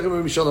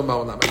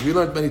 As we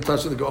learned many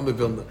times in the Gaon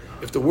Vilna,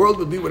 if the world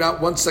would be without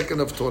 1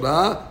 second of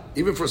Torah,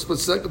 even for a split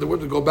second, the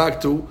world would go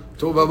back to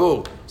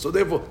Tovavo. So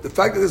therefore, the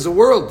fact that there's a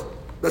world,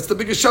 that's the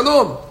biggest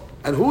shalom.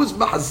 And who is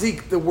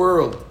mahazik the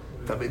world?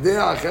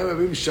 Talmidei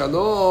Achamim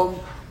shalom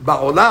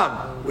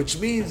ba'olam, which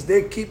means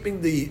they're keeping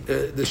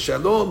the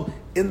shalom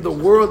in the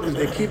world, and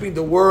they're keeping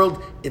the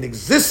world in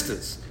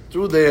existence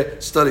through their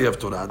study of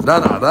Torah.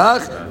 Adran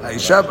Alach,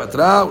 Aisha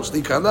Patra,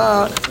 Usni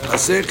Kala,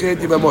 Masechet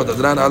Yibamot.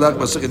 Adran Alach,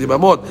 Masechet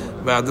Yibamot.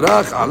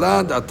 Ve'adrach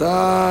Alan,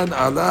 Datan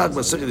Alach,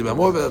 Masechet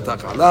Yibamot.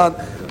 Ve'adrach Alan,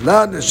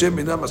 Lan Neshem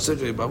Minan,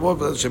 Masechet Yibamot.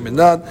 Ve'adrach Neshem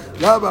Minan,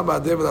 La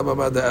Ba'madeh, La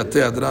Ba'madeh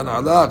Ate. Adran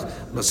Alach,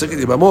 Masechet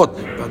Yibamot.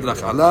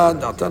 Ve'adrach Alan,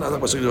 Datan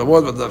Alach, Masechet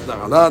Yibamot.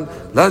 Ve'adrach Alan,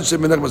 Lan Neshem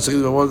Minan,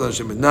 Masechet Yibamot. Ve'adrach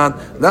Neshem Minan,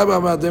 La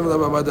Ba'madeh, La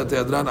Ba'madeh Ate.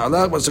 Adran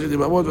Alach, Masechet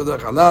Yibamot.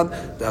 Ve'adrach Alan,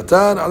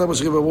 Datan Alach,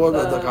 Masechet Yibamot.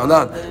 Ve'adrach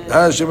Alan,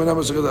 Lan Neshem Minan,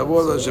 Masechet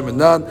Yibamot.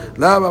 שמנן,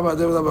 למה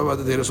בעדי ולמה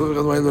בעדי, רסול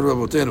וקדמה אלו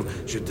לבותינו,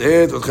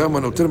 שתהת אתכם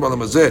ונותרים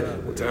בעולם הזה,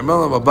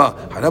 ותעמם לבא,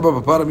 חנה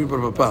בר פפא, רמי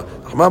בר פפא,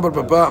 נחמן בר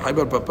פפא, חי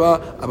בר פפא,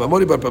 אבא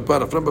מורי בר פפא,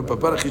 רפרם בר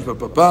פפא, רחיש בר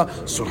פפא,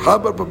 סולחה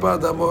בר פפא,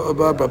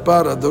 בר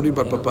פפא, רדורי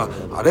בר פפא,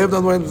 ערב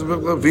דנו אין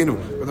וינו,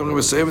 ואנחנו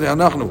מסיים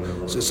אנחנו,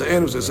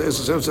 סיינו,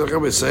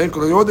 סיינו,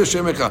 כל יהודה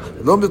שמך,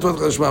 לא מדתות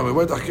לך לשמע,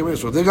 ובואי תחכימי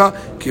לסודגה,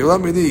 כי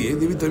עולם בידי,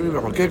 ידי ויטמין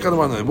וחוקי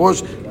כדמן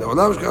לבוש,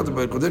 לעולם שקעת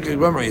בקודק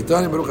רגבה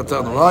מעיתני, ברוך אתה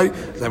אדוני,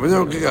 לעמדי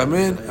וחוקי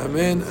אמן,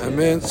 אמן,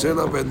 אמן,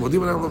 סלע, ואת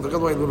מודים עלינו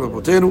לבטחת ואינו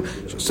לבותינו,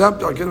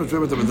 ששמת על כן משווה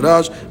בית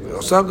המדרש,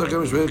 ושמת על כן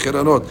משווה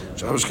קרנות,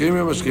 שאנו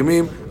משכימים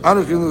ומשכימים,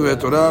 אנו משכימים דברי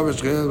תורה,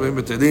 ומשכימים דברים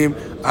בטלים,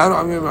 אנו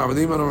עמים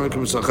ומעבדים, אנו עמים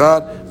בשכר,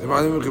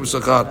 ומעבדים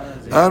בשכר.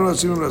 אנו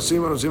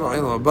נשים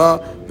החיים הבא,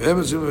 והם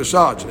נשים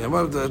בשעד,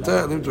 שנאמר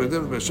לתתה, אלים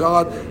תוידם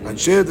בשעד,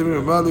 אנשי יתמים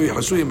ומעלו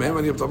יחסו עמהם,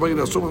 אני אבטברי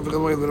לעסוק ולפקד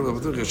מועד ולהם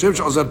לבטל כשם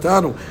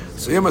שעזרתנו,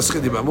 סיים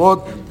מסכת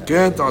יבמות,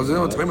 כן,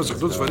 תעזרנו ותחיים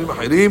מסכתות ספרים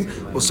אחרים,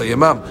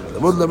 וסיימם.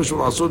 למוד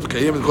למשהו לעשות,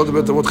 לקיים את כל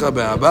דבר תמותך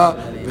באהבה,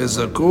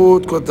 וזרקו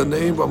את כל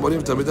תנאים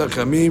ואמורים תלמידי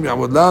חכמים,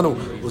 יעמוד לנו,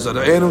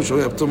 וזרענו,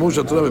 שיפתמו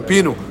שהתורה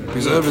מפינו,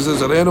 וזה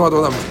זרענו עד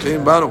עולם,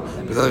 תקיים בנו,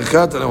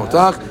 ודרכך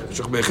תנמותך,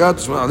 שוכבך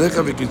תשמע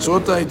עליך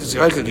וקיצותה, היא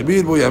תשיחך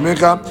כגיביל, בו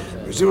ימיך,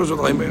 ושיבו שלך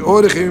עם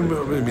אורך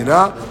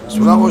מינה,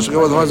 ספרה ראש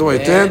חייבות דמה זו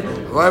היתן,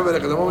 ואי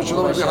ולקדמו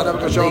ושלום לפי חנה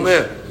וקשה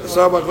אומר,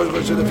 עשה בה כל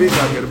שכל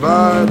שלפיך,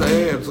 גרבה,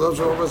 דהים, צדום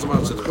שלום פרס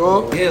מעל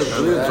צדקו,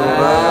 חליל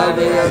צורה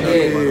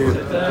וידיד.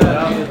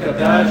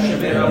 קדש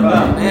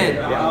מרבה,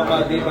 ואבא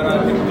עדי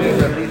ברק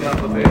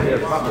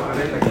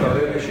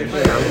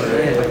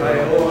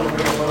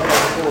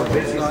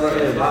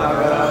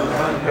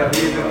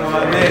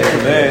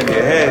אמן,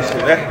 יהא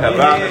שבח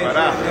טבע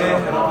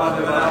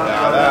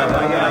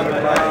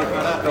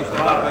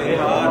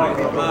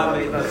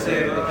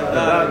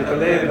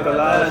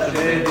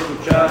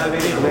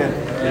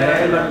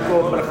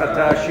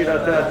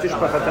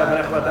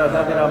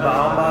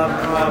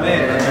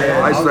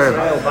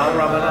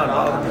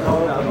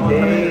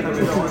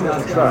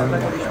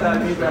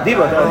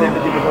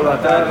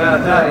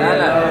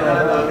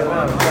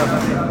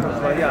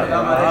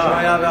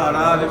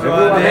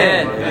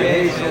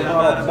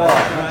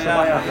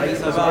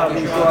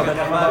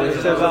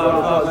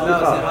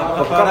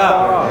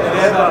ופרח.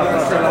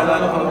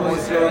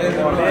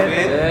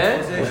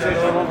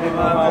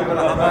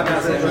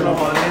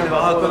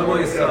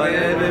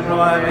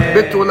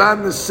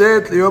 בתולן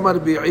נסית ליום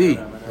הרביעי.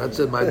 That's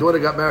it. My daughter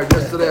got married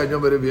yesterday on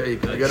Yom Revi'i.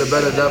 Can I get a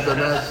better job than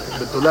that?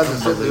 בתולן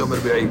נסית ליום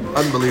הרביעי.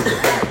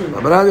 Unbelievable.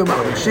 אמרה יום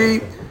הרביעי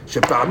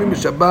שפעמים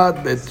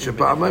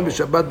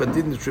בשבת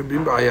בתים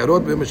נשבים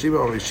בעיירות ביום השישי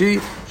והרביעי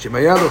שאם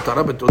היה לו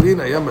טרה בתולין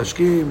היה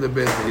משכים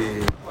לבית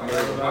דין.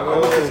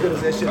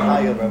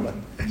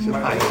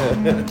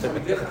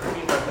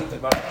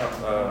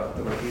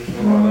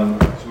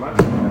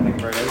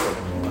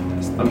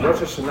 On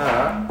Rosh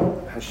Hashanah,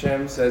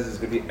 Hashem says there's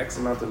going to be X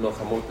amount of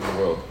milchamot in the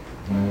world.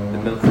 The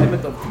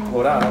milchamet of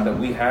Torah that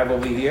we have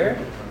over here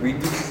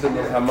reduces the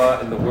milchama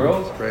in the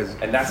world,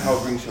 and that's how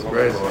it brings shalom to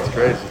the world.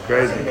 It's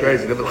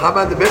crazy. The milchama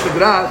in the Beit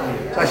Midrash,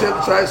 I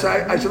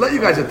should let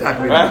you guys attack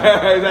me.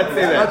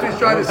 That's what he's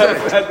trying to say.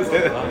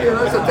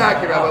 Let's attack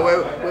you, Rabbi.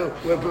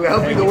 We're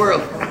helping the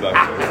world.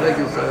 Thank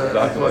you, sir.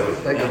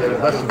 Thank you, David.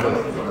 Lesson for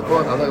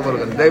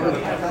David,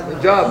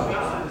 good job.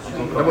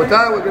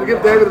 Rabotai, we're going to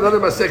give David another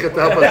masechet to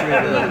help us. We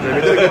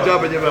did a good job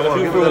in Yom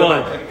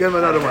Give him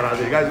another one.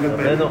 You guys good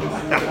man.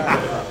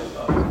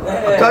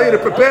 I'm telling you to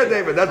prepare,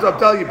 David. That's what I'm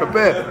telling you.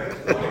 Prepare.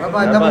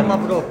 Rabbi, double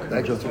mabruk.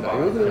 Thank you.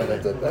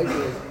 Thank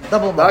you.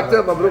 Double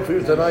Doctor, mabruk for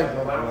you tonight.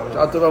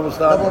 Double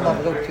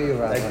mabruk to you,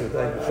 Rabbi.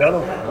 Thank you.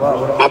 Shalom.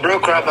 Wow.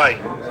 Mabruk, Rabbi.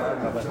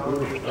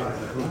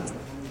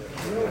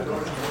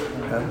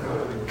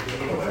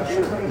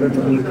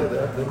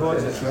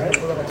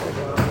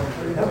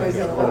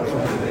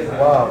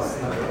 Wow.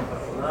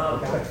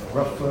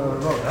 Rough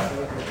road, huh?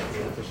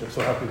 I'm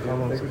so happy to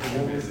come on. No,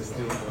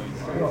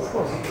 of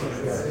course.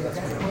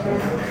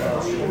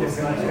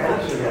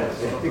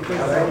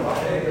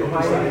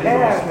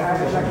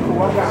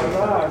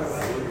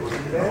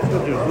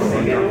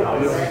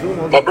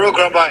 Mabruk,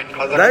 Rabbi.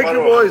 Thank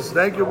you, boys.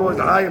 Thank you, boys.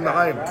 L'chaim.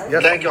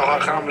 Yes. Thank you,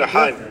 Chacham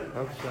L'chaim.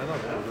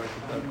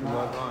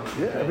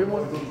 Yeah,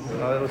 everyone.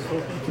 I was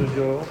talking to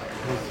Joe.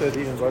 He said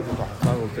he invited Hassan.